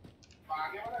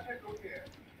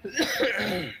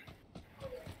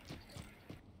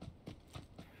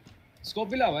स्कोप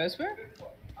भी लावा है इसमें?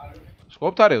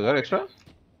 स्कोप था रे उधर एक्स्ट्रा?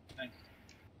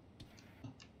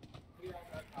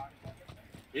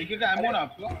 एक का एमो ना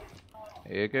आपको?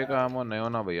 एक का एमो नहीं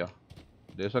होना भैया,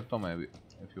 दे सकता हूँ मैं भी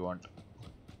if you want।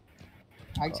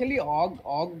 Actually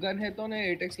org gun है तो ने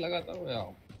 8x लगाता हूँ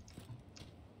यार।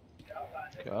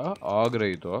 क्या आग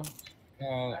रही तो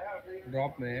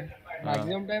ड्रॉप में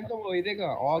मैक्सिमम टाइम तो वही देगा।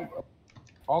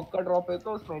 ऑग का ड्रॉप है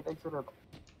तो उसमें 8x रहता।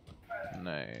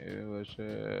 नहीं वैसे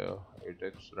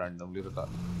 8x रैंडमली रहता।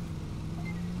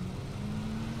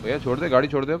 भैया छोड़ दे, गाड़ी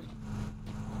छोड़ दे अब।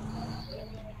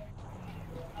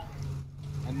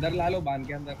 अंदर ला लो, बांध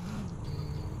के अंदर।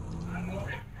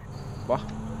 वाह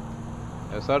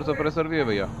SR सप्रेसर भी है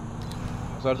भैया।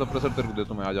 SR सप्रेसर तेरे को दे,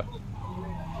 तुम्हें आजा।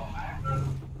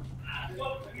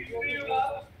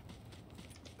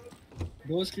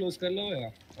 डोर्स क्लोज कर लो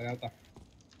यार, लगा था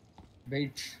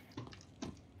वेट।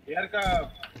 एयर का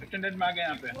एक्सटेंडेड मैग है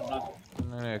यहाँ पे।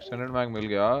 नहीं एक्सटेंडेड मैग मिल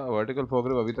गया, वर्टिकल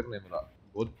फोकग्रिप अभी तक नहीं मिला।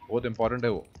 बहुत इंपॉर्टेंट है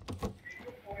वो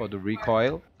फॉर द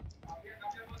रिकॉइल।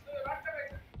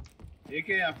 एक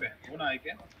है यहाँ पे, वो ना एक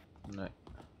है। नहीं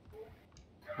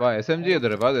वाह SMG है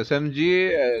तेरे पास? SMG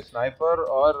स्नाइपर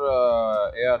और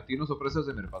AR तीनों सप्रेसर्स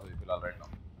है मेरे पास अभी फिलहाल राइट नाउ।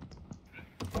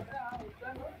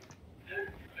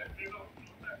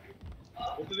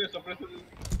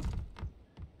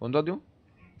 कौन सा दूं?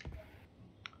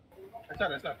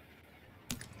 अच्छा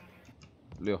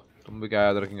लियो, तुम भी क्या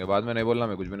याद रखेंगे, बाद में नहीं बोलना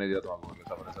मैं कुछ भी नहीं दिया तो आपको।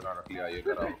 सप्रेसर रख लिया, ये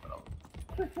कराओ।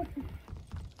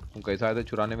 तुम कैसा आए थे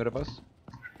चुराने मेरे पास?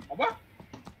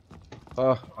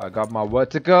 I got my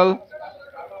vertical.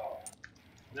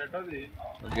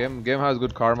 Game has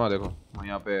good karma। देखो मैं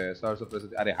यहाँ पे SR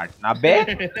सप्रेसर। अरे हटना बे,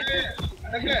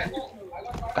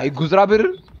 कहीं गुजरा फिर।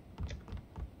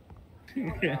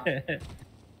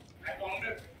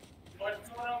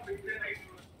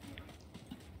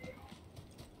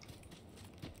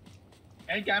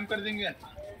 कहीं कैंप कर देंगे।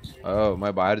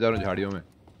 मैं बाहर जा रहा हूँ झाड़ियों में।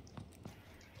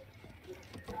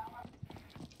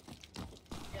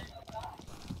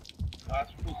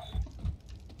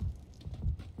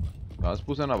 घास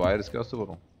फूस है ना बाहर, इसके वास्ते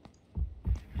करूँ।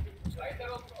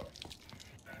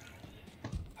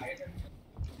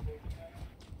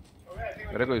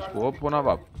 मेरे को स्कोप होना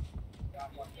बाप।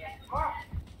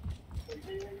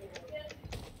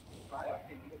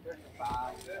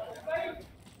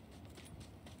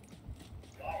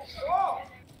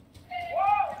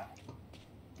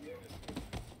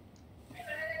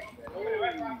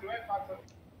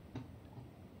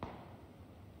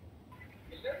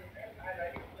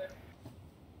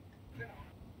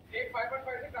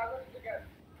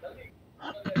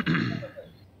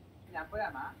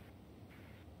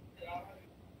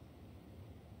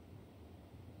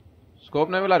 स्कोप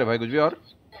नहीं मिला रे भाई कुछ भी और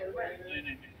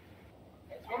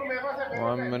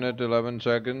 1 minute 11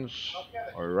 seconds.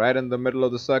 Right in the middle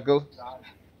of the circle.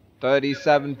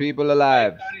 37 people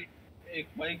alive. एक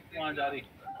बाइक वहाँ जा रही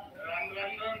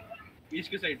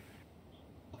ईस्ट की साइड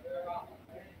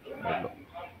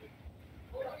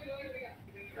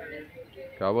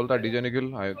क्या बोलता है DJ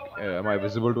Nikhil? Am I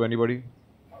visible to anybody?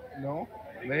 No.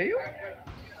 Where are you?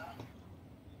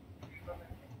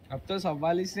 अब तो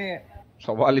 44 ने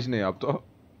 44 नहीं अब तो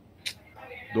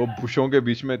 2 बुशों के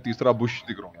बीच में तीसरा बुश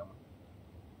दिख रहा हूँ।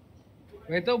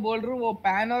 मैं तो बोल रहा हूँ वो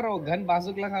पैन और वो गन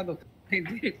बाजुक लगा दो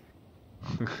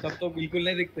तब तो बिल्कुल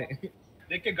नहीं दिखते।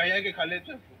 देख के गया के खा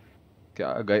लेते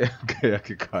क्या गया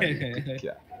के खा लेते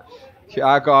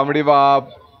क्या कॉमेडी बाप।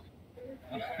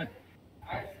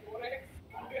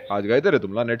 आज गए थे रे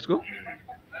तुम लोग नेट्स को?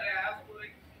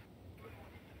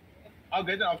 आप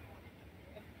गए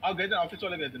थे ऑफिस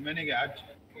वाले गए थे, मैं नहीं गया आज।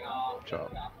 अच्छा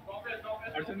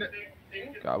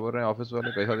क्या बोल रहे हैं ऑफिस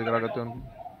वाले? कैसा दिख रहा करते हैं उनको?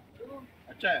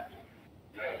 अच्छा है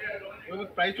वो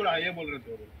प्राइस थोड़ा हाई है बोल रहे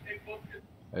थे।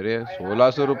 अरे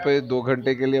 1600 रुपए 2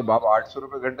 घंटे के लिए बाप, 800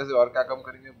 रुपए घंटे से और क्या कम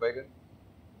करेंगे बैगन?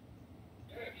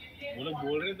 वो लोग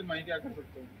बोल रहे थे मैं क्या कर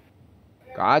सकता हूँ।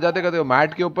 कहाँ जाते कहते हो?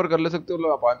 मैट के ऊपर कर ले सकते हो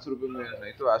लोग 500 रुपए में,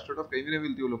 नहीं तो एस्ट्रोटॉफ कहीं भी नहीं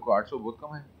मिलती वो लोग को। 800 बहुत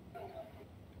कम है।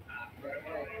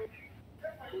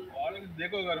 और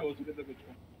देखो अगर हो सके तो कुछ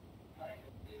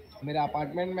मेरे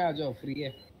अपार्टमेंट में आ जाओ, फ्री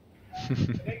है।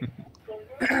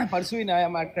 परसों ही नया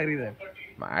मैट खरीदा है।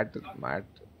 मैट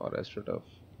और एस्ट्रोटॉफ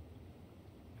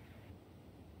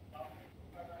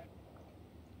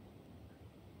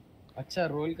अच्छा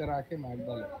रोल करा के मैट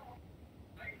डालो।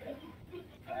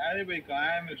 अरे भाई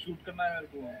कहाँ है? मैं शूट करना है मेरे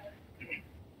को।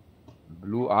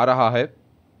 ब्लू आ रहा है।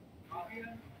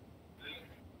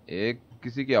 एक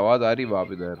किसी की आवाज आ रही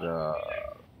बाप इधर।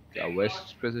 क्या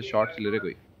वेस्ट पे से शॉट्स ले रहे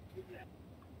कोई?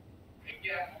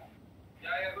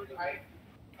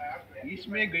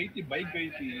 इसमें गई थी बाइक गई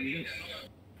थी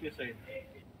के साइड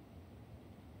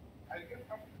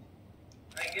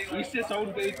इससे साउथ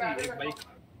गई थी एक बाइक।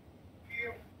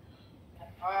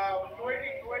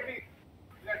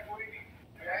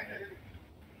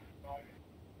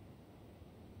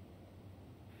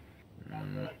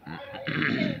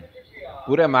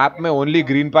 पूरे मैप में ओनली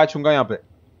ग्रीन पैच होगा यहाँ पे।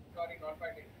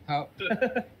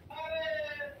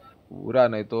 पूरा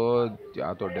नहीं तो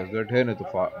या तो डेजर्ट है नहीं तो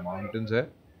माउंटेन्स है,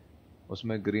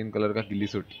 उसमें ग्रीन कलर का गिल्ली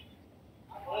suit.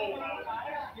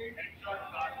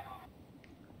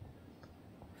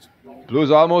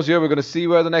 Blue's almost here. We're gonna see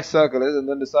where the next circle is and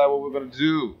then decide what we're gonna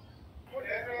do.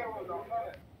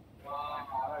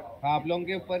 आप लोगों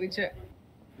के ऊपर पीछे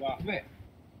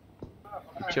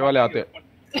पीछे वाले आते हैं।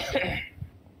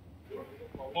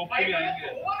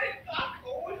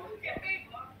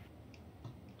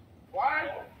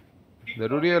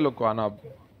 जरूरी है लोग को आना। अब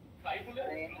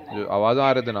जो आवाज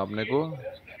आ रहे थे ना अपने को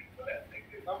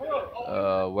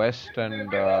वेस्ट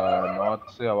एंड नॉर्थ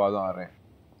से आवाज आ रहे हैं।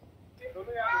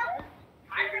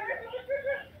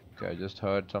 Okay, I just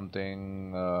heard something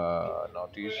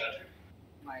northeast.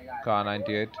 Car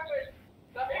 98.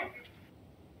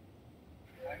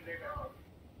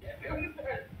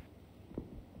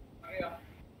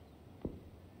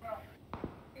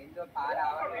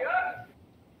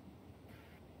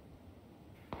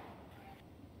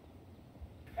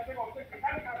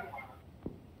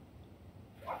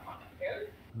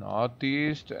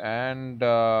 Northeast and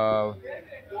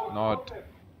north.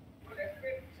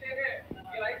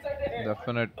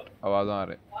 Definite आवाज आ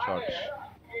रहे shots.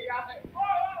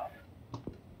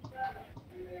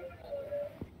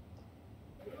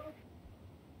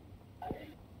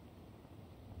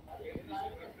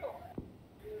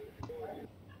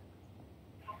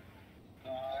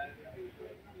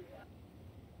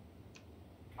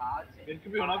 इनकी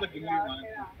भी होना था गिल्ली मार।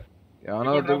 क्या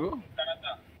होना था तेरे को?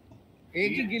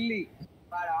 एक ही गिल्ली।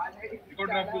 इको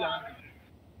ड्रॉप को जाना था।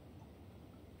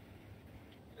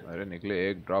 अरे निकले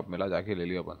एक ड्रॉप मिला, जाके ले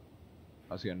लिया अपन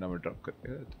 80 अंडा में ड्रॉप करके।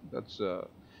 That's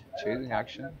chasing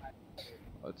action.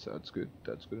 That's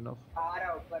good enough.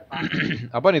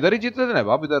 अपन इधर ही जीतते थे ना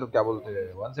बाप, इधर क्या बोलते हैं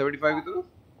 175 की तरफ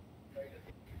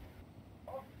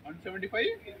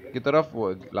 175 की तरफ।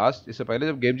 वो लास्ट इससे पहले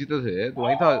जब गेम जीते थे तो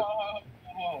वहीं था।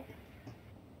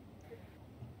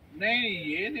 नहीं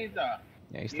ये नहीं था,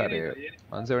 यहीं था रे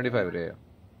 175 रे।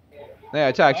 नहीं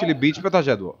अच्छा एक्चुअली बीच पे था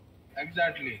शायद वो।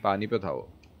 एग्जैक्टली पानी पे था वो।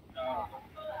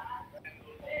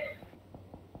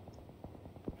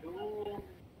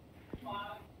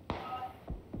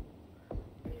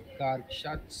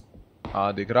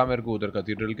 हाँ दिख रहा मेरे को उधर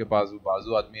कैथेड्रल के पास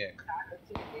बाजू आदमी है।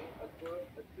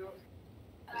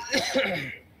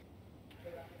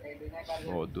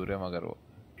 वो दूर है मगर वो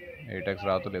 8x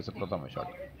रहा तो ले सकता था मैं shot.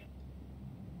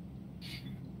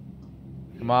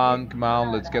 Come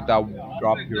on, let's get that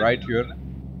drop right here.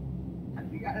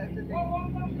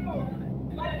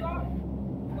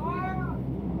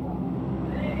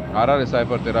 आ रहा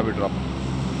रिसाइफर तेरा भी ड्रॉप.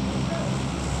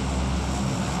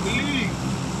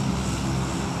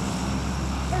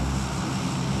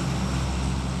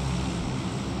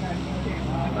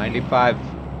 95.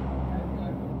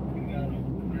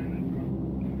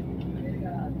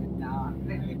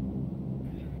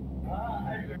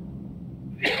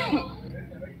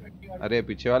 अरे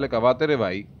पीछे वाले कब आते रे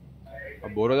भाई,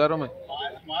 अब बोर हो जा रहा हूँ मैं.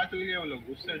 वहाँ चल गए वो लोग,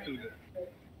 गुस्से चल गए.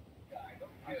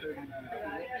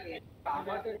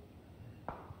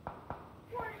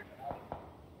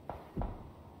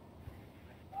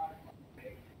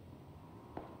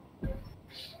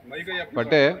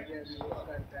 पटे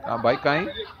हाँ भाई कहीं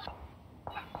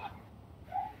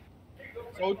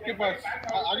साउथ के पास,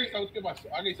 आगे साउथ के पास,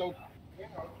 आगे साउथ.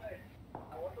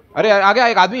 अरे आगे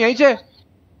एक आदमी यहीं से.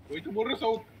 वही तो बोल रहे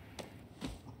साउथ.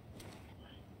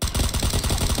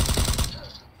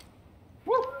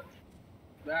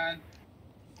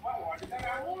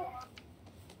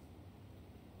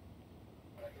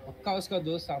 पक्का उसका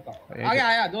दोस्त आता. आगे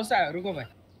आया, दोस्त आया. रुको भाई,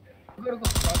 रुको.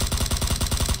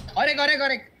 और एक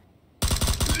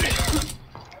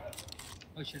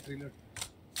ओह शिट, रीलोड.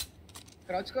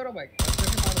 क्रॉच करो भाई,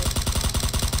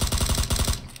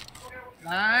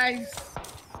 नाइस.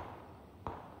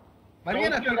 मर गया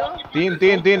ना.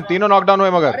 तीनों नॉकडाउन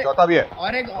हुए मगर चौथा भी है.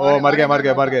 और एक ओ मर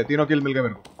गए. तीनों किल मिल गए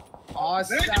मेरे को.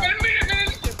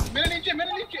 मेरे नीचे.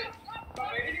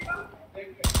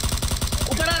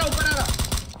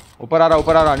 ऊपर आ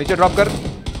रहा. नीचे ड्रॉप कर.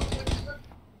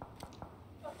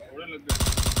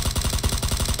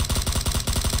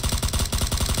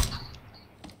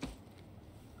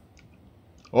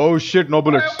 Oh shit, no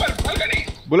bullets.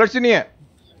 Bullets ही नहीं है.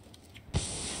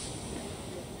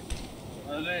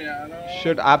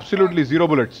 Shit, absolutely zero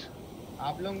bullets.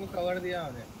 आप लोगों को कवर दिया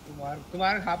हमने.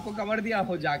 तुम्हारे आपको कवर दिया,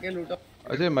 हो जाके लूटो.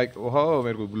 अच्छा माइक, हाँ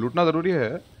मेरे को लूटना जरूरी है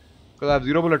because I have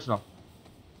zero bullets now.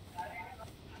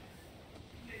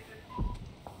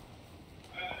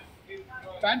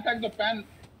 Pan pack the pan.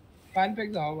 Pan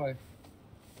pack the how भाई.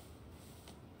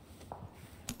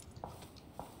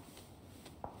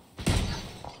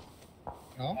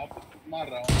 मार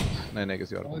रहा हूँ. नहीं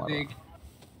किसी और को मार रहा.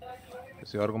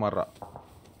 किसी और को मार रहा.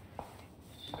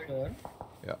 Sure.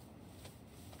 या.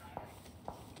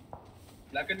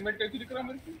 Black and white कैसे दिख रहा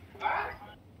मेरे को?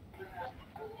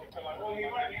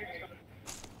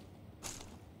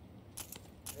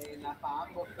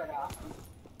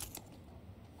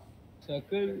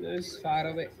 Circle is far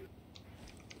away.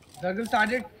 Circle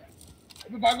started.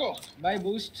 अबे भागो. By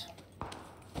boost.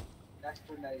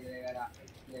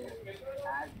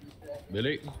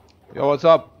 Billy. Yo, what's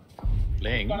up?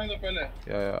 Playing.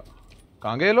 या.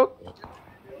 कहाँ गए लोग?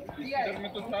 इधर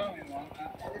में तो था.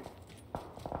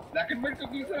 Black and white तो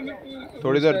दिख रहा मेरे को.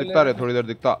 थोड़ी देर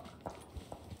दिखता.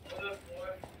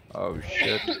 Oh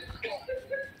shit.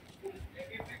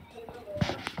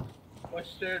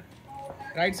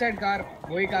 Right side car,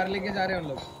 वही कार लेके जा रहे हैं हम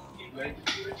लोग.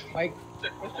 Bike.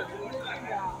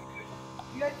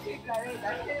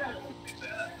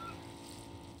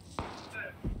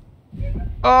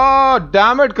 Oh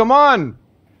damn it, come on.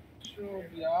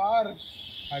 यार.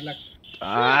 Hard luck.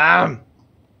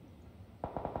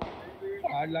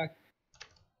 Hard luck.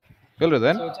 Kill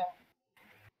Rizan.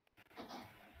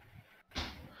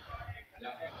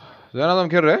 ज़रा तुम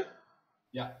खेल रहे?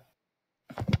 या.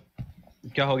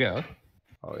 क्या हो गया?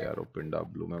 ओ यार वो पिंडा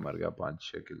ब्लू में मर गया.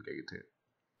 5-6 किल के थे.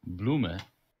 ब्लू में?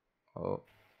 ओ.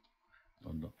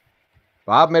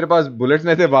 बाप मेरे पास बुलेट्स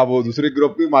नहीं थे बाप. वो दूसरी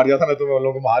ग्रुप भी मार दिया था ना. तुम्हें उन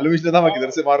लोगों को मालूम ही नहीं था मैं किधर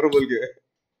से मार रहा हूँ बोल के.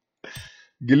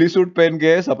 गिली सूट पहन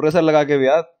के सप्रेसर लगा के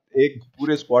भैया एक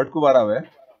पूरे स्क्वाड को मारा हुआ है.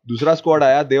 दूसरा स्क्वाड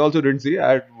आया. They also didn't see.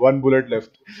 I had 1 bullet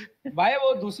left. भाई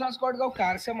वो दूसरा स्क्वाड का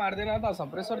कार से मार देना था.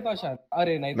 सप्रेसर था शायद.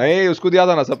 अरे नहीं उसको दिया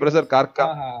था ना सप्रेसर कार का.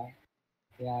 हां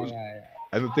या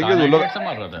आई थिंक वो लोग से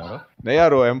मार रहा था यार. नहीं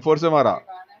यार वो M4 से मारा.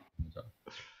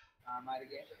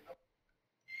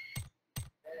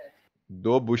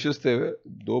 दो बुशेस थे.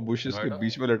 दो बुशेस के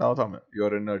बीच में लेटा हुआ था मैं. You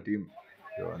are in a team.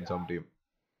 You are in some team.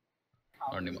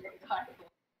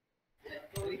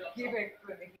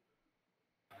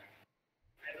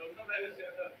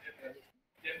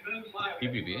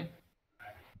 PPP.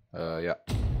 Yeah.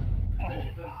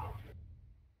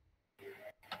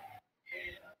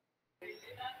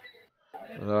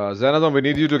 Xanadon, we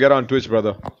need you to get on Twitch,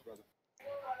 brother.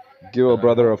 Give a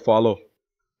brother a follow.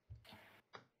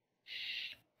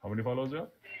 How many followers you have?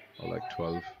 Like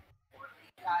 12.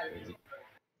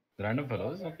 Random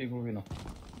fellows or people we know?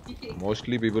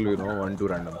 Mostly people, you know, 1-2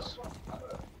 randoms.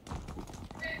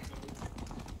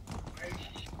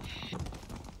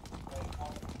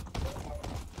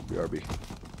 BRB.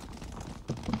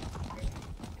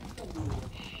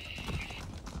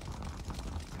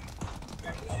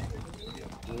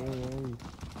 Hello.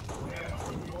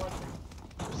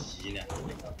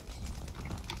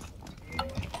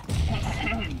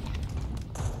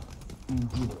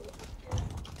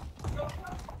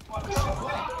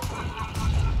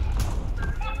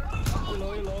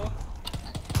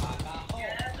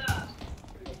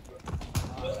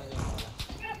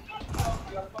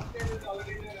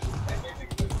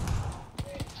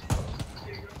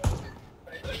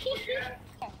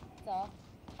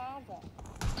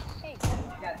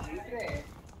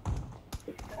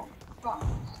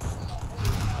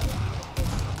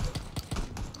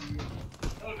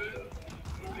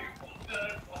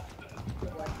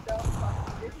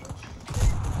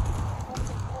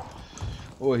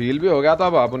 वो heal भी हो गया था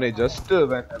बाप उन्हें just I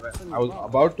was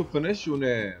about to finish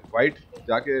उन्हें white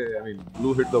जाके I mean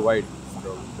blue hit the white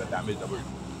the damage double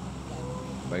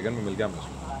बैगन में मिल गया मुझे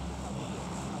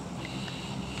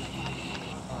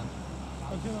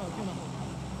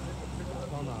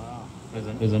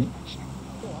Isn't.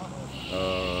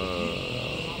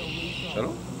 चलो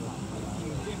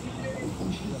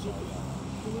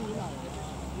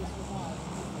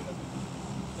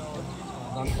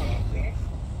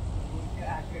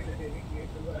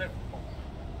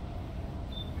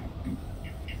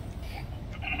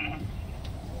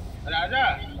राजा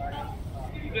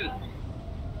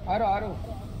आ रहा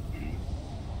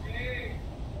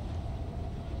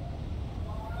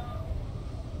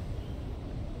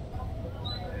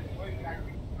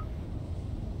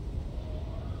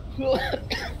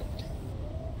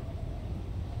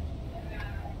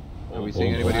Are we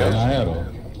seeing anybody else?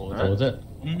 बहुत है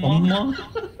अम्मा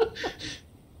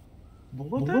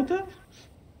बहुत है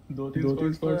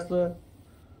 2-3 स्क्वाड्स तो है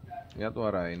या तो आ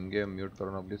रहा है इन गेम म्यूट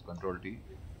करो ना प्लीज कंट्रोल टी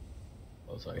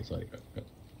sorry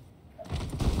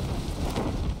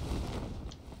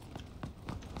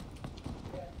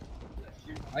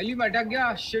आइली में अटक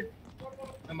गया शिट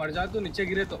मैं मर जा तो नीचे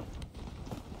गिरे तो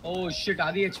ओह शिट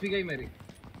आधी एचपी गई मेरी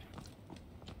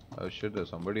Oh shit, there's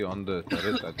somebody on the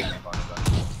terrace. I think I found that.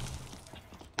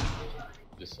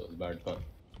 This was bad for.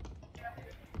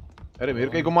 अरे मेरे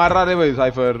कहीं को मार रहा है भाई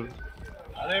साइफर.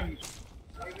 अरे और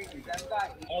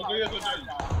कोई तो चल.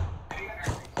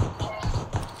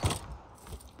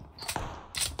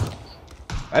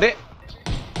 अरे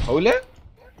होले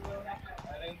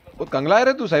वो कंगला है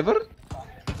रे तू साइफर.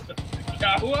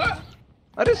 क्या हुआ?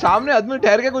 अरे सामने आदमी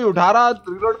ठहर के कोई उठा रहा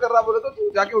रिलोड कर रहा बोले तो तू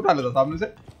जाके उठा लेता सामने से.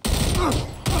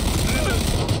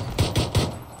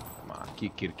 माँ की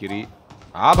किरकिरी.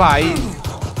 हाँ भाई.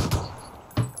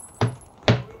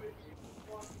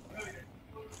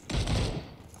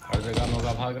 हर जगह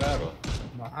नोगा भाग रहा है रो.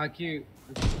 वहाँ की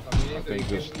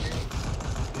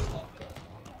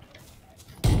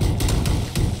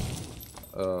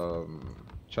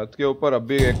छत के ऊपर अब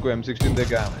भी एक को M16 दे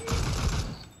के आया मैं.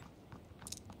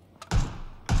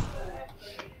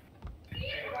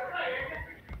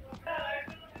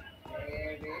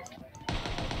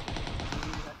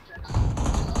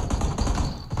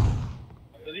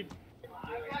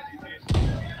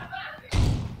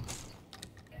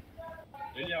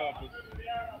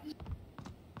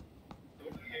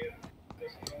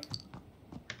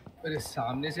 अरे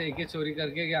सामने से एक चोरी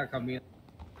करके क्या कमी है.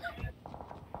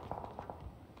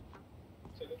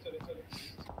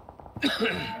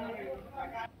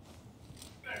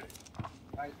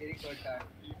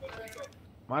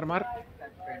 मार मार.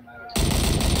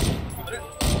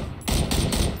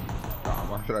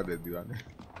 मार दे दीवाने.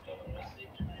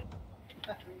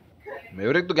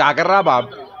 मेवरिक तू क्या कर रहा बाप?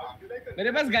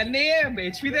 मेरे पास गन नहीं है.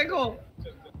 एचपी देखो.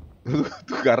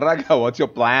 तू कर रहा क्या? What's your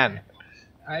plan?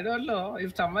 I don't know.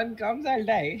 If someone comes, I'll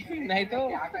die. नहीं तो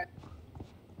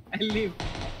I'll leave.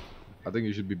 I think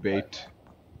you should be bait.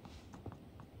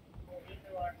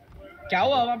 क्या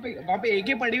हुआ वहाँ पे एक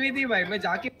ही पड़ी हुई थी भाई. मैं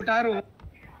जाके उठा रहा हूँ.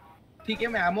 ठीक है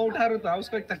मैं एमो उठा रहा था.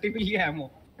 उसको एक 30 मिल गया एमो.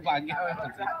 भाग गया मैं वहाँ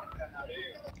से.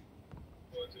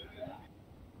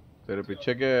 तेरे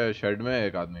पीछे के शेड में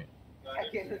एक आदमी.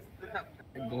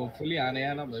 होपफुली आने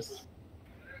आना बस.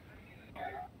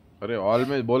 अरे ऑल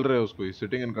में बोल रहे हो उसको.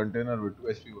 Sitting in container with 2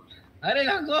 HP. अरे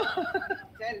रखो.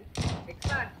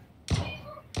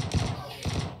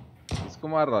 इसको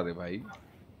मार रहा रे भाई.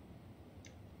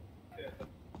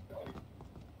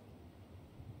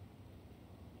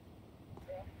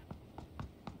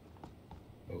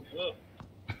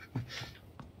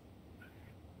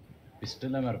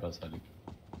 पिस्टल है मेरे पास वाली.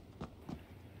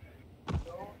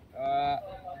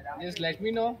 Just let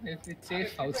me know if it's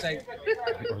safe outside.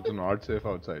 It's not safe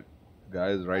outside. Guy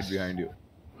is right behind you.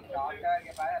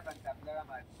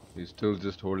 He's still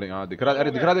just holding. हाँ दिख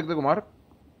रहा देख कुमार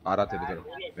आ रहा तेरी तरफ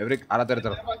मैवरिक आ रहा तेरी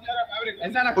तरफ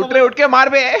उठ के मार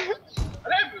बे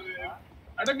अरे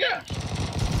अटक गया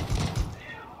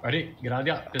अरे गिरा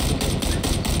दिया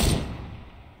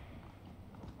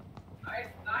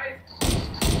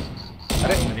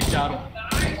अरे नीचे आ रहा हूँ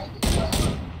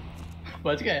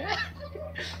बच गए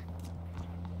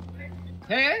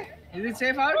Hey, is it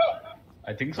safe out?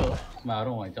 I think so मैं आ रहा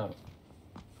हूँ वहीं जा रहा हूँ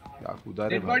क्या कूदा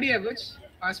रे Dead body है कुछ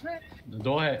पास में?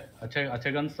 दो है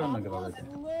अच्छे गन्स तो मैं गिरा देता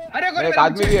हूँ अरे एक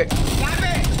आदमी भी है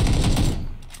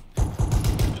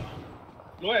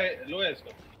लो है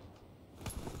इसका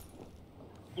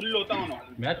फुल होता हूँ ना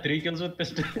मैं 3 kills with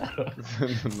pistol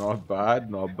not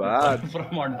bad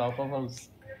from on top of house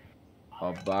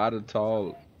not bad at all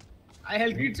I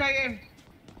health kit चाहिए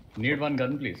need one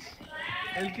gun please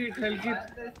health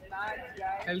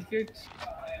kit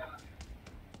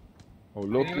वो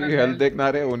लोग की हेल्थ देखना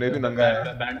रे उन्हें भी नंगा है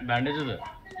बैंडेजेस है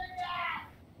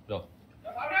लो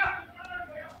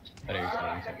अरे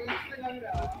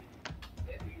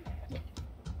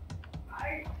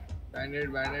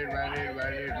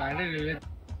bandit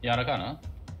यहाँ रखा ना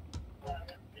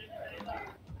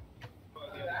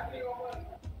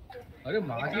अरे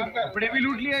माँ के कपड़े भी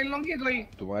लूट लिया इन लोगों के कोई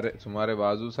तुम्हारे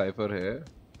बाजू साइफर है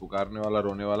पुकारने वाला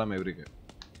रोने वाला मैवरिक है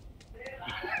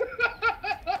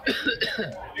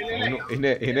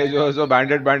इन्हें जो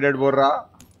बैंडेड बोल रहा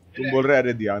तुम बोल रहे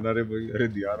अरे दियाना रे भाई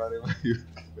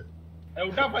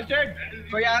उठा फचेट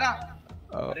कोई आ रहा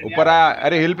ऊपर आया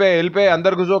अरे हिल पे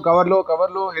अंदर घुसो कवर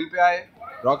लो हिल पे आए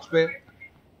रॉक्स पे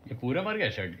ये पूरे मर गए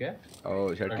शर्ट के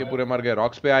ओ शर्ट के पूरे मर गए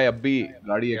रॉक्स पे आए अब भी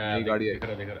गाड़ी है नई गाड़ी है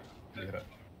दिख रहा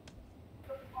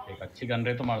एक अच्छी गन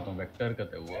रे तो मारता हूं वेक्टर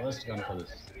करते वर्स्ट गन फॉर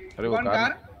दिस अरे वो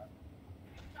कार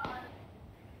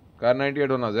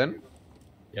 98 होना ज़ेन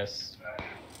यस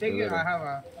ठीक है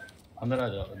हां अंदर आ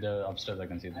जाओ दे upstairs I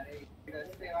can see them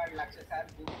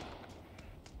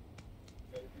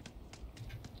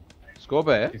scope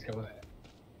है किसके पास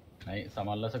नहीं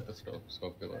संभाल ला सकते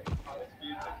स्कोप के बाद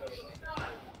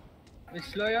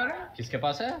स्लो यार किसके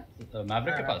पास है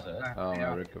मैवरिक के पास है हां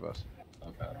मैवरिक के पास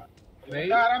भाई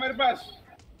आ रहा मेरे पास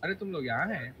अरे तुम लोग यहाँ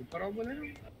हैं ऊपर आओ बोले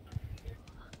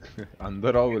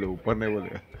अंदर आओ बोले ऊपर नहीं बोले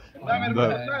अंदर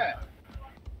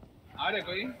आ रहे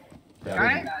कोई कहाँ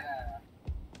है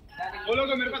दो लोग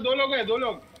है मेरे पास दो लोग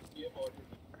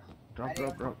ड्रॉप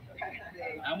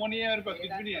एमो नहीं है मेरे पास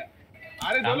कुछ भी नहीं है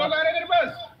अरे दो लोग आ रहे मेरे पास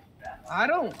आ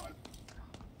रहा हूँ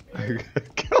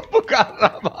क्यों पुकार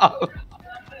रहा बाप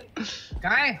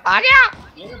कहाँ है आ गया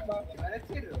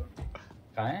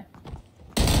कहाँ है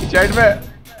साइड में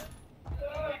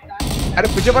अरे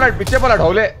पीछे पलट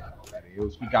ढोले अरे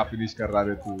उसकी क्या फिनिश कर रहा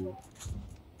रे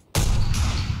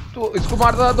तू इसको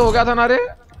मारता था तो हो गया था ना रे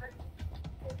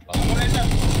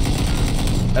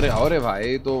अरे आओ रे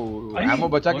भाई तो एमो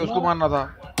बचा के उसको मारना था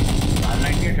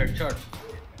 98 हेडशॉट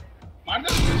मार दे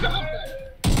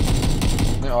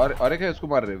नहीं और एक है उसको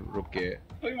मार रहे रुक के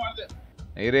कोई मार दे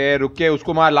नहीं रे रुक के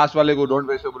उसको मार लास्ट वाले को don't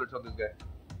waste bullets on this guy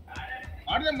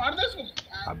मार दे इसको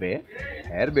अबे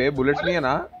यार बे बुलेट्स नहीं है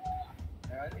ना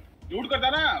लूट करता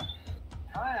ना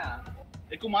हां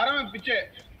एक को मारा मैं पीछे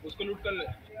उसको लूट कर ले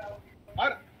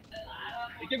मार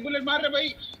एक बुलेट मार रे भाई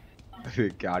अरे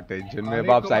क्या टेंशन में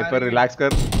बाप साइपर रिलैक्स कर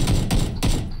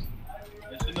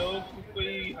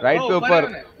राइट पे ऊपर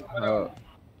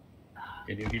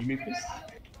can you heal me please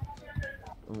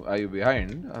Are you behind?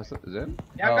 Zen?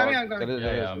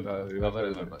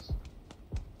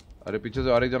 अरे पीछे से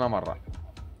और एक जना मार रहा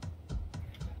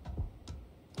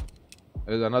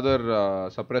There's another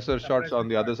suppressor shots on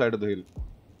the other side of the hill.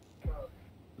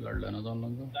 लड़ लेना तो उन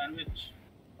लोगों को सैंडविच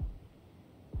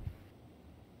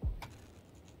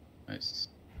नाइस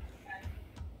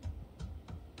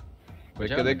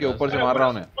देख के ऊपर से मार रहा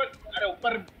हूं मैं अरे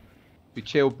ऊपर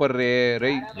पीछे ऊपर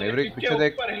रे मैवरिक पीछे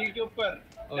देख ऊपर हिल के ऊपर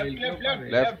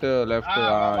लेफ्ट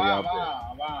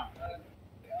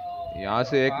यहाँ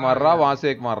से एक मार रहा वहां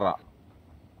से एक मार रहा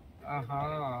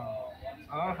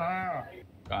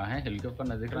कहाँ है हिल के ऊपर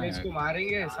नजर रहा है इसको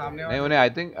मारेंगे सामने नहीं उन्हें आई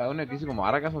थिंक उन्हें किसी को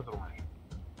मारा क्या सोच रहा हूँ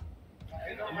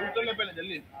लूट कर ले पहले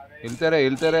जल्दी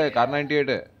हिलते रहे कार 98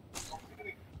 है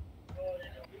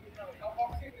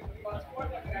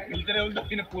हिलते रहे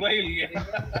उल्टा पूरा हिल गया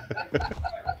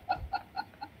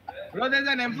Bro, there's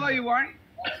an employee you want?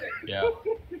 Yeah.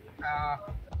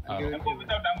 Ammo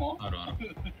without ammo.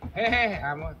 Hey,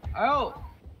 ammo. Oh,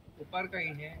 ऊपर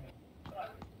कहीं है.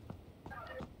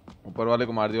 ऊपर वाले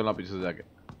को मार दिया ना पीछे से जाके.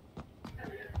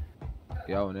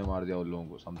 क्या उन्हें मार दिया उन लोगों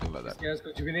को, समथिंग लाइक दैट। इसके पास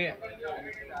कुछ भी नहीं है।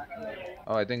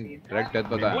 Oh, I think direct death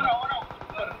बताया।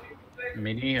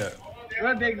 Mini here.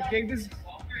 Bro, take this.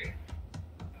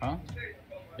 Huh?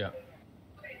 Yeah.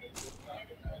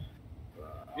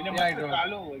 इन्हें Yeah, I मत don't.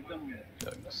 डालो एकदम।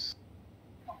 Drugs.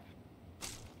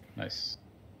 Nice.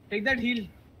 Take that heal.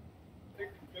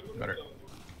 Got it.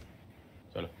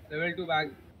 चलो। Level 2 bag.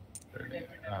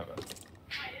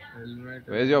 Helmet.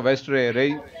 Where's your vest,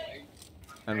 Ray?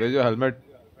 And where's your helmet?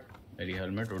 मेरी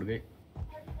helmet उड़ गई।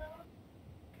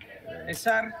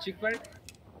 SR chick pad.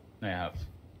 I have.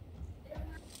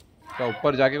 क्या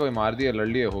ऊपर जाके कोई मार दिया, लड़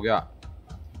लिए, हो गया?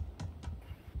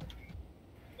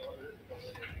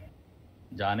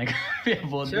 जाने का भी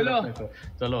बोल चलो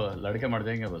चलो लड़के मर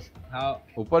जाएंगे बस। हाँ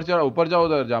ऊपर चढ़, ऊपर जाओ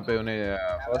उधर जहाँ पे उन्हें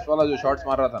फर्स्ट वाला जो शॉट्स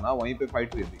मार रहा था ना, वहीं पे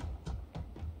फाइट हुई थी।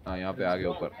 हाँ यहाँ पे आ गए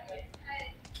ऊपर।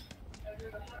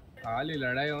 खाली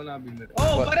लड़ाई होना अभी मेरे।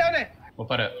 ओ ऊपर है उन्हें।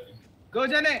 ऊपर है। गो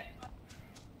जाने।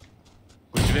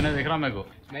 कुछ भी नहीं दिख रहा मेरे को।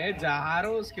 मैं जा रहा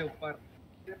हूँ उसके ऊपर।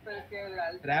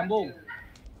 Rambo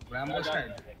style.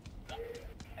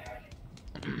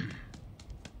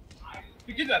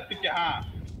 पीछे जा, पीछे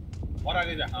हाँ। और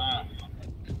आगे जा, हाँ।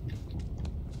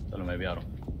 चलो मैं भी आ रहा हूँ।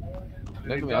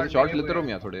 नहीं तुम यहाँ से शॉट लेते रहो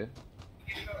मियाँ थोड़े।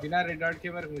 बिना रेड डॉट के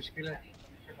मेरे मुश्किल है।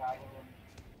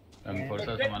 M4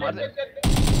 से सामान ले।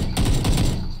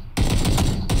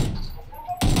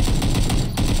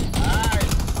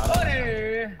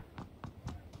 अरे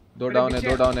दो डाउन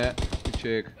है पीछे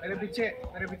एक। मेरे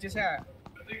पीछे से आया।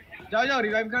 जाओ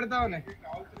रिवाइव करता हूँ उन्हें।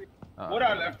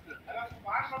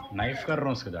 नाइफ कर रहा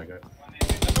हूँ उसको जाकर।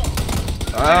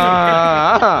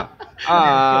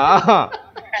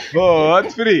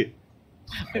 बहुत फ्री।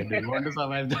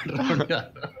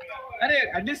 अरे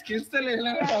एटलीस्ट किल्स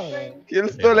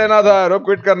तो लेना था। रो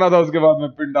क्विट करना था उसके बाद में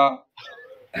पिंडा।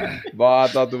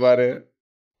 बात आ तुम्हारे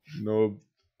नो।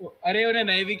 अरे उन्हें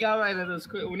नहीं भी कहा मैंने तो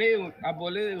उसको, उन्हें आप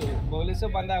बोले से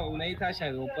बंदा नहीं था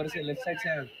शायद, ऊपर से लेफ्ट साइड से।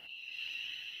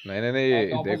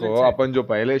 नहीं देखो अपन जो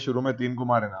पहले शुरू में 3 को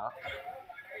मारे ना,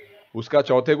 उसका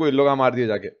चौथे को इन लोग मार दिए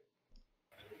जाके।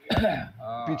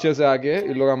 पीछे से आके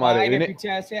इन लोग मारे। इन्हें पीछे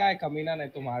ऐसे आए कमीना ने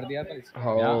तो मार दिया था इसको।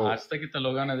 आज तक कितना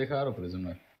लोगों ने देखा यार प्रिज्म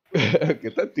में।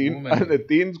 कितना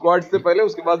 3 स्क्वाड्स थे पहले,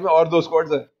 उसके बाद में और 2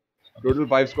 स्क्वाड्स है, टोटल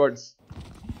 5 स्क्वाड्स।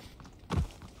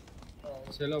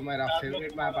 चलो मेरा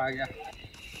फेवरेट मैप आ गया।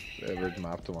 फेवरेट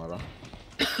मैप तुम्हारा?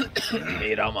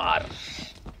 मेरा मार।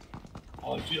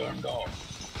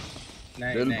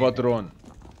 दिल पत्रोन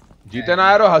जीते ना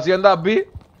यार, हसींदा अब भी।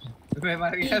 मैं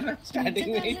मर गया था स्टार्टिंग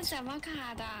में।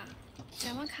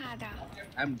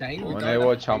 I'm dying। उन्हें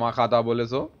वो क्षमा खाता बोले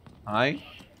सो। हाय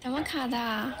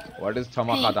What is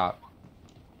क्षमा खाता?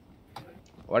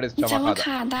 What is क्षमा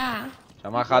खाता?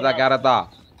 क्षमा खाता क्या रहता?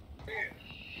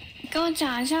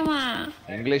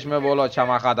 इंग्लिश में बोलो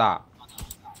क्षमा खाता।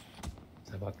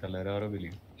 से बात कर ले रहे हो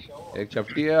बिली। एक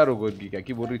चपटी है यार उगोद की, क्या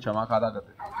की बोल रही क्षमा खाता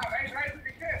करते।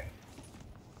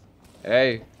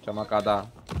 ए क्षमा खाता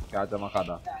क्या? क्षमा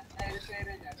खाता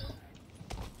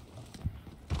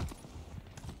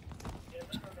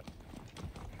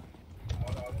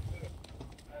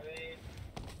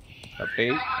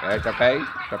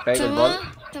चपटाई good ball.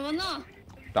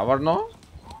 Tower no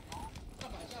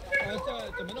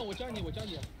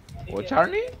我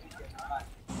charni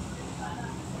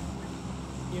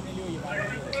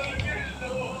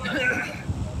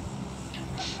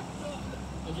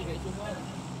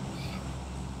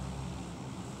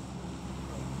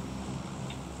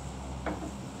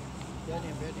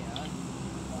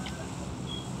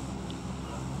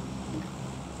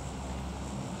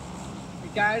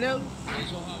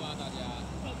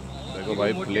देखो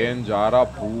भाई प्लेन जा रहा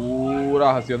पूरा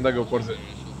हसींदा के ऊपर से।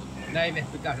 नहीं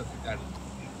पिकाडो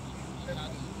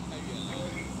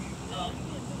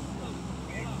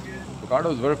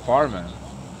Picardo is very far, man.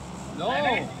 No,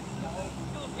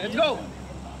 let's go.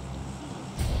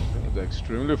 It's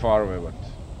extremely far away, but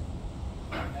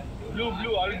blue,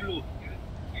 all blue.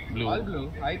 All blue.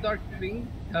 I thought pink.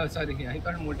 Oh, sorry, I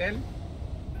thought motel.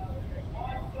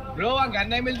 Bro, वहाँ गन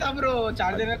नहीं मिलता bro,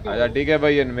 चार दिन को। अच्छा ठीक है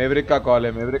भाई, ये मेवरिक का कॉल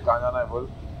है। मेवरिक कहाँ जाना है बोल?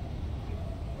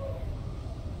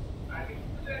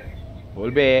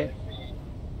 बोल बे।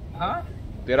 हाँ?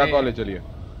 तेरा कॉल है, चलिए।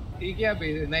 ठीक है अभी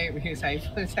नहीं,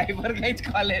 साइफर का ही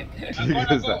कॉल है।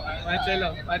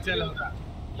 चलो।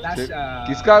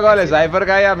 किसका कॉल है, साइफर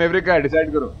का है या मेवरिक का है?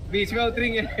 डिसाइड करो। बीच में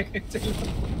उतरेंगे। चलो।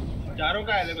 चारों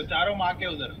का है, देखो चारों माँ के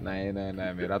उधर। नहीं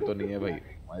मेरा तो नहीं है भाई,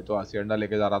 मैं तो हसींदा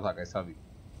लेके जा रहा था कैसा भी।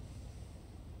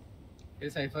 ये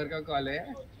साइफर का कॉल है।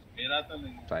 मेरा तो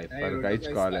नहीं। साइफर का ही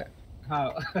कॉल है। हाँ।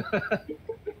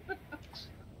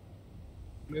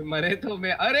 मैं मरे तो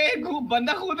मैं, अरे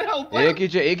बंदा कूद रहा ऊपर।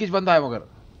 एक ही बंदा है मगर।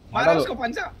 मारो उसको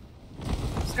पंचा।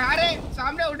 स्कार है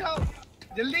सामने, उठाओ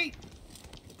जल्दी।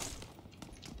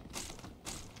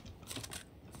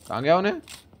 कहाँ गया उन्हें?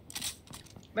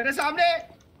 मेरे सामने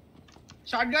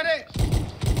शॉटगन है।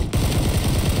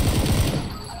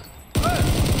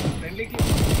 फ्रेंडली की,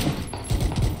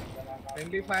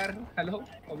 friendly fire. Hello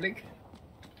public,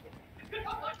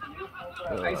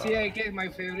 I see AK, my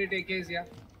favorite AK is yeah.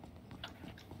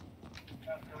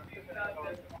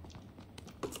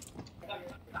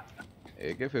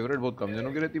 AK favourite बहुत कम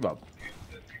जनों की रहती बाप।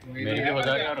 मेरी भी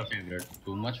बता यार फेवरेट।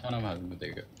 टू मच फन है भाग में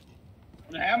देगा।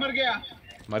 है मर गया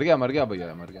भैया मर गया।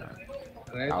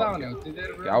 रहता हूँ ना उतनी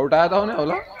देर। क्या उठाया था उन्हें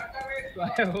बोला?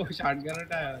 वो शॉटगन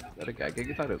उठाया। अरे क्या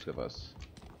क्या सारे उसके पास।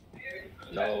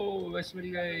 लो वेस्ट मिल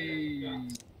गई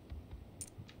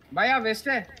भाई। यहाँ वेस्ट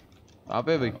है। कहाँ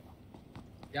पे भाई?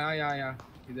 यहाँ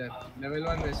इधर लेवल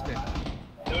 1 वेस्ट है।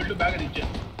 लेवल 2 बैग नीचे।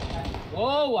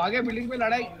 ओ आगे बिल्डिंग पे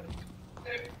लड़ाई।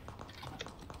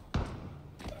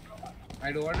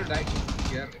 I don't want to die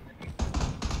here.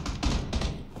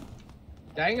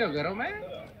 जाएंगे घरों में?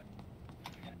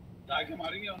 जाके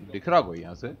मारेंगे उनको। दिख रहा कोई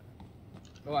यहाँ से?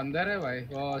 वो अंदर है भाई,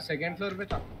 वो सेकंड फ्लोर पे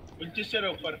था। विंचेस्टर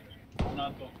है ऊपर ना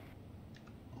तो।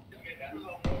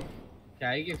 क्या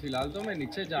है कि फिलहाल तो मैं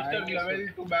नीचे जा रहा हूँ। Level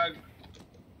 2 bag.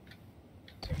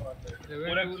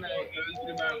 लेवल 2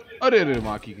 नहीं। अरे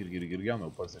माँ की गिर गया मैं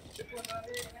ऊपर से नीचे।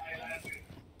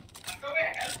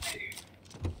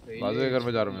 बाजू के घर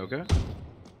पे जा रहा हूँ। Okay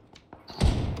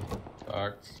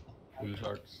shots, full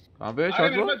shots. कहाँ पे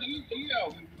शॉट?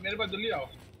 मेरे पास जल्दी आओ।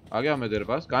 आ गया मैं तेरे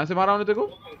पास। कहाँ से मारा उन्हें तेरे को?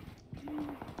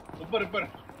 ऊपर।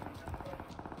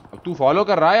 अब तू फॉलो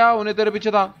कर रहा है या उन्हें तेरे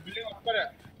पीछे था? बिल्डिंग ऊपर है।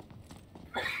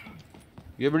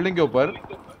 ये बिल्डिंग के ऊपर?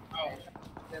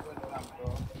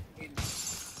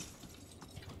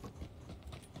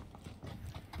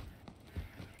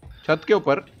 छत के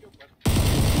ऊपर।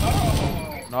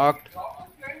 नॉक्ड।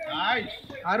 नाइस।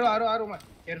 आरो मत,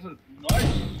 केयरफुल।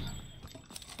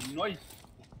 नॉइस।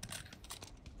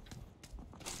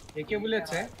 ये क्या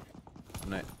बुलेट्स है?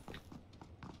 नहीं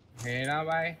है ना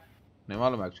भाई। नहीं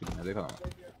मालूम एक्चुअली, मैं देखा था।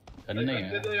 गन नहीं है।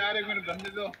 दे दो यार, एक मिनट गन दे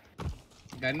दो।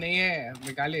 गन नहीं है,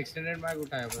 मैं खाली एक्सटेंडेड बैग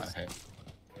उठाया बस।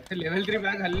 लेवल 3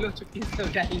 बैग हल्लो चुकी से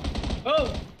उठा ली। ओ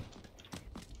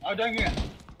आ जाएंगे।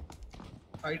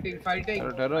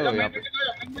 फाइटिंग। ठहरो यहाँ पे।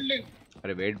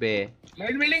 अरे वेट पे।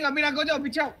 मेन बिल्डिंग अभी रखो, जाओ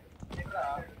पीछे।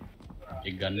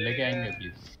 एक गन लेके आएंगे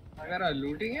प्लीज। अगर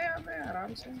लूटिंग है हमें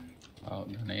आराम से।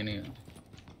 नहीं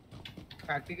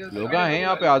प्रैक्टिकल लोग हैं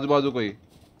यहाँ पे आजू बाजू कोई?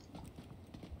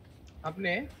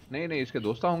 अपने नहीं इसके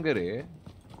दोस्त होंगे रे।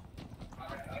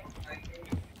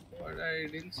 But I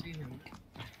didn't see him.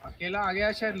 अकेला आ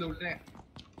गया शायद लूटने।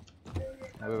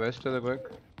 अबे वेस्ट है देखो एक।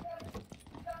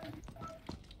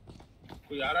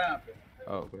 कोई आ रहा है यहाँ पे।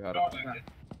 कोई आ रहा है।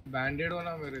 बैंडेड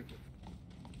होना मेरे को।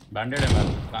 बैंडेड है मैं।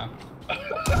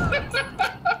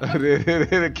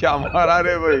 अरे क्या मारा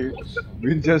रे भाई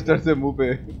विंचेस्टर से मुंह पे।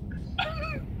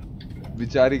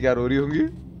 बेचारी क्या रो रही होंगी।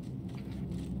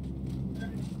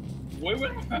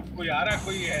 कोई आ रहा है,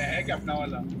 कोई है क्या अपना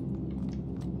वाला?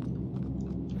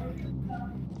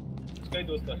 इसका ही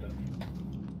दोस्त था सर।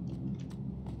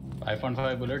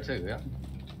 5.5 बुलेट्स है क्या?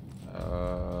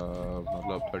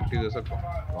 मतलब 30 दे सकता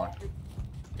हूँ।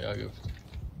 क्या गिफ्ट?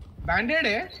 बैंडेड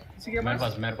है किसी के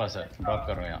पास? मेरे पास है। ड्रॉप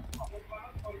कर रहा हूँ यहाँ।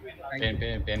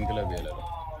 पेन किलर भी ले लो।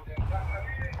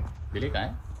 बिली कहाँ है?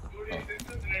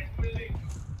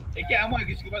 एक एमो है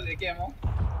किसी के पास? एक एमो।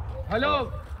 हेलो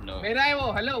मेरा है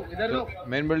वो। हेलो इधर लो।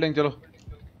 मेन बिल्डिंग चलो।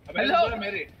 हेलो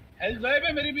मेरी हेल्थ ड्राइव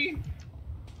है मेरी भी।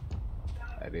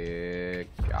 अरे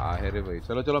क्या है रे भाई।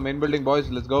 चलो main building boys,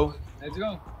 let's go.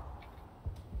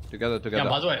 Together.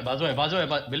 बाजू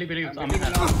है बिली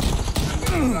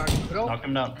knock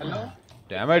him down. Hello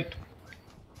damn it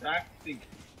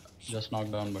just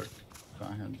knocked down but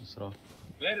कहाँ है दूसरा?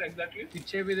 where exactly?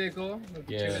 पीछे भी देखो।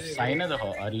 ये साइन है देखो,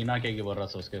 अरीना के बोल रहा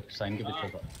था, उसके साइन के पीछे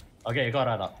था। ओके एक और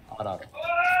आ रहा।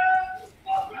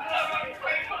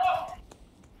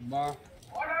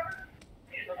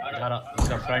 जा रहा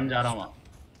उसका फ्रेंड जा रहा वहाँ।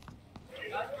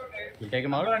 You take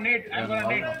him out? I'm gonna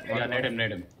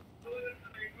need him.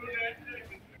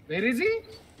 Where is he?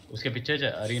 उसके पीछे है,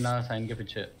 अरीना साइन के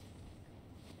पीछे।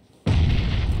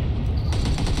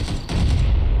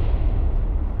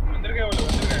 अंदर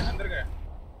गए।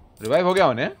 रिवाइव हो गया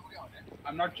उन्हें?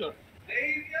 I'm not sure.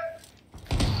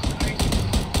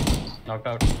 Knocked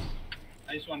out.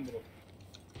 Nice one bro.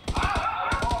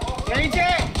 नीचे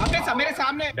मेरे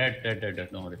सामने। Dead.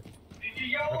 Don't worry.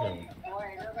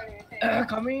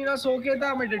 कमीना सो के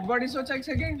था, मैं डेड बॉडी सोचा एक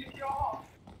सेकंड।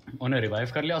 उन्हें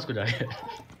रिवाइव कर लिया उसको जाके।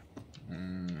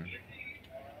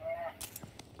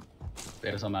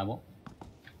 तेरे सम एमो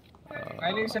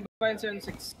I need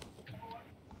 7.76.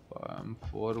 I'm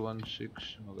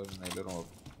 416 मगर नहीं ले रहा हूँ.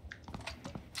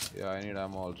 Yeah, I need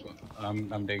ammo also.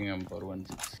 I'm taking him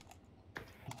 416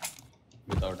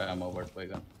 without ammo but by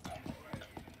gun.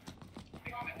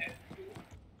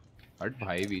 हट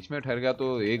भाई बीच में ठहर गया तो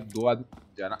एक दो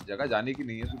जगह जाने की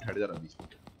नहीं है, तू ठहर जा रहा बीच में.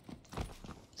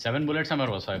 7 bullets है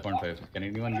मेरे पास 5.5. Can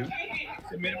anyone give?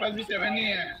 मेरे पास भी 7 ही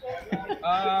है.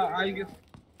 I'll give.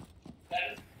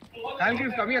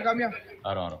 Come here.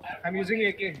 आ रहा हूँ. I'm using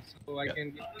AK, so I can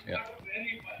give. Yeah.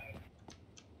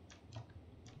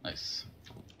 Nice.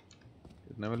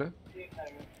 कितने मिले?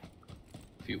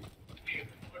 Few.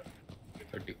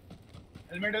 30.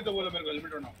 हेलमेट है तो बोलो मेरे को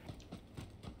हेलमेट होना.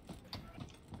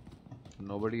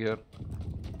 Nobody here.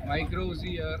 Micro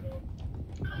Uzi here.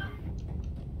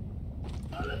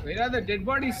 Where are the dead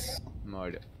bodies? No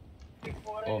idea.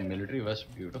 Oh, military vest,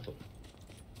 beautiful.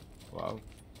 Wow.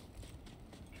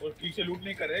 और ठीक से लूट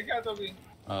नहीं कर रहे क्या तो अभी?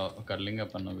 कर लेंगे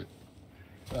अपन अभी.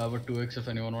 I have a 2x if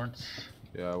anyone wants.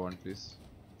 Yeah, I want please.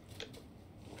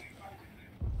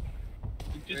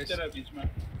 किस तरह बीच में?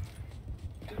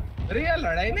 अरे यार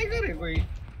लड़ाई नहीं कर रहे कोई?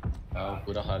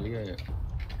 पूरा खाली है ये.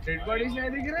 डेड बॉडीज नहीं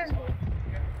दिख रहे?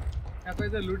 या कोई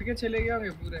तो लूट के चले गए होंगे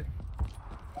पूरे.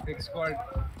 एक स्क्वाड.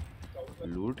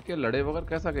 लूट के लड़े बगैर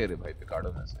कैसा कह रहे भाई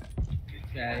पिकाडो में से?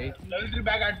 क्या है? Level 3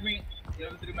 back at me.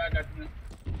 Level 3 back at me.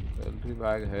 Level 3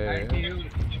 bag है.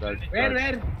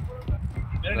 Where?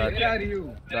 Where are you?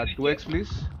 That 2x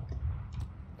please.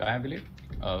 कहाँ है बिलीव?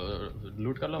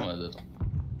 लूट कर लो मैं देता हूँ.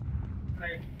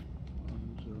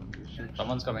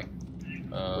 Someone's coming.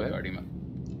 गाड़ी में.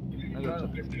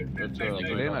 It's a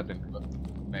plane I think.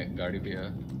 नहीं गाड़ी भी है.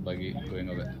 Buggy going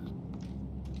away.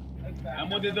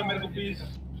 Ammo दे दो मेरे को प्लीज.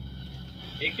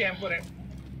 एक ही M4 है.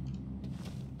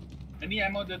 नहीं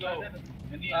ammo दे दो.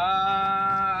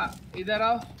 इधर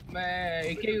आओ. मैं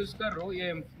AK यूज कर रहा हूँ.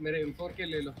 ये मेरे M4 के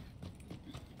ले लो.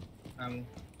 ammo.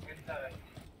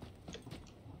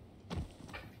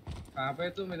 कहाँ पे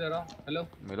तुम? इधर आओ. हेलो.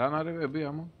 मिला ना रे अभी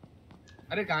ammo.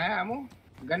 अरे कहाँ है ammo?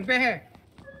 गन पे है.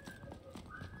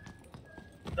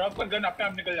 ड्रॉप कर गन अपने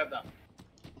आप निकल जाता.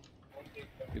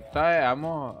 कितना है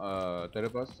ammo तेरे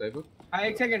पास साइफर? हाँ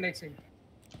एक सेकंड.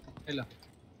 हेलो.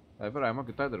 साइफर ammo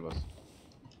कितना है तेरे पास?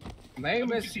 मैं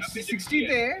 60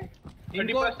 थे.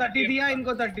 इनको 30 दिया,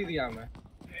 इनको 30 दिया मैं.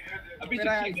 अभी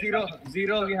मेरा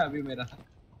 0 हो गया अभी मेरा.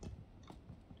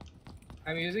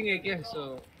 I'm using AK so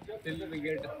till we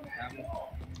get ammo.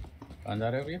 कहाँ जा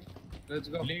रहे हो अभी? Let's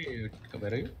go.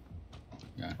 Where are you?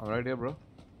 Yeah. I'm right here bro.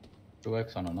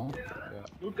 2x on no? Yeah.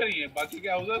 लूट करिए बाकी के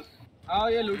हाउसेस. हाँ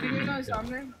ये लूटिंग है ना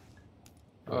सामने.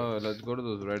 Let's go to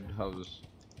those red houses.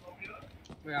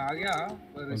 मैं आ गया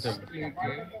पर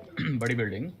बड़ी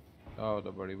बिल्डिंग.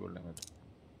 तो बड़ी बिल्डिंग है.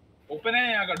 ओपन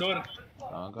है यहाँ का डोर.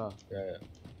 कहाँ का?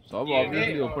 सब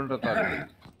ऑब्वियसली ओपन रहता है.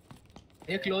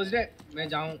 ये क्लोज्ड है. मैं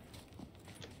जाऊँ?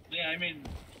 नहीं I mean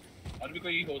और भी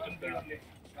कोई हो सकता है.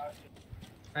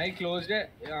 नहीं क्लोज्ड है.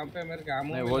 यहाँ पे मेरे काम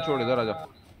नहीं वो छोड़ इधर आजा.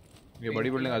 ये बड़ी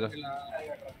बिल्डिंग आजा.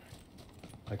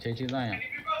 अच्छी चीज़ हैं.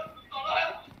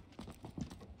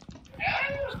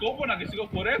 स्कोप हो ना किसी को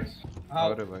 4x? हाँ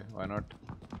अरे भाई why not?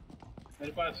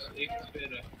 मेरे पास एक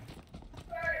स्पेयर है.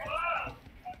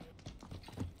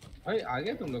 भाई आ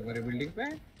गए तुम लोग मेरे बिल्डिंग पे.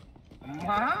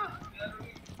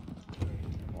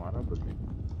 हमारा बिल्डिंग.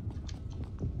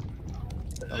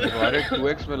 हमारे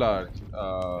 2x मिला.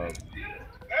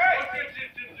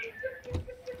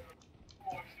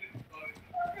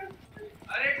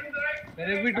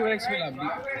 मेरे भी 2x मिला अभी.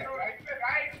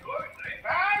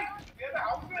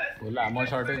 फुल ammo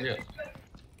shortage है.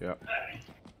 Yeah.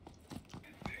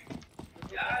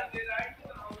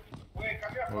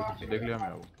 देख लिया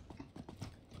मैं वो.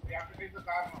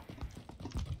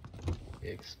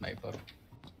 एक स्नाइपर.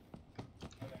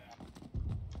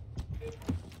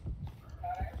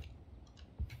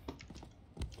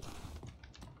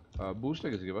 बूस्ट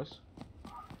है किसी के पास?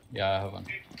 Yeah, I have one.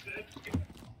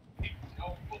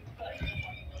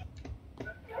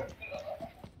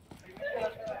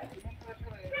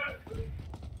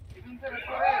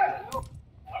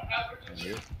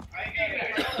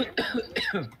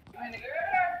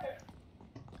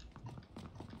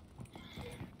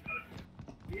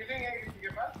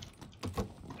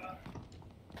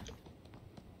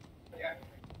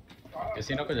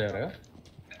 Casino को जा रहा है?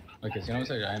 और कैसीनो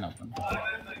से जाए ना अपन.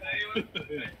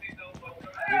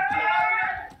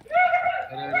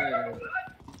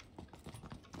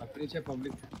 अपनी से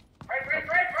public.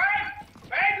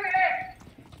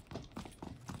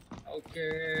 Okay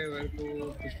well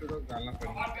to pistol डालना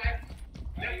पड़ेगा.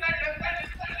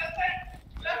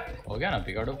 हो गया ना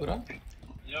पिकाडो पूरा?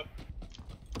 यप.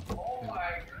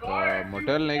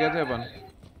 मोटेल नहीं गए थे अपन.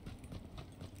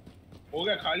 हो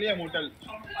गया, खाली है मोटल।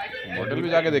 होटल भी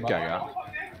जाके देख के आ गया।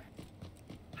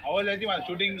 आवाज आई थी वहाँ,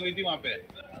 शूटिंग हुई थी वहाँ पे।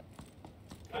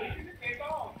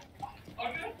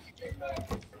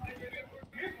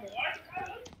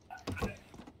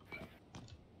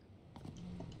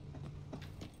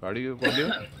 गाड़ी खोल लियो।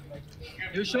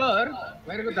 You sure?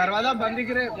 मेरे को दरवाजा बंद दिख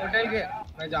रहे होटल के।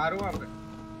 मैं जा रहा हूँ वहाँ पे।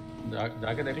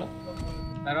 जाके देख लो।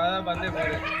 दरवाजा बंद है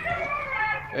पूरे।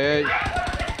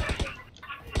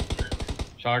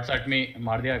 शॉर्ट सर्ट में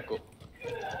मार दिया आपको।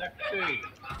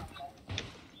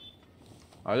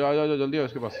 आ जाओ जल्दी आओ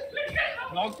उसके पास।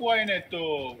 नॉक हुआ इन्हें तो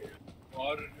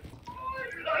और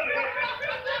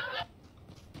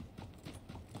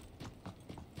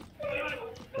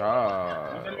क्या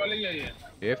होटल वाले ही है ये।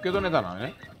 AFK तो नहीं था ना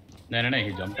इन्हें? नहीं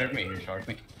ही जंप एट में ही शॉट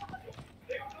में।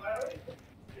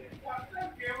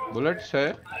 बुलेट्स है।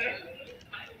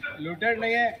 लूटेड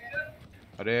नहीं है।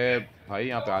 अरे भाई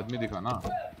यहाँ पे आदमी दिखा ना।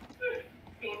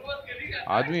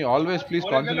 आदमी always please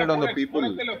concentrate on the people.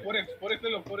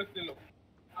 4x ले लो।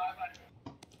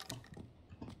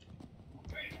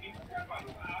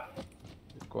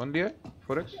 कौन दिया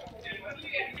 4x?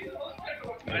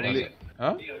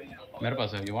 हाँ मेरे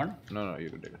पास है। You want? No you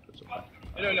can take it.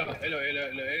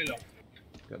 Hello.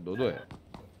 क्या दो है?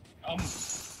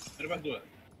 मेरे पास 2 है।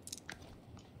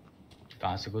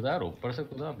 कहाँ से कूदा यार? ऊपर से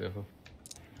कूदा। देखो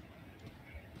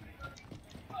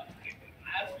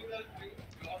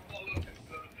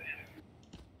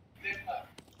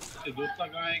दोस्त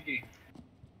कहाँ है कि?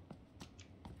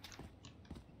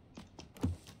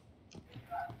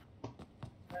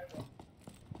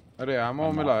 अरे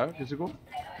एमो मिला है किसी को?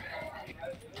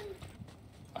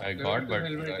 I got but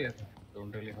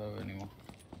don't really have any more.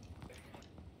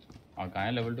 कहाँ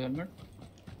है level 2 helmet?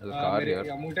 There's a car here.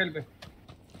 Motel पे।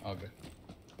 Okay.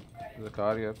 There's a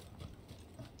car here.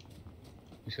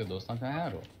 इसके दोस्त कहाँ है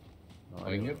यार वो?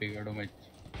 होंगे पिगड़ों में।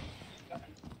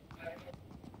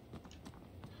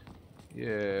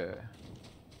 Yeah.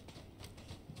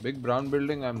 Big brown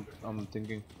building. I'm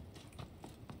thinking.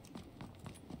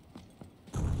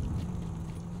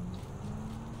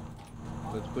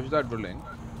 Let's push that building.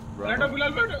 Bilal.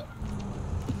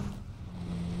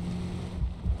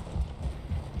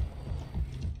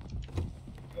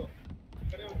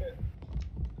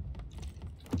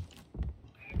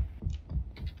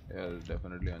 Yeah, it's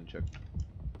definitely unchecked.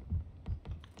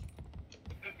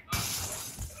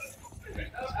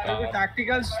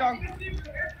 Tactical stock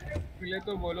मिले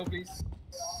तो बोलो please.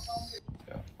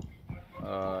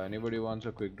 Anybody wants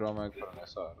a quick draw mag for an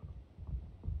SR?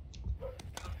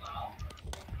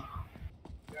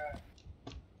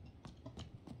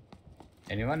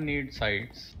 Anyone need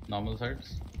sights? Normal sights?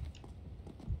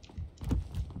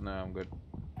 No, I'm good.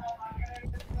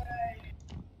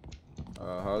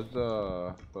 How's the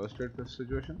first aid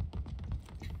situation?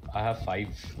 I have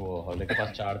 5. वो Hawley के पास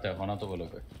 4 थे। होना तो बोलो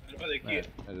कोई। I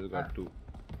just got 2.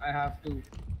 I have 2.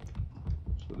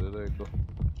 So दे दो एक दो।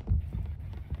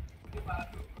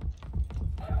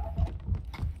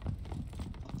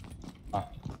 हाँ,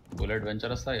 बुलेट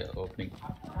एडवेंचरस था या ओपनिंग?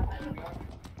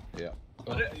 Yeah.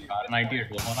 कार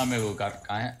 98 वो होना में वो कार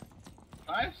कहाँ है?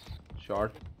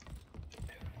 Short.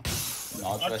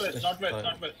 Northwest.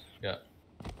 Yeah.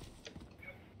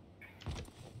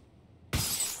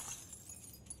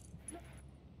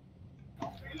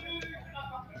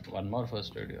 One more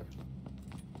first aid here.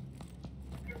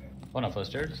 Oh no,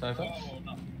 first aid, Saifa?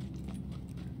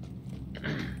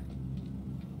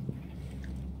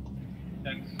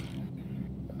 Thanks.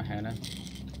 है ना?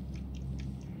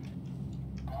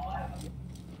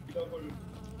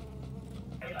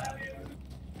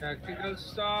 Tactical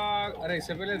stock. अरे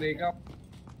इससे पहले देखा।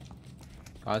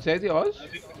 कहाँ से आई थी आवाज?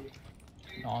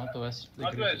 North west.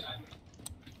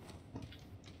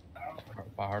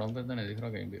 पहाड़ों पे तो नहीं दिख रहा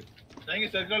कहीं भी। नहीं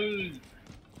सर्कल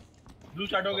ब्लू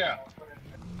स्टार्ट हो गया।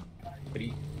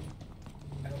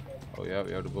 Oh yeah,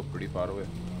 we have to go pretty far away.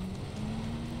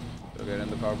 So get in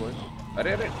the car, boys.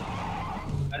 अरे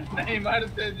नहीं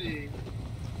मारते जी।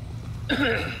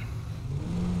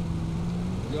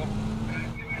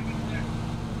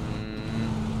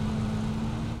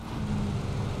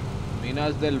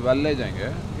 मीनास दिल वाले जाएंगे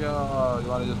क्या? You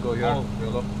wanna just go here?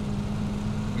 Go.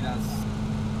 मीनास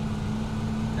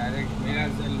direct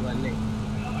मीनास दिल वाले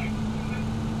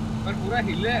पर पूरा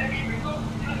हिल है।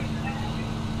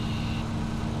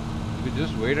 You could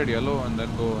just wait at yellow and then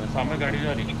go. सामने गाड़ी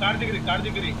जा रही है। कार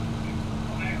दिख रही।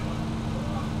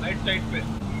 राइट साइड पे।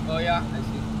 Oh yeah, I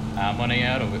see. आमो नहीं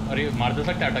यार। अरे मार दे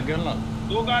सकते अटक गया ना।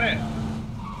 2 कार है।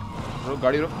 रुक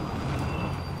गाड़ी रुक।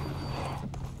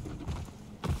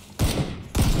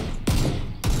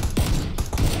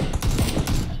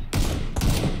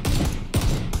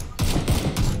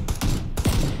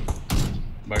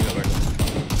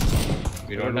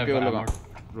 don't have ammo.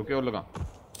 रुके वो लोग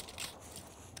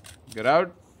get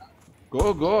out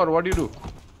go or what do you do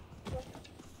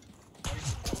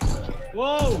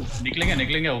Whoa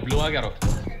निकलेंगे वो ब्लू आ गया रो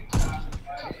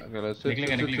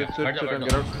निकलेंगे get out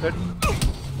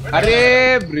अरे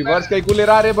रिवर्स कहीं को ले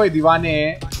रहा रे भाई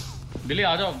दीवाने बिली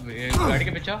आ जाओ गाड़ी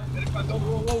के पीछे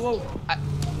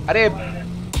अरे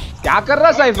क्या कर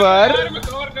रहा साइफर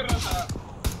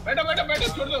बैठो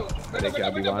छोड़ दो अरे क्या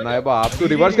दीवाना है बाप तू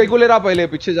रिवर्स कहीं को ले रहा पहले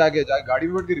पीछे जाके गाड़ी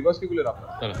में बैठ के रिवर्स कहीं को ले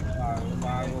रहा चलो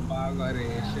भाग अरे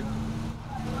शिट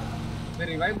मैं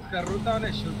रिवाइव कर रहा था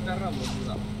ना शूट कर रहा बहुत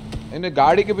बुरा इन्हें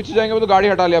गाड़ी के पीछे जाएंगे वो तो गाड़ी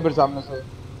हटा लिया फिर सामने से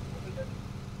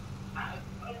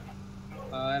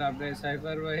और अपने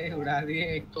साइफर भाई उड़ा दिए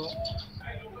एक तो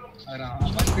और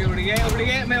हम भी उड़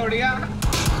गए मैं उड़ गया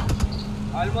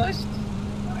ऑलमोस्ट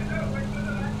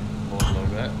बहुत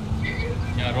लोग हैं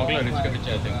यहाँ रोक लो रिच के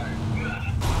पीछे आते हैं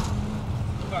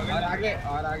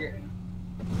और आगे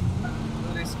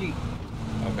तो रिस्की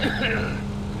ओके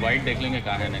वाइट देख लेंगे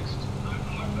कहाँ है next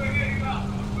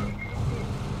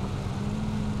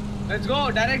let's go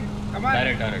direct come on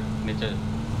direct नीचे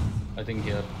आई थिंक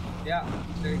हियर या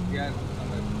स्ट्रेट हियर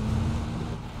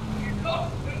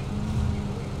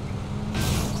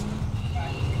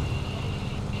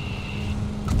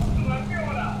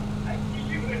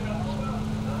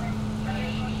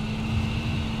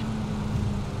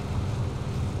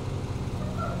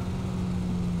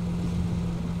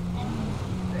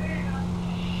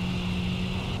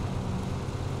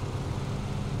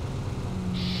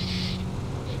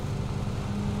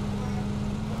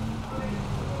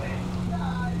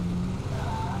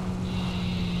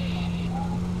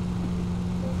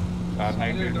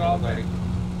ड्रॉप है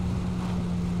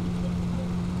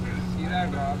सीधा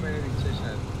ड्रॉप है नीचे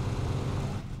शायद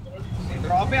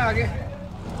ड्रॉप है आगे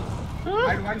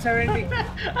at 170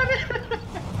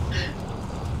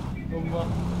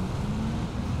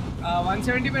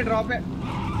 170 पे ड्रॉप है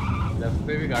लेफ्ट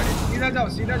पे भी गाड़ी सीधा जाओ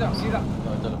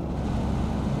चलो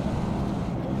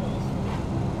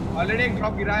ऑलरेडी एक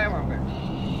ड्रॉप गिरा है वहाँ पे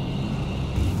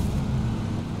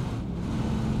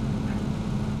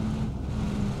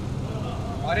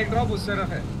और एक ड्रॉप उस तरफ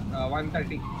है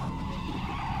 130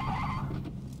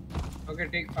 ओके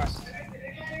टेक फास्ट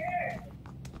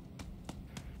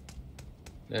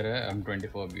there है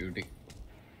M24 ब्यूटी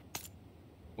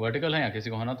वर्टिकल है यहाँ किसी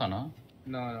को होना था ना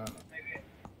नो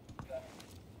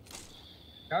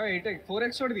क्या 8x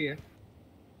 4x छोड़ दिए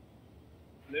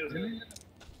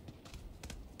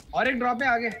और एक ड्रॉप है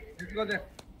आगे इसको दे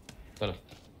चलो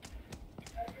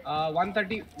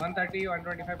 130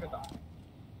 125 पे था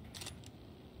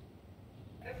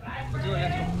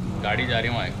गाड़ी जा रही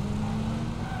है वहाँ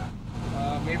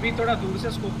मे बी थोड़ा दूर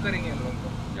से स्कोप करेंगे हम लोग को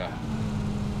जा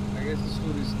I guess it's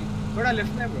to risky थोड़ा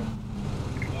लेफ्ट में ब्रो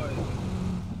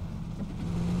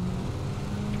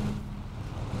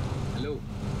हेलो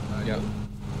या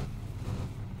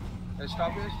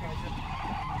स्टॉप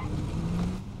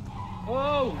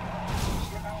ओह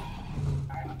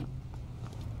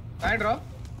काय ड्रॉप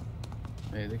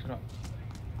ये देख रहा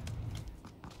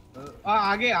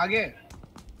आगे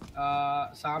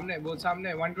सामने बहुत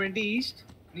सामने 120 ईस्ट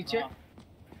नीचे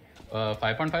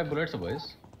 5.5 बुलेट्स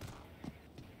बॉयज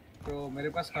तो मेरे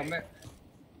पास कम है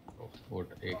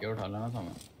एक ही उठा लेना था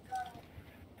मैं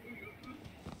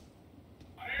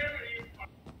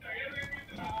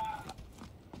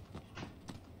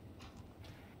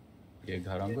ये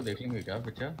घरों को देख लेंगे क्या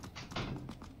पीछे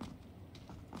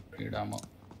कीड़ामा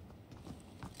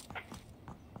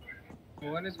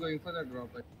one is going for the drop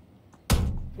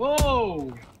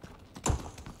whoa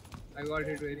I got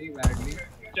hit very badly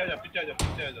पीछे आ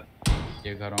जा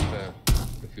ये घरों पे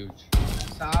रिफ्यूज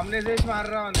सामने से मार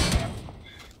रहा हूँ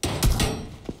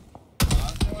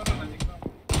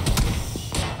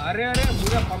अरे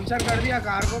पूरा पंक्चर कर दिया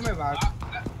कार को मैं भाग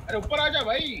अरे ऊपर आ जा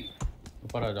भाई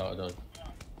ऊपर आ जाओ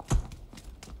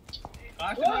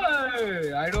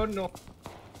I don't know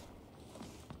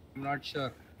I'm not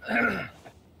sure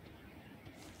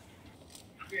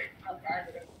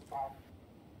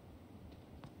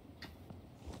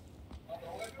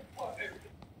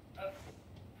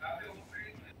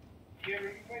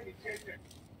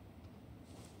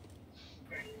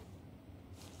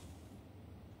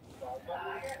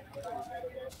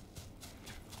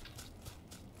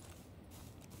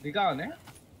दिखा उन्हें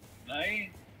नहीं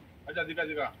अच्छा दिखा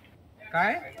कहाँ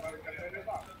है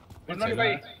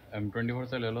भाई M24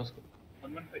 से ले लो उसको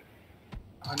हनुमान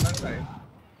भाई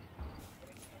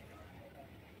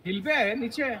हिल पे है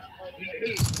नीचे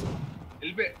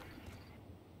हिल पे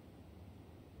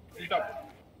हिल टॉप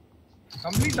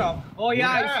कंप्लीट टॉप ओ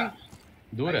या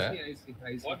दूर है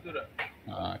बहुत दूर है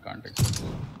हाँ कांटेक्ट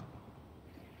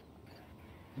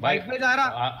बाइक पे जा रहा।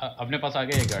 अपने पास आ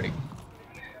गई एक गाड़ी।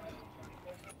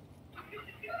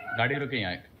 गाड़ी रुकी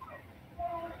यहाँ एक।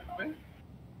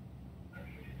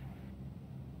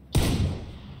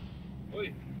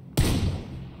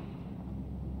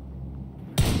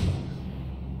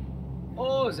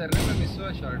 ओ जर्रे में मिस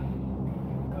हुआ शॉट।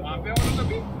 वहाँ पे हो ना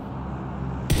कभी?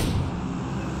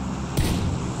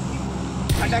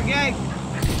 अटक गया एक।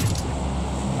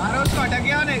 मारो उसको, अटक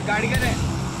गया उन्हें। गाड़ी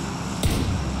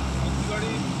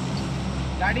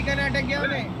का ने अटक गया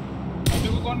उन्हें।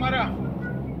 को कौन मारा?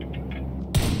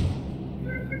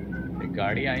 एक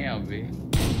गाड़ी आई है अभी।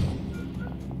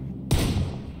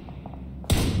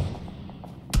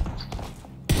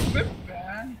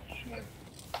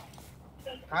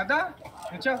 कहाँ था?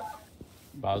 अच्छा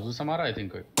बाजू से मारा आई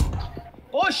थिंक कोई।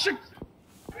 Oh shit.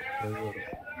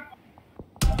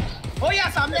 ओ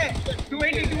यार सामने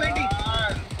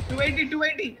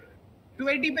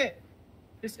 280 पे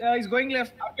is going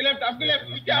left. आपके लेफ्ट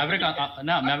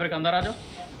मैवरिक अंदर आ जाओ।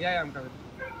 Yeah, I'm coming.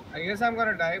 I guess I'm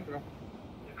gonna die, bro.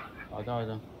 आजा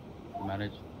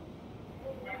manage.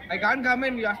 I can't come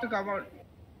in. You have to come out.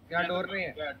 यहाँ डोर नहीं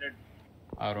है।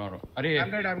 आ रहा हूँ। अरे I'm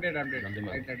dead.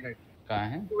 Right. कहाँ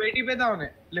है? 280 पे था उन्हें।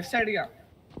 लेफ्ट साइड गया।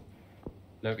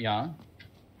 लेफ्ट यहाँ।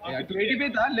 Yeah, 280 पे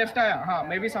था। लेफ्ट आया। हाँ,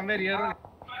 maybe somewhere here.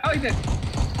 Oh, इधर।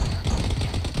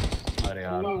 अरे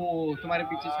यार। ओह, तुम्हारे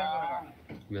पीछे से।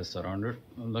 We are surrounded.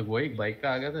 Like वही एक बाइक पे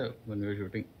आ गया था when we were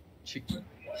shooting.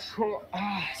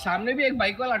 सामने भी एक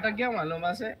बाइक वाला अटक गया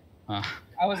मालूम से। हाँ।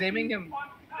 I was aiming him.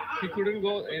 He couldn't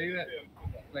go anywhere.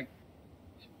 Like.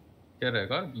 क्या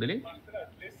रहेगा? दिल्ली?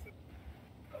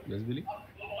 Yes, दिल्ली.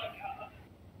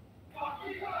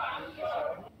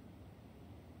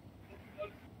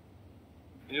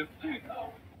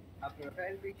 आप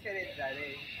प्रोफाइल पिक्चर है जाने।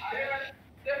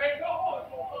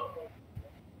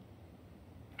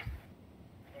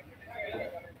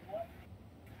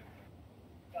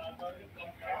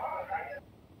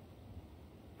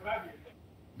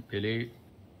 दिल्ली।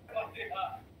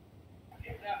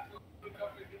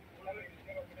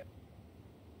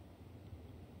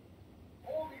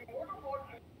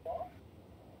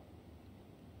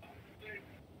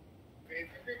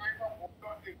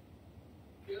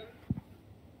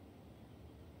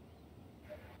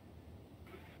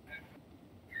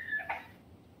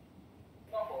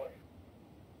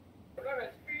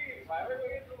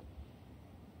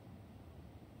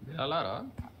 बिलाल आ रहा?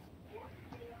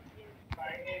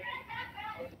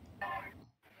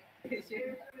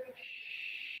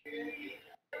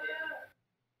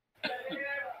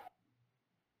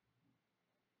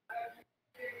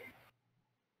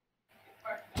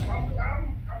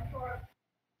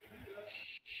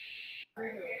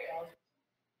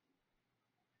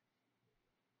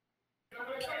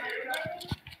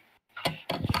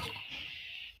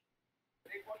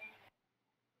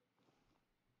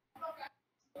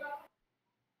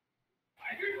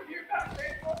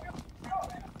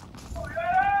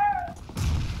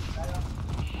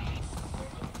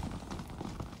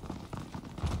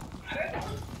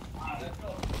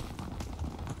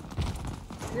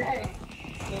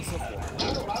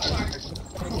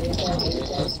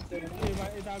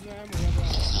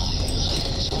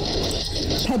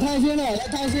太新了，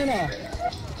太新了。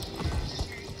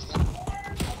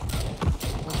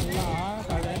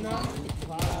打人呢？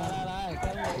来，跟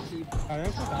我一起打人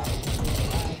不打。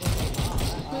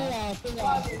对呀，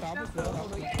打不死，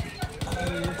还有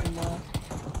什么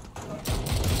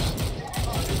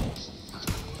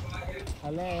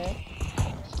 ？Hello，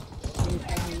 可以穿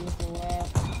衣服吗？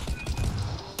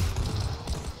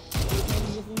可以穿衣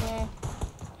服吗？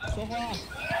说话。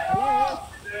Hello。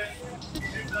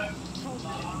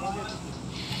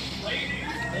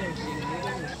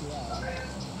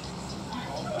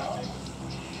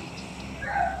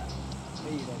 可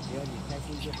以的，只要你开心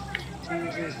就。对，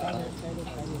刚才开都开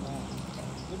进来。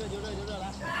就这，来。妈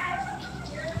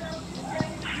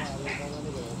的，刚刚那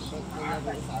个人说要不是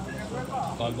傻子的。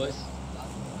Call boys。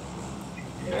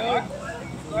Call。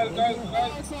上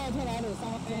特来的上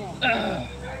号。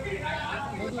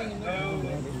没电你们。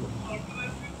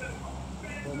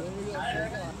我们这个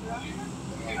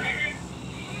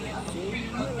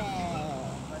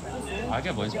आ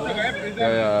गया boys?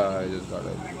 Yeah, I just got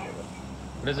it.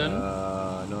 Prison?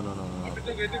 No.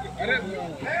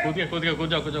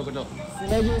 कूद जाओ।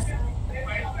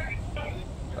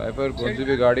 साइफर कौन सी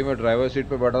भी गाड़ी में ड्राइवर सीट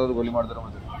पे बैठा तो गोली मार दे रहा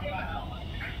हूँ मैं तेरे।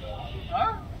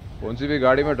 कौन सी भी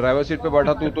गाड़ी में ड्राइवर सीट पे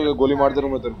बैठा तू तो गोली मार दे रहा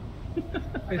हूँ मैं तेरे।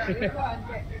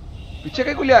 पीछे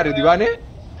कहीं गोली आ रही दीवाने?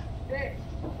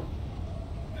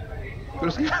 फिर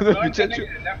उसके बाद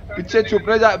पीछे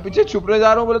छुपने जा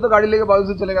रहा हूँ बोले तो गाड़ी लेके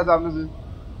बाजू से चलेगा सामने से।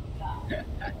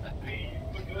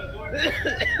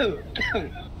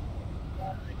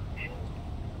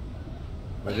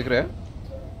 म्यूजिक रहे?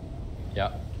 या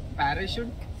parachute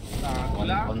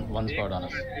one squad on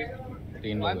us.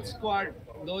 3 लोग. One squad,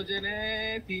 2 जने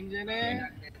 3 जने.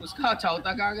 उसका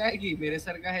चौथा कहाँ गया कि मेरे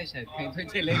सर का है शायद कहीं तो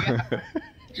चले गया.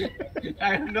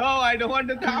 No, I don't want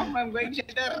to come. I'm going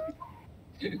shelter.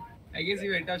 I guess he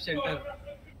went off shelter.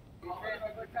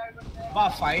 Wow,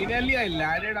 finally I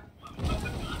landed.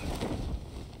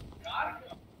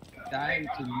 Time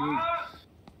to leave.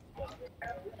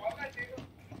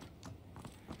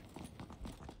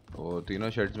 वो तीनों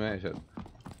शेड्स में है शायद.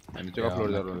 नीचे का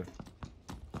फ्लोर जा रहा है.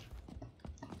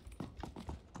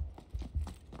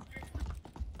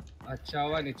 अच्छा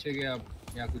हुआ नीचे गया. अब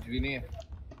यहाँ कुछ भी नहीं है.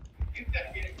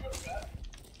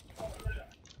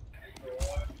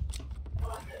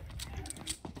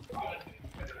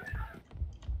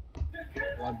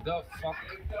 What the fuck?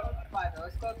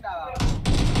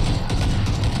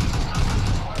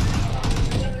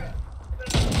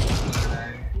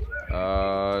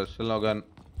 Still no gun.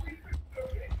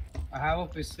 I have a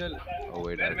pistol. Oh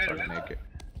wait, I tried to make it.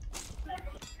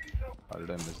 How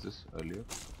did I miss this earlier?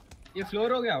 ये फ्लोर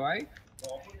हो गया भाई.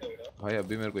 भाई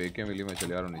अभी मेरे को AK मिली, मैं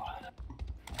चले आ रहा हूँ नीचे.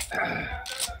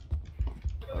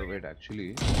 Oh wait, actually.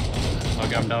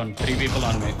 Okay, I'm down. 3 people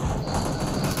on me.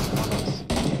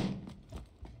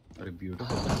 Very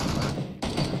beautiful.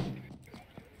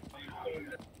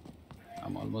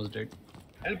 I'm almost dead.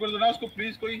 Help कर दो ना उसको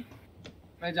प्लीज कोई.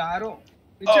 मैं जा रहा हूँ.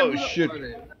 Oh shit.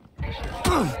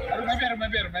 अरे मैं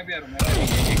भी आ रहा हूँ.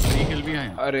 एक फ्री किल भी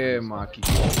है. अरे माँ की.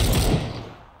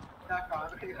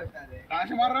 कहाँ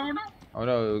से मार रहा हूँ ना? और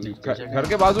घर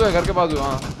के बाजू है, घर के बाजू.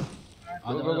 हाँ.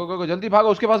 गो जल्दी भागो,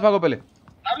 उसके पास भागो पहले. जा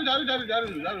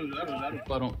रहा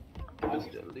ऊपर हूँ.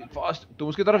 जल्दी फास्ट. तुम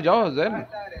उसकी तरफ जाओ ज़ैन.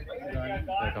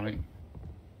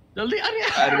 जल्दी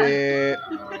अरे.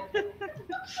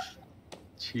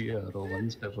 Cheer, one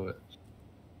step away.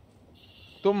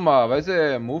 तुम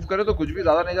वैसे मूव करे तो कुछ भी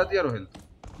ज्यादा नहीं जाती है Rohail.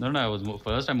 No, I was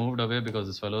first. I moved away because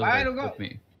this fellow was right with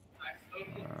me.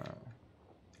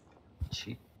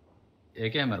 छी.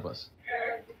 एक है मेरे पास.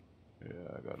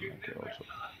 Yeah, I got one also.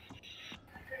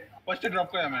 First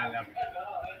drop किया मैंने यहाँ पे.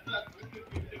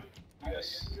 Yes.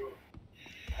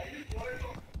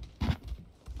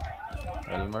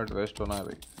 हेलमेट वेस्ट होना है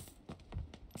भाई.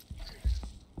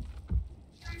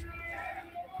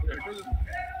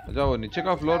 अच्छा वो नीचे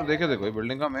का फ्लोर देखे थे कोई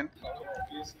बिल्डिंग का मेन?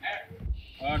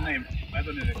 नहीं मैं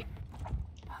तो नहीं देखा.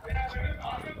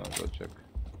 तो चेक.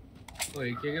 तो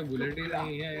एक के बुलेट ही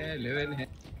नहीं है. 11 है.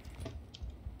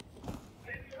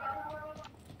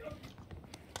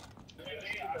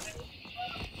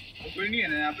 कोई नहीं है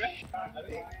ना यहाँ पे.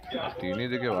 3 ही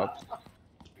दिखे वापस.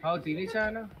 हाँ 3 ही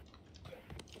चाहे ना.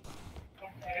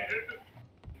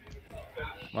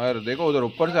 मगर देखो उधर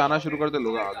ऊपर से आना शुरू करते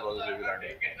लोग आजू-बाजू से भी लैंड.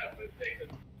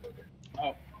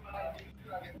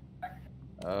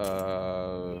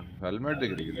 हेलमेट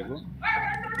दिख रही है देखो.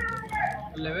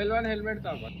 लेवल 1 हेलमेट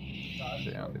था पर.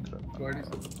 यहाँ दिख रहा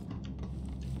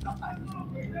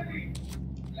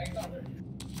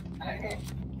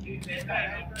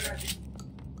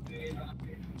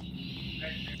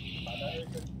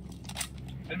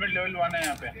हेलमेट लेवल 1 है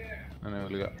यहाँ पे. मैंने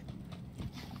बोल गया.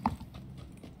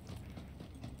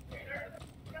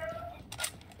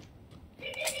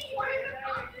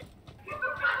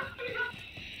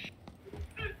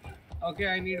 Okay,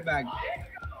 I need bag.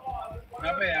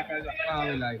 यहाँ पे हाँ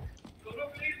मैं लाइक.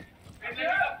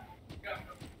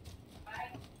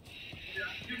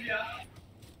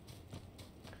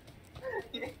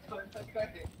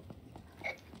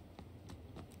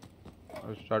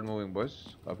 Start moving boys.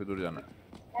 काफी दूर जाना है.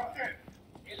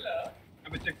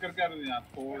 अबे चेक करके आ रहे हैं यहाँ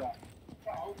थोड़ा.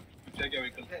 पीछे क्या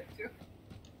व्हीकल?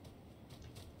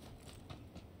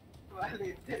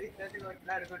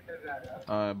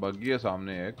 हाँ बग्गी है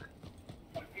सामने एक.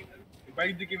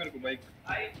 बाइक दिखी मेरे को. बाइक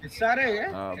सारे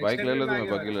हैं. हाँ बाइक ले लो तुम्हें.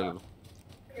 बग्गी ले लो.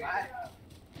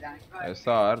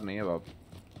 SR नहीं है बाप.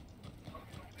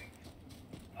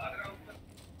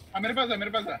 हाँ मेरे पास है.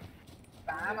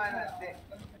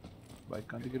 बाइक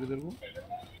कहाँ दिख रही तेरे को?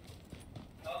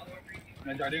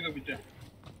 मैं गाड़ी के पीछे.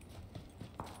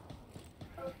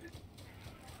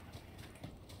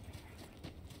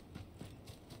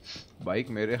 बाइक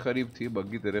मेरे करीब थी,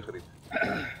 बग्गी तेरे करीब.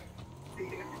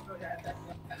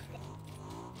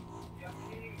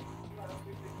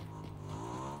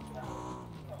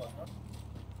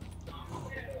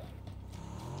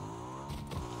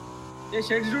 ये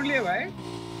शेड्स ढूंढ लिए भाई.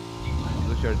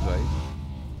 तो शेड्स भाई.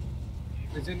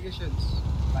 किचन के शेड्स.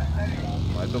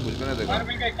 मैं तो कुछ भी नहीं देखा.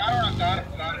 कार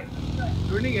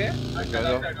ढूंढनी है.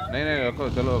 नहीं रखो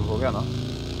चलो हो गया ना.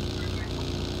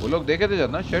 वो लोग देखे थे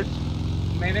जब ना शेड्स.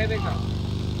 मैंने देखा।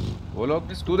 वो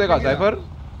लोग तू देखा साइफर?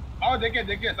 आओ देखिए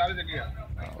देखिए सारे देखिए।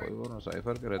 वही वो ना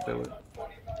साइफर के रहते हुए।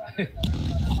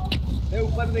 मैं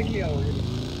ऊपर देख लिया वो ये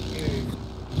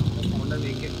होंडा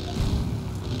देखे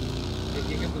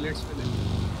के बुलेट्स पे देखे।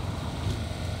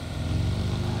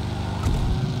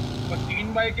 बस 3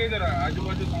 बाइक है इधर आजू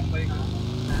बाजू 3 बाइक है।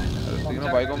 तीनों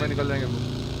बाइकों में निकल जाएंगे हम।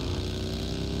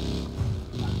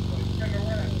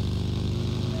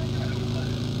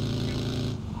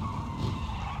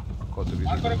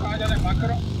 मार्क करो कहाँ जाना है मार्क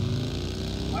करो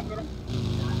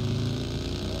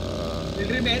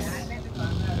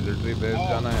मिलिट्री बेस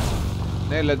जाना है।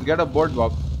 नहीं let's get a boat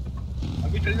Bob.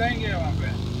 अभी चल जाएंगे वहाँ पे।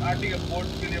 हाँ ठीक है बोट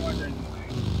के लिए वहाँ जाएंगे।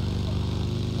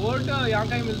 बोट यहाँ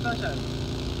कहीं मिलता शायद।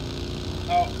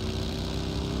 आओ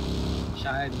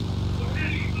शायद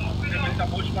मिलता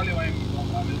बोट वाले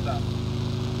वहाँ मिलता।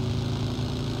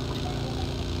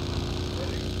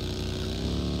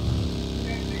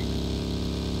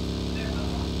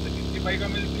 कितनी बाइक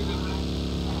मिलती है?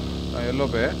 येलो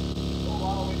पे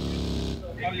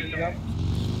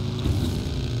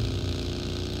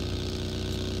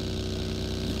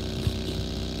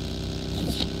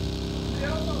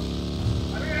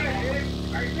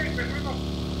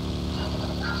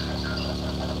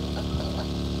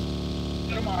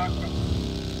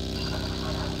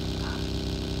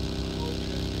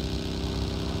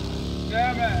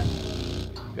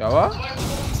क्या हुआ?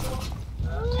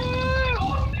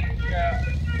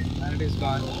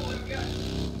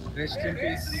 Rest in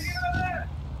peace.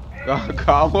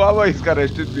 कहाँ हुआ भाई इसका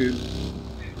रेस्ट इन पीस?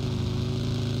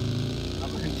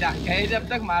 अब गए जब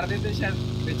तक मार देते शायद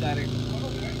बेचारे को।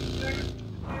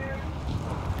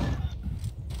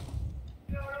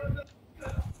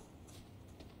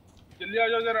 जल्दी आ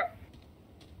जाओ जरा।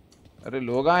 अरे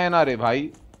लोग आए ना रे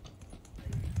भाई।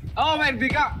 ओ मैं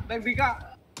दिखा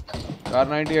car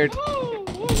 98।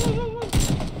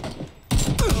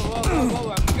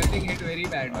 I'm getting hit very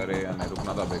bad. अरे यार नहीं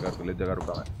रुकना था बेकार पुलिस जगह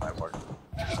रुका मैं माय फॉल्ट।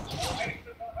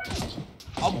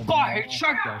 अब्बा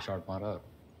हेडशॉट। क्या शॉट मारा?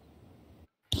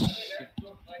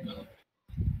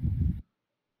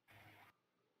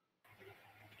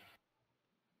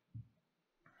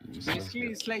 Basically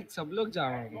it's like सब लोग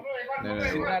जाओगे।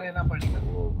 नहीं सीधा रहना पड़ेगा।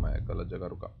 वो मैं गलत जगह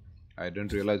रुका। I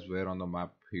didn't realize where on the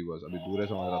map he was. अभी दूर है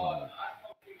समझ रहा था मैं।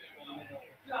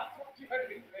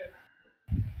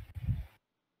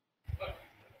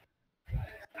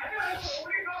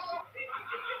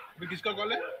 किसका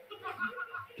कॉल है?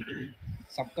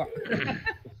 सबका।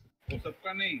 वो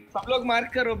सबका नहीं। सब लोग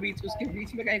मार्क करो बीच उसके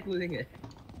बीच में कहीं कूदेंगे।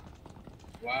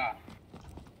 वाह।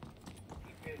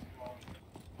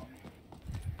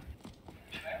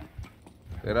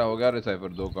 तेरा हो गया रे साइफर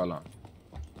 2 कॉल। अब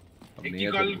नहीं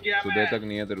है सुबह तक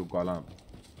नहीं है तेरे कॉल।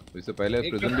 इससे पहले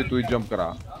प्रिजन भी तू ही जंप करा।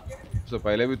 उससे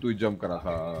पहले भी तू ही जंप करा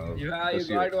था। You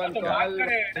got one call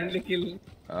friendly kill.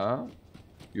 हाँ?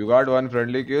 You got one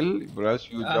friendly kill, plus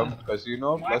you jumped casino,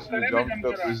 plus you jumped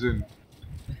the prison.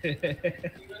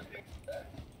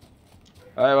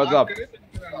 Hey, what's up?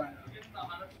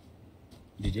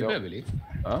 DJ पे बिली?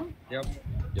 हाँ? Yep.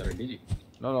 You're a DJ?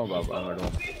 No, Baba, I'm at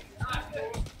home.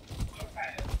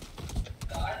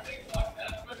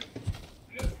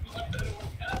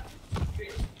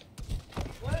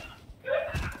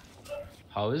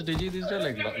 How is DJ these days?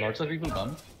 Like lots of people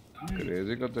come.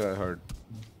 Crazy का तो I heard.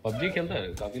 PUBG खेलता है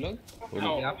काफी लोग?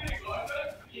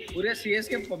 पूरे CS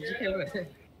के PUBG खेल रहे थे।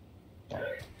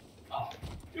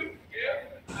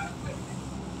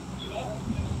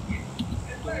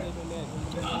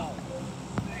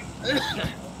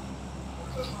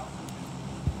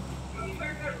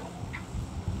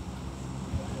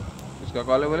 इसका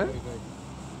कॉल है बोले?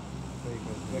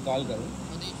 मैं कॉल करूँ?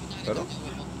 करो।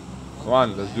 Come on,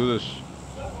 let's do this.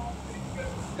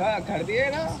 क्या कर दिए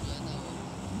ना?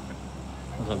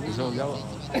 गलती से हो गया वो।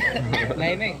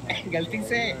 नहीं गलती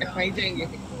से वहीं जाएंगे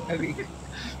अभी।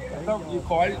 You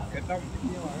called खत्म।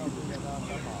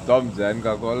 तो हम जैन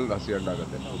का कॉल हंसी अड्डा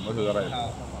करते हैं। बस हो जा रहा है।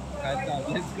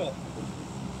 Let's go.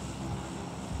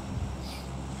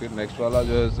 फिर नेक्स्ट वाला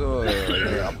जो है सो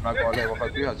अपना कॉल है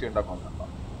वक्त भी हंसी अड्डा कॉल करना।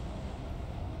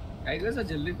 ऐसा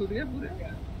जल्दी कूद गया पूरे?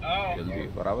 जल्दी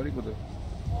बराबर ही कूदे।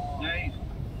 नहीं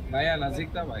भाई नजदीक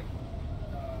था भाई।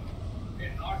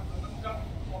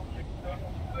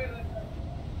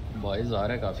 बॉयज आ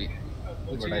रहे हैं काफी।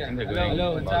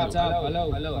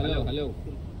 हेलो।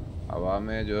 हवा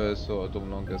में जो है सो तुम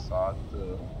लोगों के साथ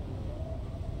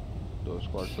 2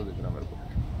 स्क्वाड्स तो दिख रहा मेरे को।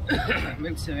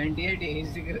 मैं 78 इंच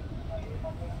दिख रहा।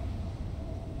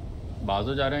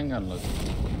 बाजू जा रहे हैं हम लोग।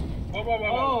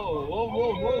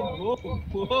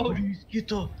 ये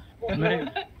तो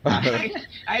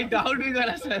I doubt we're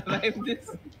gonna survive this.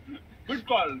 Good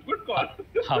call. Good call.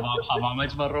 हवा में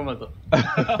मर रहा हूँ मैं तो.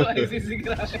 ऐसे सीख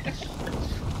रहा है.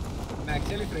 मैं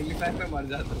actually friendly fire में मर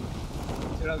जाता हूँ.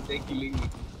 Instead of they killing me.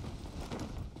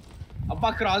 अब्बा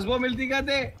crossbow मिलती क्या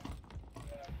थे?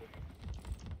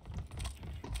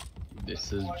 This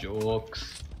is jokes.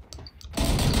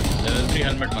 Level 3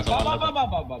 helmet मसाला.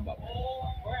 बाबा.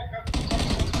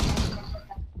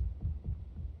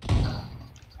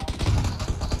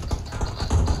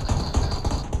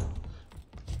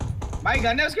 भाई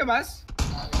गन है उसके पास?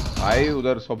 भाई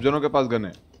उधर सब जनों के पास गन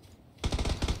है.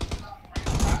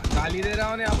 गाली दे रहा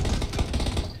हूँ आप.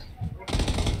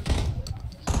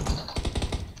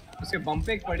 उसके बम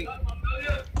पे एक पड़ी.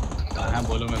 हाँ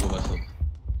बोलो मेरे को बस.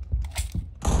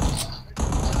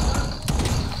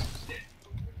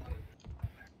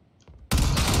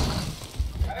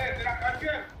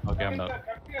 Okay, I'm down.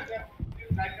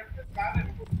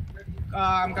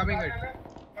 I'm coming.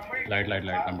 Light,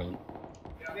 I'm down.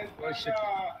 Oh shit.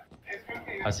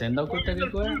 हसेंडा को इतना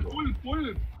क्यों है?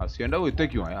 हसेंडा को इतना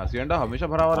क्यों है? हसेंडा हमेशा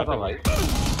भरा हुआ रहता भाई.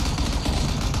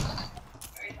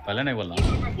 पहले नहीं बोलना.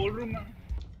 मैं बोल रहा हूँ ना.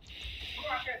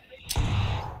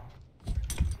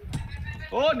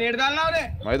 ओ नेट डालना उन्हें.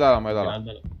 मैं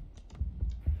डाला.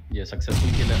 ये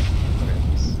सक्सेसफुल किल है.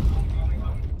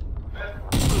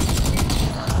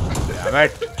 Damn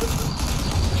it.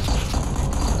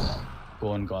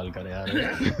 कौन कॉल करे यार?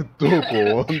 तू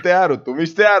कौन तैयार हो? तुम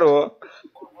इस तैयार हो?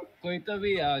 कोई तो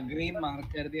भी ग्रीन मार्क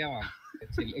कर दिया वहाँ.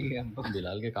 चले गए हम.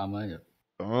 बिलाल के काम आए यार.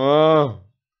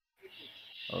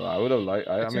 I would have liked.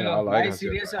 I mean, I like.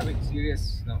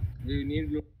 Serious. No, we need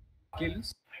kills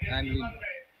and we.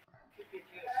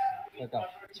 बताओ.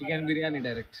 Chicken biryani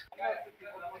direct.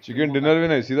 Chicken dinner भी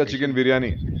नहीं, सीधा chicken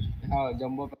biryani. हाँ,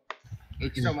 jumbo.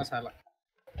 Extra masala.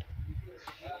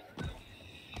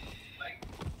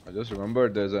 I just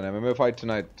remembered there's an MMA fight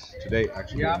today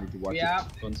actually. I need to watch it.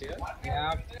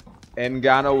 Yeah.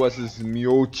 Ngannou versus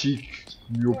Miocic.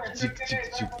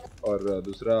 और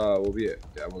दूसरा वो भी है,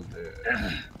 क्या बोलते हैं?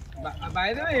 By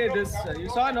the way, this you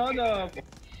saw no the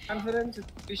conference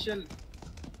official.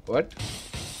 What?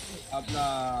 अपना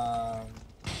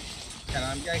क्या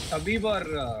नाम क्या है? Khabib और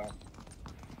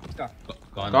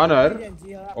Conor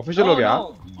official हो गया?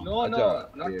 No,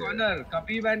 not Conor.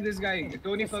 Khabib and this guy,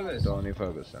 Tony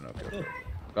Ferguson. Okay.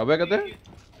 कब है कहते?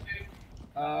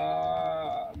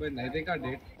 मैं नहीं देखा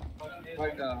डेट,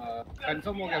 but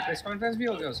confirm हो गया. Press conference भी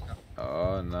हो गया उसका.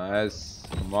 Oh, nice.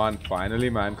 Come on, finally,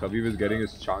 man. Khabib is getting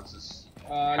his chances.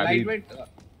 Lightweight.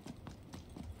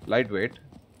 Lightweight.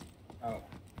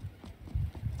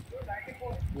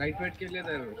 Lightweight के लिए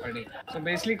they're fighting. So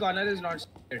basically, Conor is not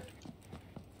set.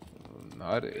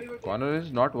 अरे Conor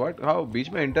is not what? How? बीच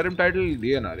में interim title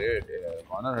दिए ना रे.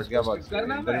 Conor हट गया बाद.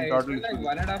 Interim title. Like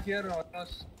 1.5 year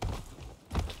almost.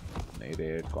 नहीं रे,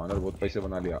 Conor बहुत पैसे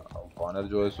बना लिया. Conor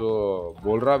जो है सो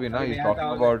बोल रहा भी ना. He's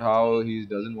talking about how he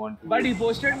doesn't want to. But he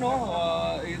posted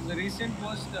his recent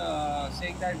post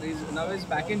saying that now he's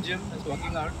back in gym, is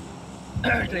working out.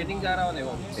 Training जा रहा होने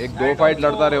वो. एक दो फाइट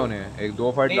लड़ता रहे उन्हें.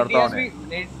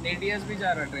 Nate Diaz भी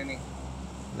जा रहा ट्रेनिंग.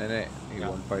 नहीं, he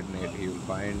won't fight Nate. He'll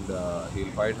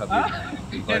fight Habib.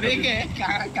 देखे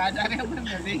कहाँ जा रहे हैं अपन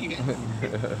देखे.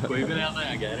 कोई भी नहीं आता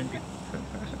है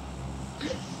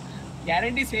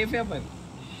गारंटी सेफ है अपन.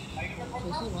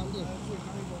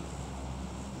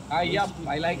 Yeah,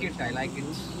 I like it.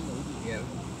 Yeah.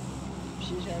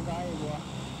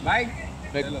 Bye.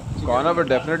 Conor will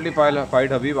definitely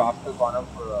fight Habib after Conor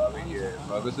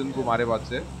Ferguson को मारे बाद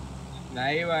से.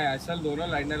 नहीं भाई, असल दोनों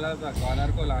लड़ने लगा था.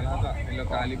 कॉनर को लाना था. इन लोग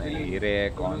काली पीली. रे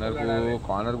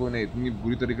कॉनर को ने इतनी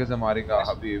बुरी तरीके से मारेगा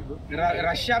हबीब.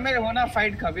 रशिया में होना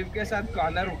फाइट खबीब के साथ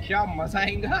कॉनर, क्या मजा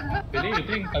आएगा. You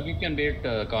think Khabib can beat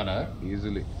Conor?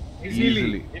 Easily.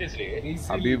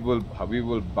 Habib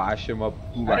will bash him up.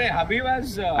 अरे Habib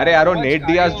has. अरे यारो Nate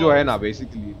Diaz जो है ना,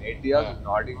 basically Nate Diaz is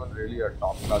not even really a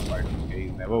top class fighter.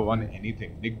 He's never won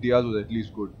anything. Nick Diaz was at least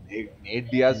good. Nate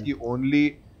Diaz की only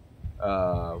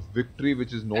victory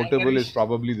which is notable is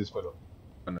probably this fellow.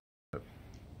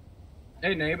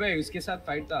 नहीं भाई, उसके साथ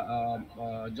fight था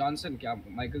Johnson. क्या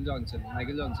Michael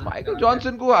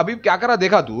Johnson को हबीब क्या करा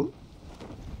देखा तू?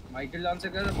 माइकल जॉनसन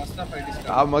का मस्त फाइट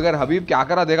इसका. अब मगर हबीब क्या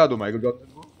करा देखा तू? माइकल जॉनसन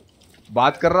को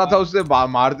बात कर रहा था उससे,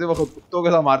 मारते वक्त कुत्तों के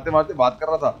साथ मारते बात कर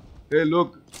रहा था. Hey look,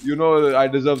 you know I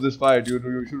deserve this fight. You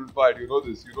shouldn't fight. You know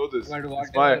this.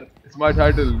 It's my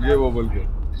title. ये वो बोल के.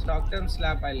 Stockton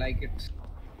slap. I like it.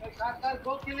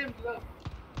 Go kill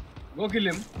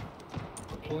him.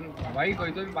 कौन भाई?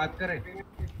 कोई तो भी बात करे.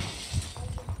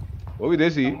 वो भी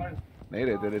देसी नहीं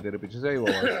रहे. तेरे पीछे से ही वो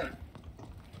आवाज.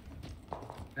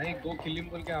 नहीं, go kill him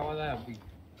बोल के आवाज आया अभी.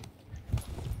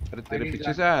 अरे तेरे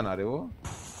पीछे से आया ना रे वो.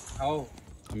 आओ.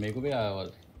 मेरे को भी आया आवाज।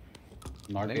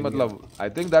 नहीं मतलब I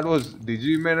think that was DG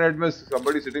minute में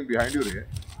somebody sitting behind you रे।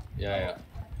 या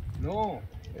नो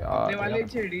अपने वाले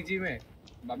छे डीजी में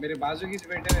मेरे बाजू की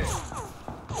बैठे हैं।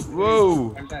 Whoa!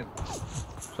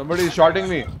 Somebody is shooting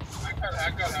me.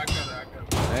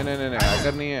 Hacker नहीं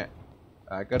हैकर नहीं है,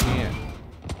 हैकर नहीं है।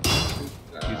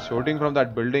 He's shooting from that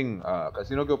building,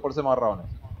 casino के ऊपर से मार रहा हूँ उन्हें।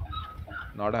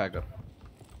 Not a hacker.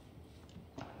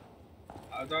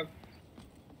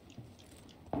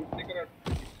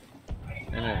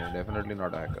 नहीं definitely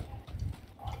not a hacker.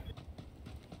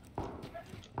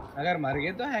 अगर मर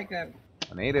गए तो हैकर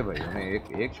नहीं रे भाई, उन्हें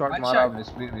एक शॉट मारा, मिस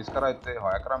करा, इतने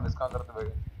हैकर मिस कहाँ करते भाई।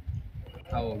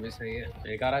 हाँ वो भी सही है।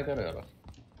 बेकार हैकर है यार।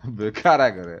 बेकार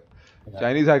हैकर है।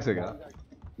 चाइनीज हैक्स है क्या?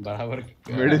 बराबर।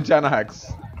 Made in China hacks.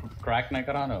 Crack नहीं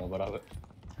कराना हो बराबर।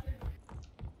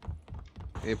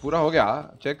 ये पूरा हो गया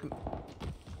चेक।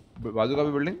 बाजू का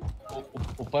भी बिल्डिंग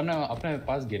ऊपर ना अपने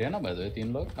पास गिरे ना बाजू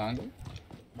 3 लोग कहाँ गए?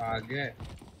 भाग गए।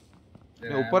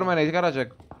 ऊपर मैं नहीं करा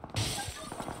check.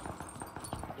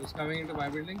 Who's coming into my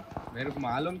building? मेरे को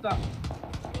मालूम था।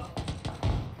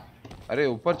 अरे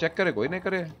ऊपर चेक करे, कोई नहीं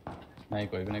करे। नहीं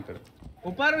कोई भी नहीं करे।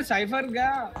 ऊपर साइफर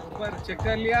गया, ऊपर चेक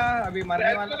कर लिया, अभी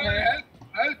मरने वाला है।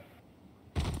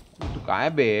 तू कहाँ है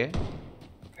बे?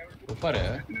 ऊपर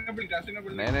है।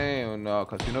 नहीं उन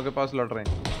कैसीनो के पास लड़ रहे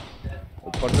हैं।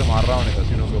 ऊपर से मार रहा हूँ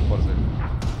कैसीनो के ऊपर से।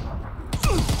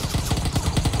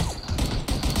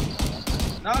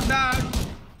 Knock down.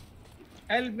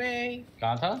 Help me.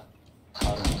 कहाँ था?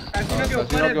 कैसीनो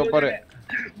के ऊपर है।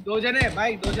 2 जने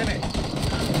भाई, 2 जने।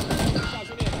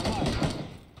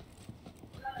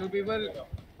 2 people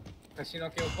कैसीनो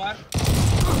के ऊपर।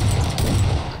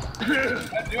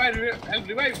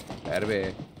 revive यार बे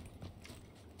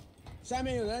下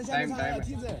面有人，下面上来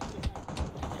梯子。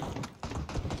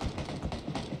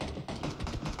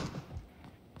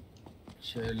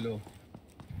चलो।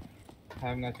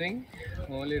 Have nothing,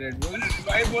 only Red Bull.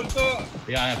 revive बोल तो।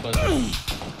 यहाँ पर।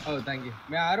 Oh thank you.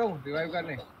 मैं आ रहा हूँ revive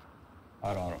करने।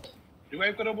 आ रहा हूँ।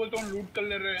 revive करो बोल तो हम लूट कर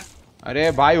ले रहे हैं। अरे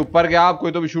भाई ऊपर गया, आप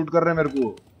कोई तो भी शूट कर रहे हैं मेरे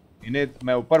को। इन्हें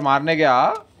मैं ऊपर मारने गया,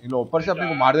 इन लोग ऊपर से अपने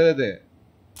को मार देते थे।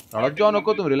 लड़क जाओ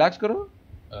नको, तुम रिलैक्स करो।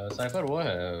 साइफर वो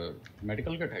है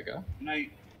मेडिकल किट है क्या? नहीं।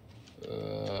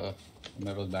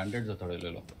 मेरे पास बैंडेज है, थोड़े ले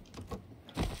लो।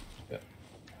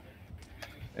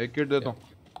 एक किट देता हूँ।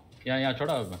 यहाँ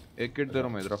छोड़ा अब। एक किट दे रहा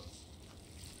हूँ मैं इधर।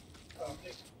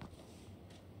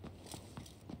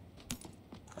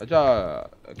 अच्छा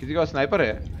किसी का स्नाइपर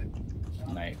है?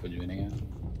 नहीं कुछ भी नहीं है।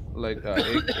 लाइक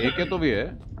एक के तो भी है।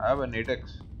 I have an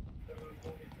 8x.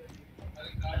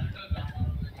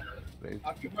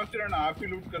 आपके पास रहना, आप ही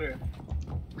लूट करे।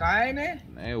 कहाँ है ने?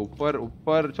 नहीं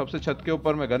ऊपर सबसे छत के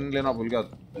ऊपर मैं गन लेना भूल गया।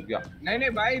 नहीं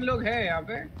भाई लोग हैं यहाँ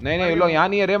पे। नहीं लोग यहाँ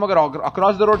नहीं है रे, मगर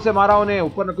अक्रॉस द रोड से मारा उन्हें।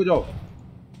 ऊपर न जाओ,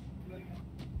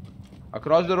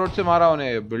 अक्रॉस द रोड से मारा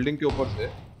उन्हें, बिल्डिंग के ऊपर से।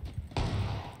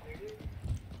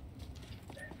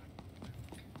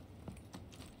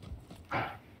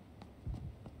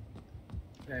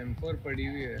 M4 पड़ी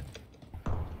हुई है।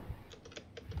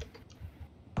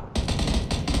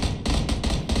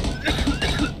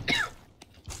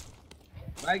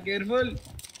 भाई केयरफुल।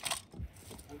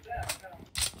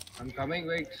 I'm coming,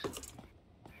 wait.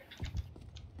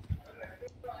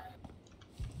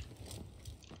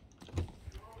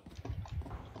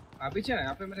 आप पीछे हैं,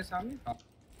 यहाँ पे मेरे सामने।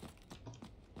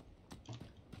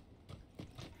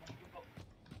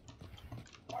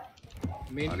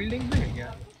 मेन बिल्डिंग में है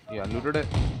क्या? ये अनलूटेड है।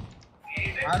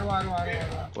 आ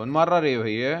रहा कौन मार रहा रे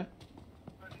भाई? ये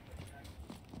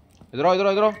इधर आओ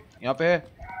यहाँ पे है।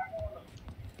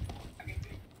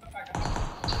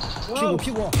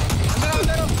屁股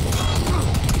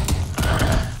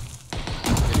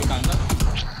अंदर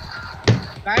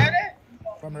कहाँ है रे?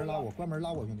关门拉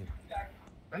我，兄弟。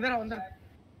अंदर आओ।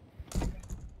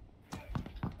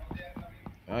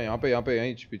 यहाँ पे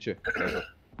यहीं पीछे।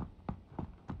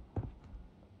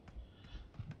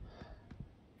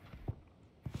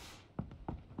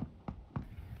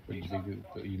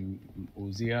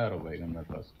 उजी है और भाई मेरे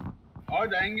पास। और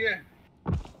जाएंगे।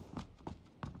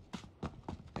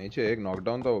 नीचे एक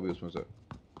नॉकडाउन था, वो भी उसमें से।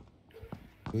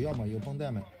有绷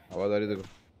带没？ आवाज आ रही देखो।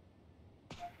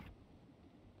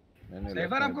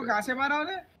 साइफर आपको कहाँ से मारा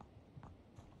उन्हें?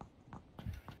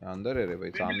 अंदर है रे भाई,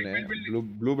 सामने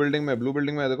ब्लू बिल्डिंग में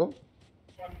है देखो।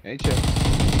 यहीं से।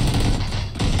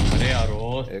 अरे यार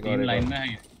वो 3 लाइन में है।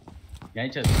 यहीं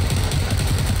चल।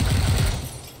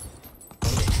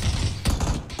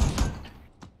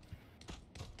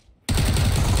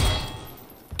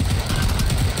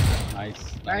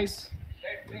 नाइस।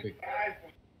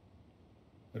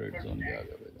 रेड जोन में आ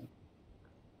गया भाई।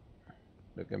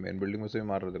 लेकिन मेन बिल्डिंग में से भी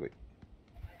मार रहे थे कोई।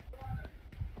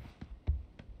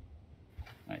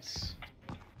 नाइस।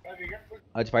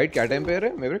 आज फाइट क्या टाइम पे है रे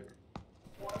मेवरिक?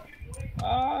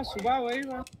 सुबह वही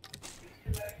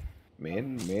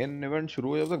मेन इवेंट शुरू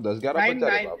हो जब तक 10-11 बज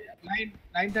जाए बाप।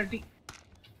 9:30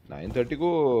 9:30 को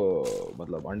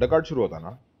मतलब अंडरकार्ड शुरू होता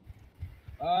ना?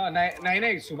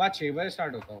 नहीं सुबह 6 बजे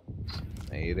स्टार्ट होता है।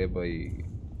 नहीं रे भाई।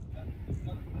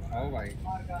 आओ भाई।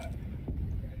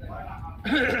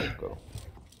 करो।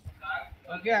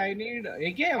 ओके आई नीड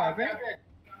एक है वहाँ पे।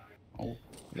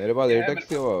 मेरे पास 8x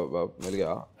थी मिल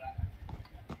गया।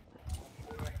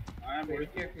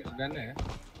 गन है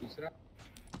दूसरा।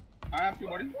 हाँ आपकी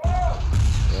बॉडी।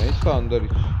 यहीं था अंदर ही।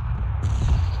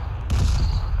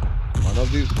 One of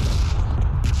these।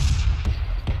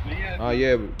 हाँ ये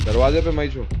दरवाजे पे मैं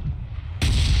ही हूँ।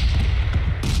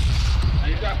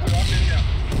 नहीं तो आपको और ले लिया।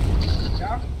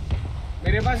 क्या?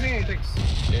 मेरे पास नहीं 8x।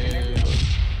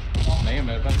 नहीं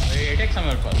मेरे पास 8x है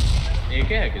मेरे पास।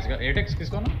 AK है किसका? 8x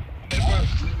किसको ना? मेरे पास।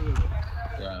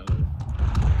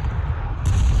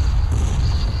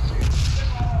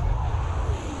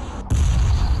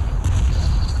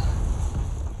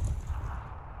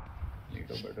 Need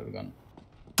a better gun.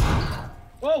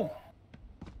 Oh!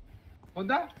 कौन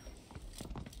था?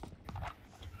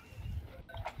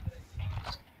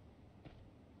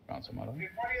 कहाँ से मारा?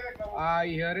 I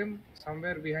hear him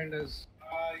somewhere behind us.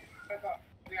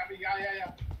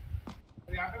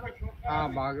 हाँ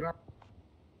भाग रहा।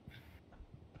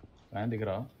 कहाँ दिख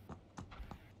रहा?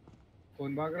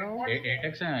 कौन भाग रहा हो?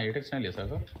 8x है 8x नहीं ले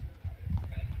सकता।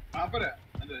 कहाँ पर है?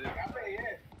 यहाँ पे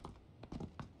ये।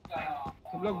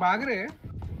 तुम लोग भाग रहे हैं?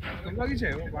 तुम लोग ही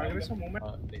चाहिए वो भाग रहे सब मूवमेंट।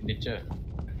 नीचे।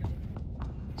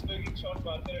 शॉट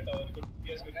मारते हैं टावर को।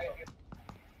 Yes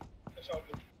shot.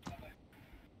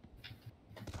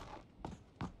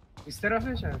 इस तरफ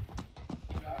है शायद।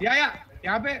 या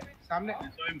यहाँ पे सामने।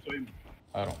 सोइम।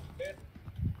 आ रहा हूँ।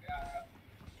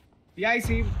 या I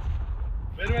see him.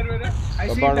 Where?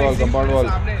 Compound wall.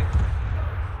 सामने।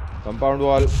 Compound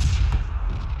wall.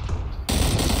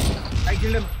 I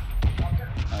killed him.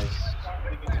 Nice.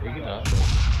 एक ही था।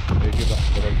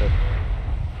 Double tap.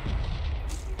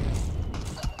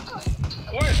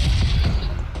 ओए।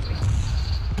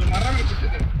 तो मारा मेरे पीछे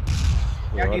से।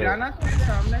 क्या गिराना तो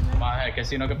सामने से? वहाँ है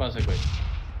कैसीनो के पास है कोई।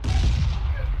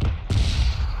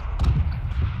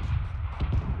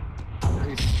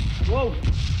 वो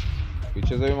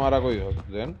पीछे से भी मारा कोई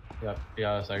जैन?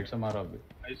 या साइड से मारा अभी।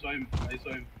 I saw him.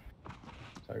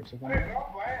 साइड से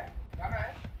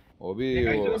वो भी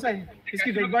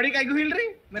इसकी डेड बॉडी काहे को हिल रही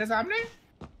मेरे सामने?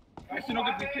 कैसीनो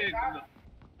के पीछे एक बंदा।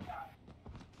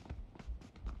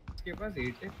 इसके पास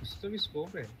 8 है कुछ तो भी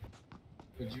स्कोप है।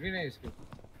 कुछ भी नहीं इसके।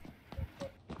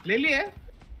 ले लिए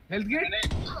हेल्थ गेट।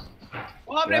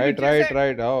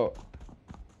 राइट आओ।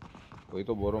 वही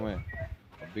तो बोरो में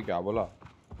अभी क्या बोला?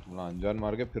 तुम ना अनजान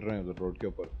मार के फिर रहे हो रोड के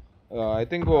ऊपर। आई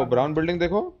थिंक वो ब्राउन बिल्डिंग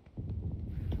देखो।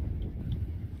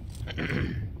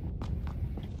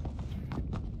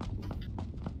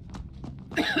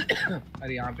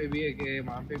 अरे यहाँ पे भी है के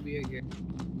वहाँ पे भी है के।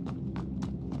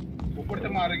 ऊपर से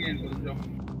मारेंगे इनको जो।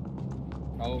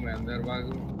 आओ मैं अंदर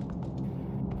भागूं।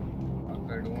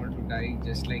 I don't want to die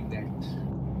just like that.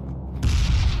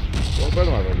 वो कर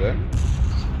मारो जैन।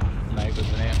 नहीं कुछ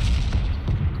नहीं।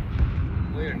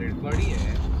 वो ये डेड बॉडी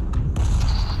है।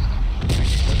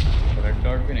 रेड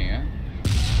डॉट भी नहीं है।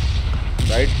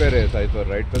 राइट पे रहे साइड पर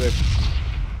राइट पे देख।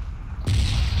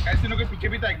 कैसीनो के पीछे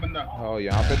भी था एक बंदा। हाँ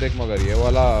यहाँ पे देख मगर ये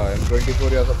वाला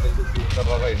M24 या समथिंग कुछ यूज कर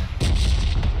रहा था इन्हें।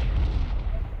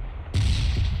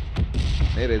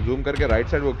 नहीं रे जूम करके राइट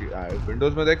साइड वो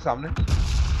विंडोज में देख सामने।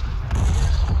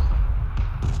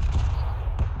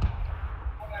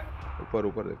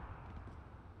 ऊपर देख।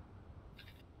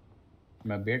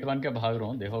 मैं बेट बन के भाग रहा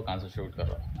हूँ देखो कहाँ से शूट कर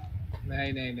रहा हूँ।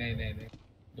 नहीं।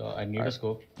 तो आई नीड अ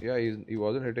स्कोप। या he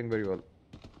wasn't hitting very well.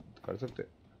 कर सकते।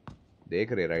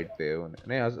 देख रहे राइट पे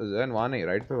नहीं जैन वहाँ नहीं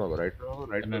राइट पे भागो राइट पे।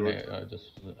 नहीं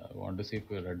जस्ट वांट टू सी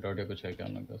कोई रेड डॉट या कुछ है क्या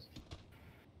उनके पास।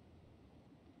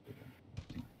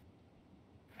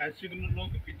 कैसीनो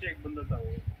के पीछे एक बंदा था वो।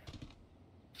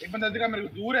 एक बंदा दिखा मेरे को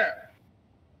दूर है।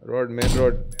 Main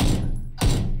road.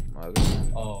 वहाँ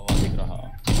दिख रहा।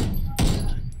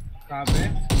 कहाँ पे?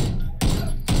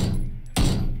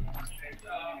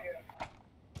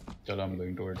 चलो I'm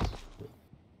going towards.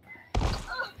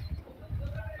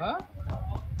 हाँ?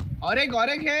 और एक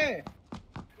है।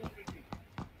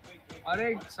 और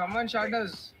एक someone shot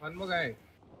us. One more guy.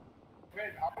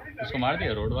 उसको मार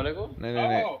दिया रोड वाले को? नहीं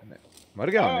मर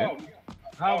गया हमने।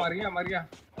 हाँ मर गया।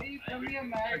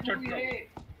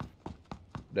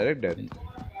 Direct death.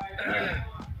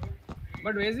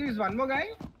 But where is one more guy?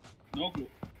 No clue.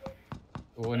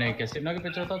 वो नहीं कैसीनो के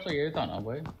पीछे था तो ये था ना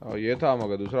भाई। ये था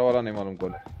मगर दूसरा वाला नहीं मालूम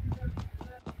कौन है।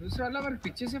 दूसरा वाला मेरे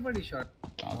पीछे से पड़ी शॉट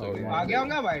तो आ गया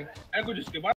होगा भाई है कुछ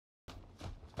इसके बाद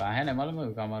कहाँ है ना मालूम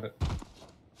है कहाँ मार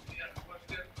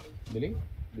बिली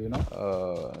डू यू नो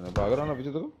मैं भाग रहा हूँ ना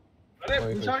पीछे देखो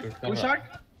अरे to shot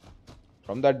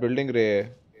from that building रे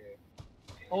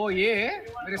ओ ये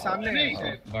मेरे सामने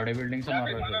है बड़े बिल्डिंग से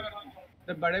मार रहा है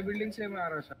तो बड़े बिल्डिंग से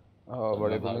मार रहा था हां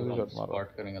बड़े बिल्डिंग से शॉट मार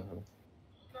स्पॉट करेंगे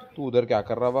थोड़ा तू उधर क्या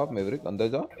कर रहा बाप मेवरिक अंदर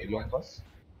जा लोग बस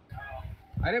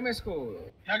अरे मैं इसको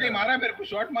क्या कहीं मारा है मेरे को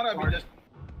शॉट मारा अभी just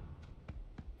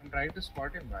I am trying to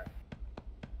spot him भाई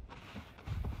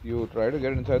you try to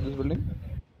get inside this building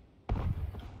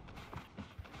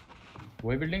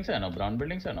वही बिल्डिंग से है ना ब्राउन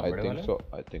बिल्डिंग से है ना बड़े वाले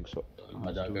आई थिंक सो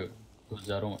मजा के घुस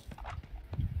जा रहा हूँ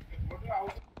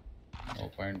no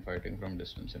point fighting from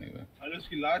distance anyway अरे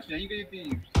उसकी लाश यहीं कहीं थी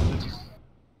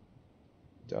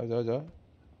जा जा जा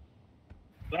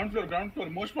ground floor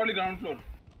most probably ground floor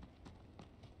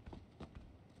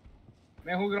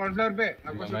मैं हूँ ग्राउंड फ्लोर पे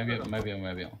मैं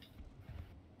भी हूँ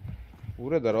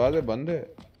पूरे दरवाजे बंद है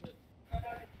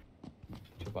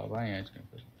छुपा हुआ है इसके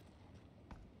ऊपर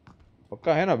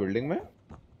पक्का है ना बिल्डिंग में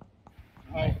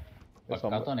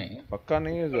पक्का तो नहीं है पक्का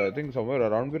नहीं है आई थिंक समवेयर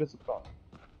अराउंड भी रह सकता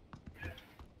है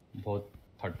बहुत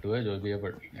फट्टू है जो भी है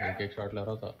बट एक शॉट ले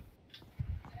रहा था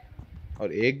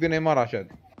और एक भी नहीं मारा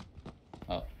शायद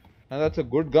हां that's a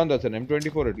good gun that's an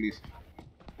M24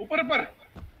 at least ऊपर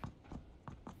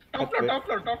टॉप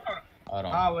फ्लोर आ रहा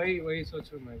हूं हां वही सोच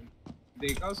रहा मैं भी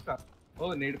देखा उसका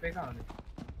ओ नेट पे कहां है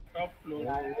टॉप फ्लोर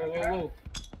वो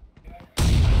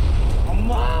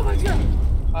अम्मा बच गया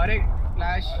अरे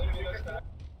फ्लैश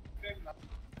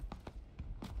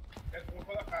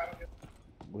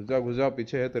घुस जा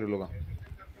पीछे है तेरे लोग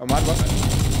मार बस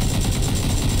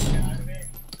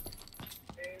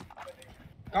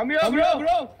कम हियर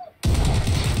ब्रो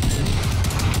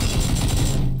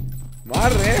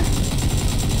मार रे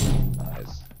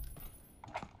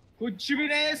कुछ भी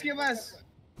नहीं है इसके पास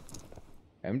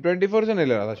M24 से नहीं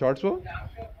ले रहा था शॉट्स वो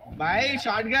भाई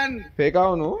शॉटगन फेंका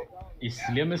उन्हों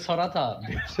इसलिए मिस हो रहा था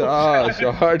अच्छा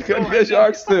शॉटगन के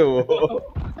शॉट्स थे वो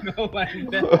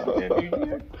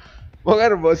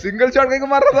मगर वो सिंगल शॉट कहीं को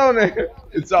मार रहा था उन्हें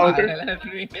इट साउंडेड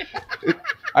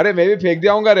अरे मैं भी फेंक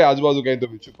दिया हूँगा रे आजू बाजू कहीं तो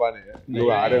भी छुपाने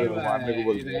लोग आ रहे हैं मारने को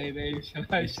बोलते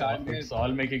हैं इट्स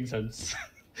ऑल मेकिंग सेंस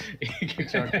एक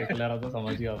शॉट फेंक ले रहा था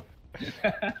समझ गया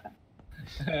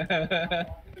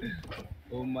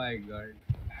ओ माय गॉड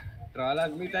ट्रॉल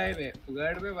आदमी था ये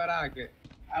उगड़ में भरा आके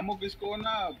एमो किसको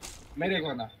ना मेरे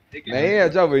को ना नहीं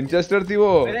अच्छा विंचेस्टर थी वो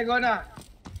मेरे को ना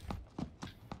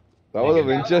वो तो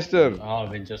विंचेस्टर हां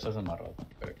विंचेस्टर से मार रहा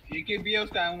था एक भी है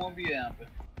उसका एमो भी है यहां पे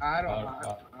आ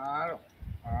रहा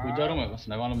उधर मैं बस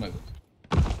नहीं मालूम मेरे को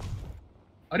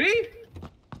अरे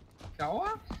क्या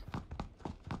हुआ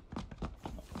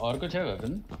और कुछ है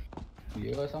वेपन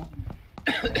ये वैसा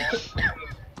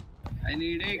आई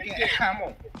नीड एक एमो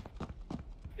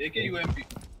एक यूएमपी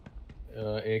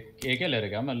एक ले रहे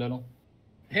क्या मैं ले लूं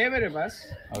है मेरे पास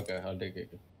ओके आई टेक एक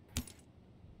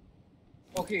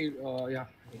ओके या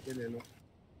एक ले लो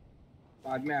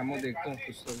बाद में एमो देखता हूं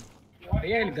कुछ तो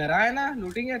ये घर है ना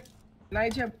लूटिंग है नहीं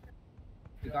जब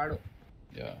दिखाड़ो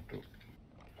या true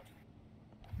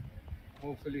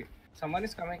hopefully someone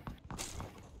is coming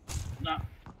ना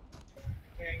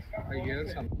I hear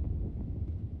some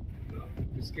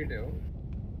बिस्किट है वो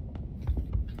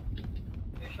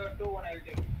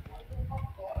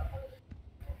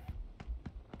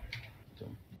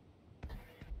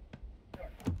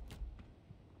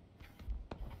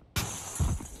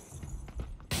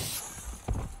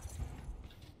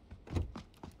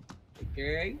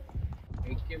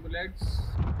एक बुलेट्स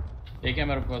एक है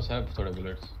मेरे पास है थोड़े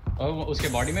बुलेट्स और उसके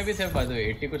बॉडी में भी थे बाय द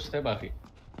वे 80 कुछ थे बाकी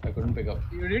I couldn't pick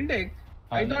up you didn't take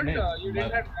I thought you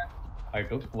did that I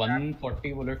took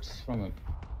 140 bullets from him.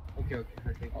 Okay, I'll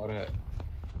take it. और है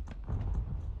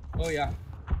Oh yeah.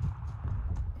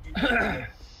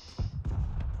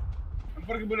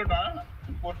 ऊपर की बुलेट आया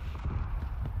ऊपर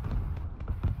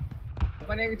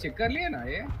अपन एक चेक कर लिए ना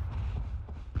ये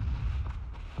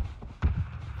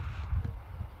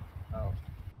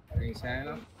नहीं से है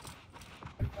ना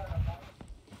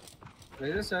There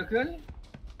is a circle.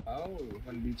 Oh,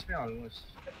 अपन बीच में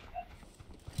almost.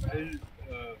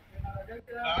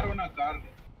 कार होना कार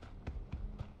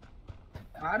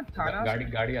थाना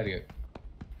गाड़ी आ रही है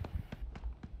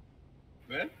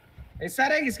वेल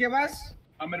एसआर है किसके पास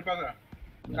हां मेरे पास है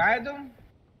कहां है तुम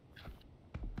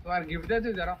तुम्हारा गिफ्ट दे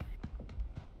तू जरा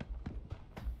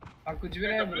और कुछ भी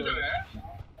नहीं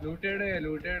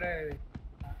लूटेड है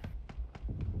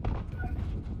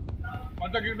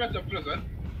कौन सा गिफ्ट है सबको सर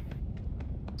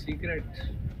सीक्रेट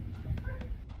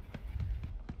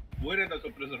वो रहता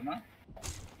सप्रेसर ना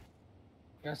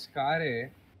क्या स्कार है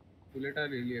बुलेट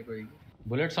ले लिया कोई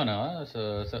bullets on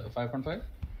 5.5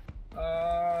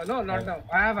 no not now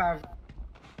I have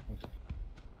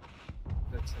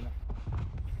that's enough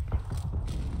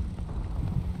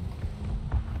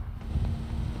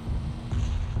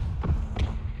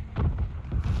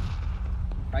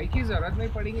bike की जरूरत नहीं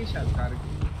पड़ेगी शायद कार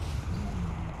की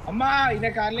अम्मा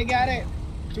इन्हें कार लेके आ रहे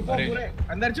छुपो पूरे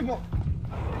अंदर छुपो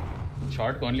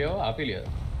शॉट कौन लिया हो आप ही लिया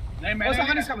नहीं मैं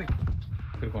समन इसका भाई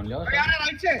फिर कौन लिया यार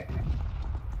राइट से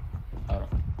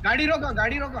गाड़ी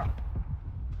रोका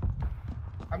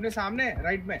अपने सामने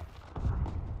राइट में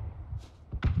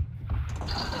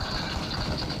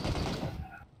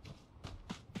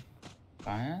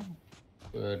कहाँ है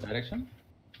डायरेक्शन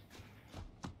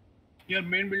यार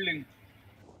मेन बिल्डिंग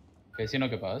कैसीनो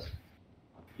के पास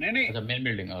नहीं अच्छा मेन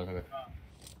बिल्डिंग ओके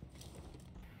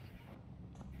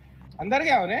अंदर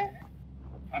क्या होने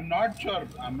I'm not sure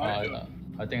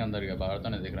I think अंदर गया बाहर तो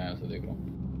नहीं दिख रहा है ऐसे देख रहा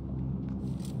हूँ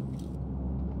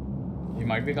he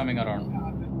might be coming around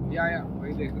या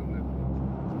वही देख रहा हूँ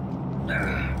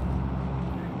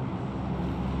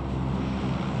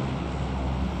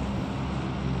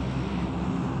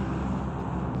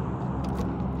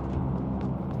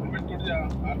मैं टूट जा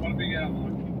R1 पे गया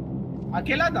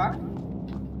अकेला था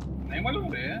नहीं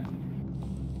मालूम रे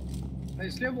मैं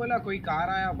इसलिए बोला कोई कार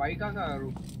आया बाइक का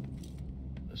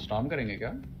स्टॉर्म करेंगे क्या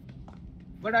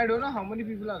but I don't know how many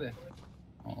people are there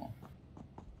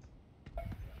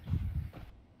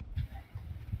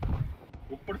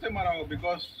ऊपर से मारा हुआ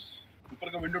बिकॉज़ ऊपर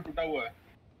का विंडो टूटा हुआ है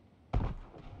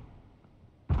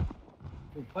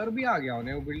ऊपर भी आ गया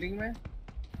उन्हें वो बिल्डिंग में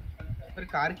पर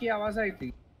कार की आवाज आई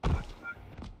थी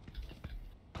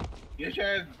ये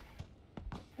शायद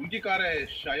उनकी कार है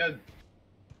शायद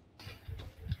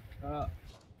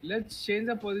let's change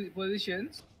the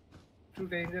positions too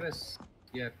dangerous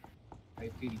here I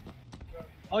feel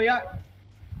oh yeah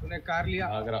तूने कार लिया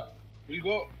आगरा we'll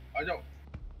go आ जाओ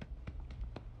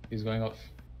he's going off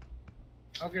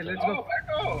okay let's go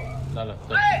चलो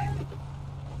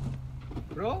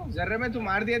bro जर्रे में तू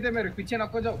मार दिए थे मेरे पीछे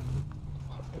नको जाओ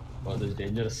बहुत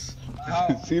dangerous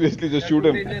seriously just shoot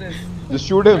him just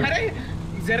shoot him अरे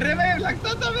जर्रे में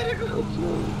लगता था मेरे को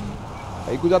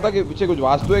भाई कुछ आता कि पीछे कुछ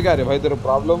वास्तु है क्या रे भाई तेरा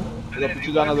प्रॉब्लम तेरा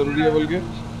पीछे जाना जरूरी है बोल के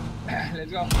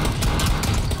लेट्स गो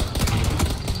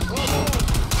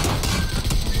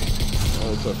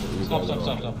stop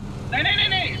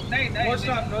नहीं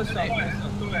no stop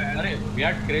अरे we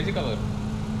had crazy cover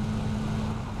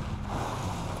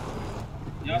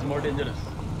it's more dangerous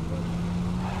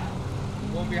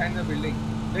go behind the building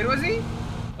where was he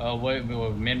वो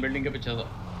मेन बिल्डिंग के पीछे था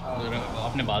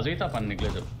अपने बाजू ही था अपन निकले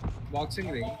जब बॉक्सिंग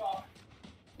रिंग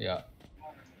या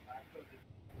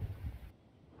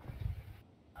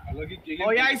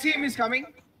oh yeah I see him is coming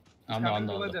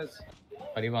अंदर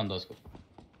करीब अंदर उसको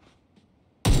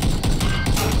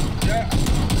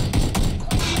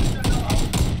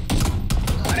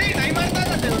अरे नहीं मारता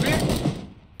था तेरे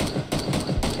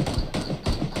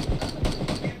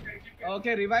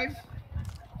ओके रिवाइव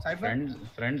साइफर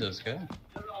फ्रेंड्स उसके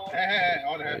है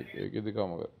और है एक ही दिखा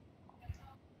मगर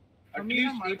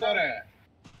एटलीस्ट एक और है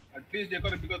एटलीस्ट एक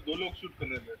और बिकॉज़ दो लोग शूट कर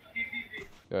रहे थे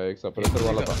क्या एक सप्रेसर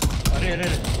वाला था अरे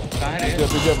कहां है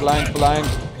पीछे फ्लैंक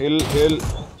हिल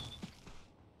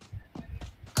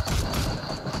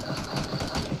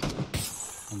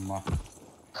अम्मा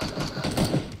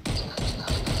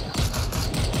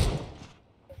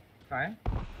कहां है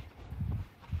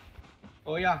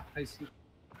oh yeah I see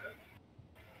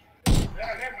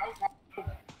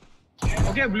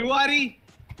okay blue आ रही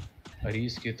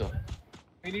अरीस की तो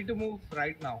we need to move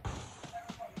right now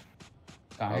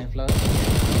कहां है फ्लैश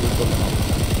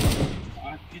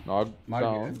नॉक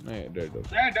डाउन नहीं dead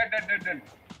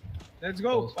let's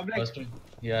go public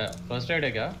first aid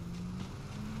है क्या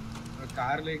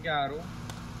कार लेके आ रहा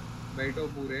हूं बैठो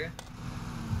पूरे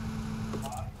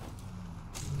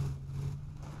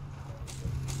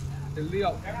जल्दी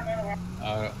आओ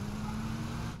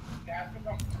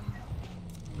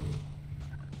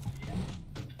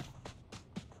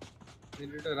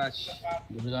रश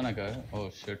दूर जाना क्या है ओह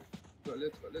शिट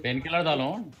पेन किलर डालो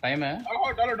टाइम है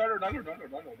डालो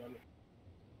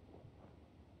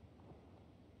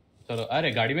चलो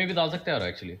अरे गाड़ी में भी डाल सकते हैं और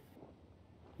एक्चुअली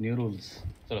न्यू रूल्स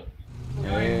चलो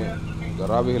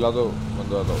जरा भी हिला दो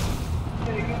बंद हो जाओ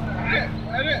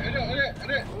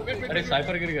अरे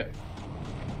साइपर गिर गया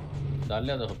डाल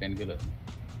लिया था पेन किलर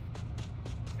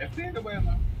एफटी दबाया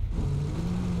ना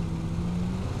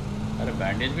अरे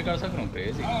बैंडेज भी कर सकता हूँ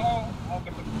क्रेजी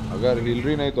अगर हिल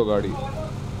रही नहीं तो गाड़ी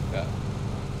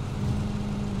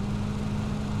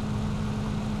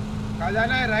कहाँ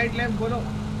जाना है राइट लेफ्ट बोलो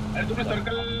अरे तुम्हें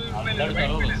सर्कल में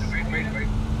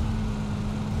wait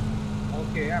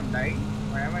Okay, I'm dying.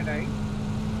 Why am I dying?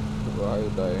 Why are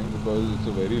you dying? Because it's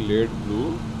a very late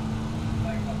blue.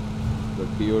 The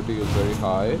TOT is very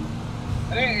high.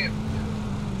 अरे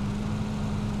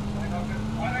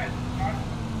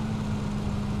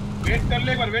वेट कर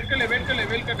ले एक बार, वेट कर ले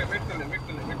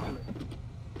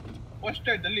फर्स्ट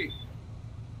है जल्दी।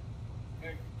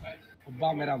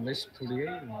 अब्बा मेरा वेस्ट थोड़ी है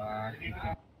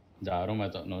जा रहा हूँ मैं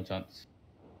तो, नो चांस।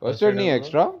 फर्स्ट एड नहीं है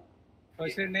एक्स्ट्रा?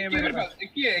 फर्स्ट एड नहीं है मेरे पास,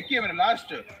 एक ही है मेरा लास्ट।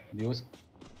 यूज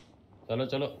चलो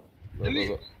जल्दी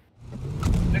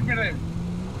let me drive.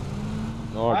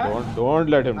 No, don't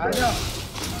let him drive.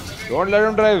 Don't let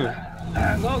him drive.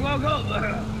 Go.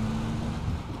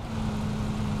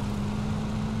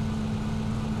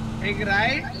 एक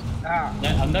राइट। हाँ।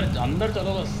 अंदर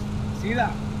चलो बस। सीधा।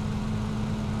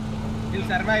 He'll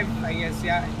survive, I guess.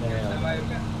 Yeah. Survive.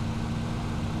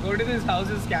 Go to this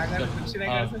houses. क्या कर? कुछ नहीं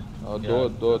कर सकते।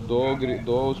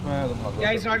 दो उसमें है तुम लोग।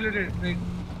 Yeah, it's not looted. Wait.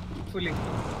 Fully.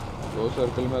 दो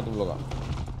सर्कल में तुम लोग।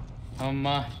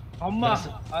 अम्मा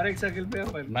और एक सर्कल पे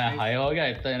अपन। मैं हाई हो गया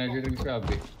इतना एनर्जी ड्रिंक पे आप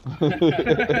भी।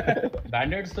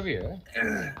 बैंडेड्स तो भी है।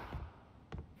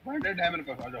 बैंडेड है मेरे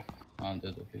पास, आ जाओ। हाँ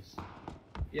दे दो please.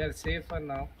 You're safe for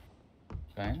now.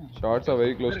 Shots are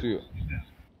very close to you.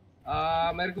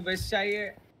 मेरे को वेस्ट चाहिए।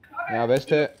 यहाँ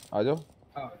वेस्ट है, आ जाओ।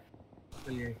 हाँ,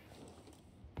 मिल गई।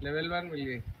 लेवल 1 मिल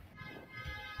गई।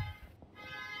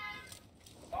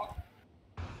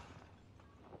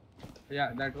 Yeah,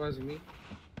 that was me.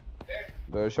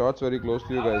 The shots very close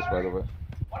to you guys, by the way.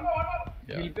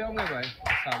 हिल पे होंगे भाई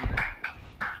सामने।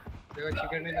 देखो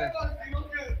चिकन नहीं था।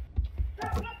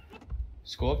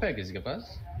 स्कोप है किसी के पास?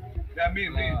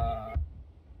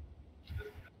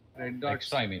 Red dot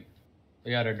extra I mean.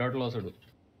 या red dot loss do.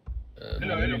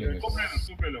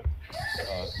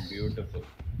 Beautiful.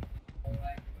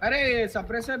 अरे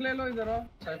सप्रेसर ले लो इधर आओ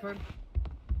साइफर।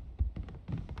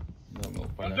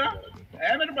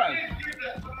 है मेरे पास।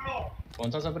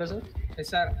 कौन सा सप्रेसर?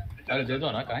 सर अरे दे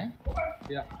दो ना, कहाँ है?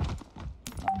 या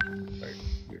right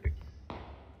beauty. I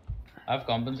have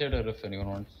compensated if anyone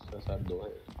wants. Sir दो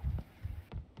है।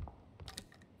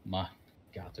 मां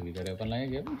क्या तो इधर है अपन लाए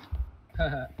गेम।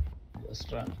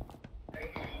 Just run.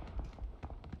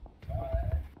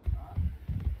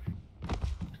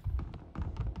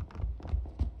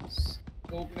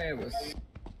 स्कोप में है बस।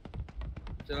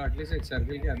 चलो एटलीस्ट एक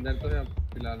सर्कल के अंदर तो है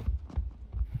फिलहाल।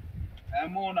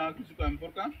 एमओ ना किसी को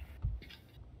M4 का?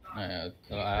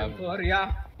 M4 या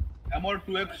M4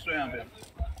 2x है यहाँ पे।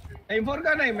 M4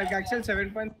 का नहीं, मैं एक्चुअल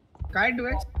 7 पॉइंट का है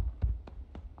 2x।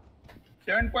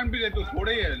 7 पॉइंट भी दे तो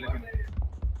थोड़े ही है लेकिन।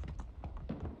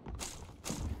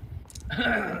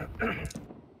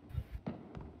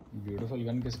 ब्यूटीफुल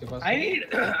गन किसके पास?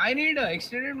 I need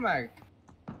extended mag.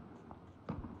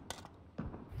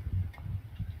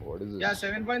 What is this? Yeah,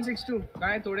 7.62.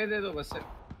 कहाँ है? थोड़े दे दो बस से।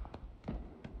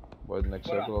 Boys, next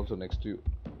circle also next to you.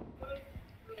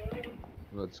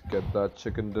 Let's get that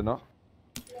chicken dinner.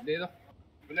 दे दो।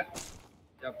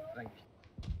 Yep, thank you.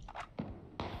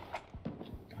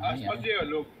 आसपास ये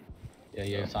लोग।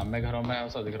 ये सामने घरों में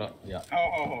ऐसा दिख रहा या। हाँ।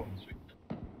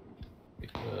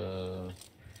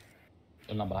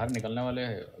 चलना बाहर निकलने वाले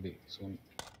हैं अभी सुन।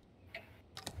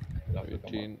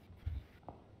 15.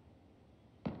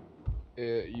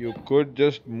 You could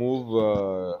just move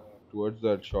towards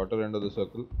that shorter end of the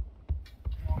circle.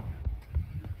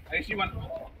 I see one.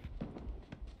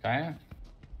 कहाँ है?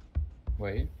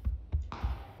 वही।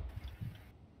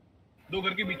 दो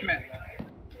घर के बीच में।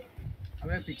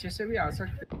 हमें पीछे से भी आ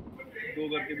सकते। दो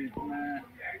घर के बीच में।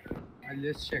 I'll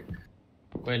just check.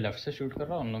 कोई लेफ्ट से शूट कर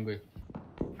रहा है उन लोगों को?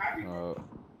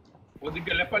 वो दिख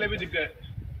गए, लेफ्ट वाले भी दिख गए।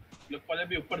 लेफ्ट वाले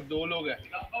भी ऊपर 2 लोग हैं।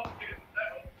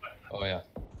 ओह यार।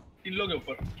 3 लोग हैं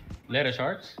ऊपर। ले रहे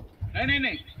शॉट्स?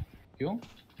 नहीं। क्यों?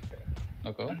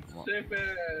 ओके।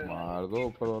 मार दो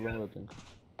ऊपर वालों को, I think.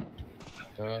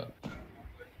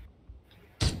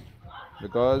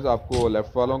 Because आपको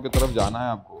लेफ्ट वालों की तरफ जाना है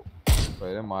आपको।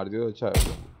 पहले मार दियो अच्छा है।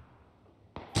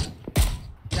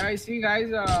 Yeah, I see guys.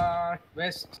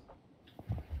 West.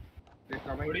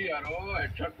 बड़ी यार वो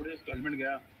हेडशॉट पूरे हेलमेट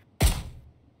गया।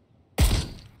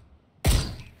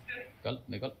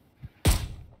 निकल।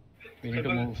 We need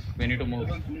to move.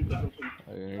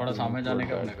 थोड़ा सामने जाने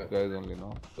का अपने को। Guys only no.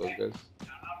 Those guys.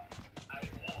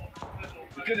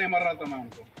 पीछे नहीं मार रहा था मैं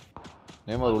उनको।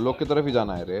 नहीं मार, उन लोग की तरफ ही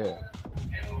जाना है रे।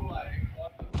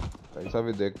 ऐसा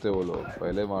भी देखते वो लोग,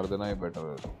 पहले मार देना ही बेटर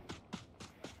है।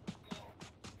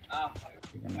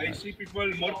 I see people,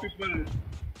 more people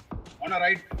on a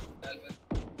right.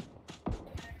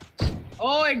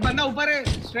 Oh, एक बंदा ऊपर है,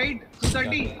 straight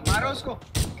 230, मारो उसको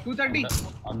 230।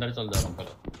 अंदर चल जा रहा हूँ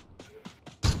पहले।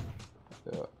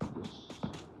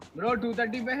 ब्रो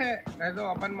 230 पे है, मैं तो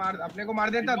अपन मार अपने को मार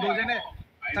देता दो जने।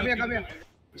 कम या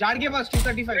जान के पास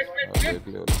 235 देख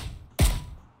लियो।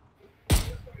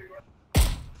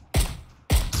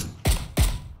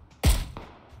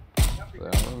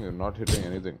 You're not hitting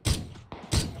anything.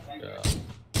 Yeah.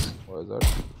 What is that?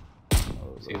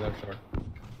 See that shot?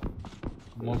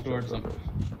 Move towards them.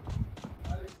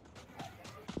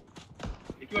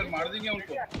 एक बार मार देंगे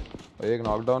उनको। एक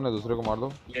नॉकडाउन है, दूसरे को मार दो।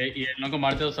 ये इन लोगों को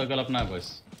मारते हो सर्कल अपना है बस।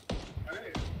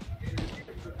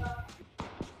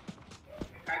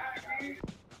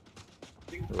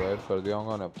 Revive कर दिया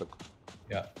होगा ना अब तक।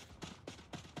 Yeah.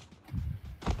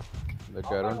 Like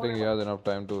I don't think he has enough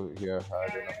time to heal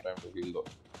though.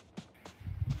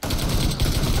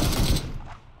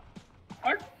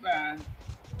 What man?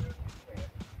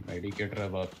 Medicator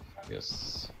above. Yes.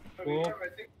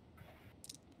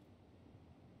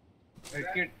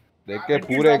 देख के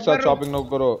पूरे एक साथ शॉपिंग न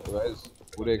करो गाइस,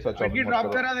 पूरे एक साथ शॉपिंग मत ड्रॉप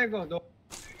करो। करा देखो दो।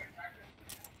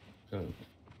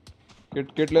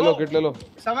 किट ले लो, किट ले लो।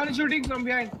 Someone shooting from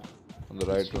behind. On the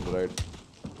right.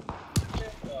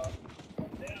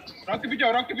 Rock के पीछे,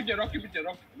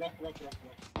 रॉक।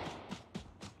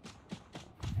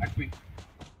 At me.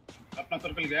 अपना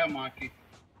सर्कल गया माँ की।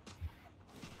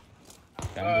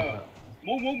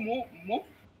 Move.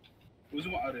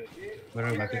 उसमें अरे।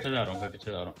 मैं पीछे जा रहा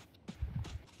हूँ।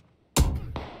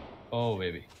 Oh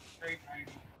baby.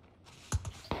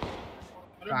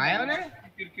 कहाँ है उन्हें?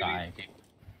 कहाँ है कि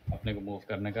अपने को मूव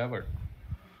करने का है but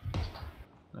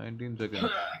 19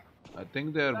 seconds. I think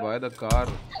they are by the car.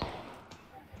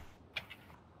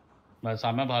 मैं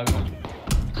सामने भाग रहा हूँ।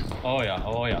 ओ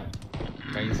या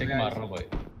कहीं से मार रहा हूँ भाई।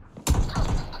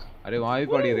 अरे वहीं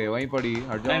पड़ी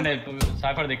हट जाओ। नहीं तो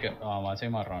साइफर देख के वहाँ से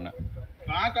ही मार रहा हूँ ना।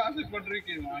 कहाँ से पड़ रही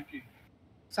की वहाँ की?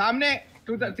 सामने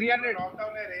 300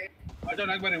 नॉकडाउन है रे। अच्छा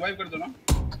ना एक बार रिवाइव कर दो ना।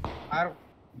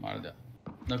 मार दिया।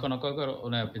 नको करो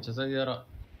उन्हें पीछे से जरा।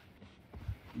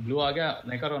 ब्लू आ गया,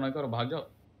 नहीं करो भाग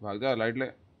जाओ लाइट ले।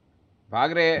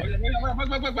 भाग रे। भाग।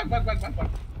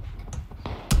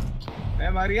 मैं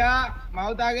मर गया,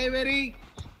 मौत आ गई मेरी।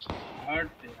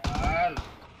 हट यार।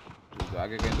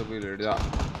 जाके कहीं तो कोई लेट जा।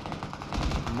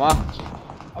 माँ।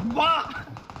 अब्बा।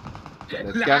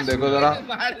 स्कैन देखो जरा।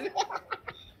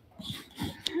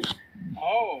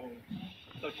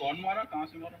 तो कौन मारा, कहाँ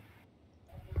से मारा?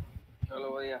 चलो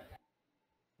भैया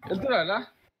अल्तुर ना,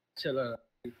 चलो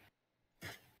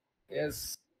यस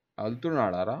अल्तुर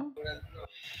नाड़ा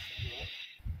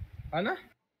है ना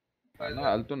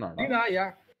अल्तुर नाड़ा ना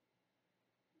यार।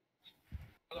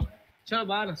 चलो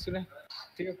बाहर सुने,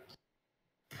 ठीक है।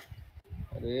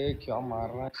 अरे क्या मार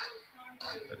रहा है?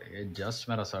 अरे जस्ट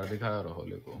मेरा सर दिखाया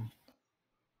रोहले को।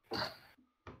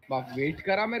 बाप वेट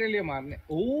करा मेरे लिए मारने।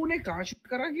 ओ ने कहाँ शूट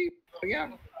करा कि क्या?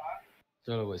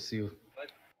 चलो भाई सी यू।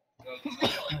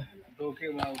 धोखे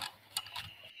मार।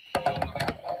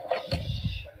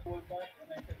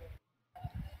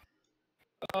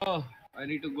 Oh, I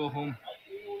need to go home.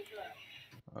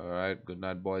 All right, good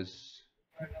night boys.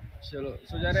 चलो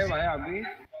सो जा रहे भाई अभी।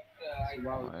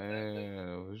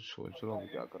 मैं सोच रहा हूँ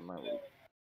क्या करना है।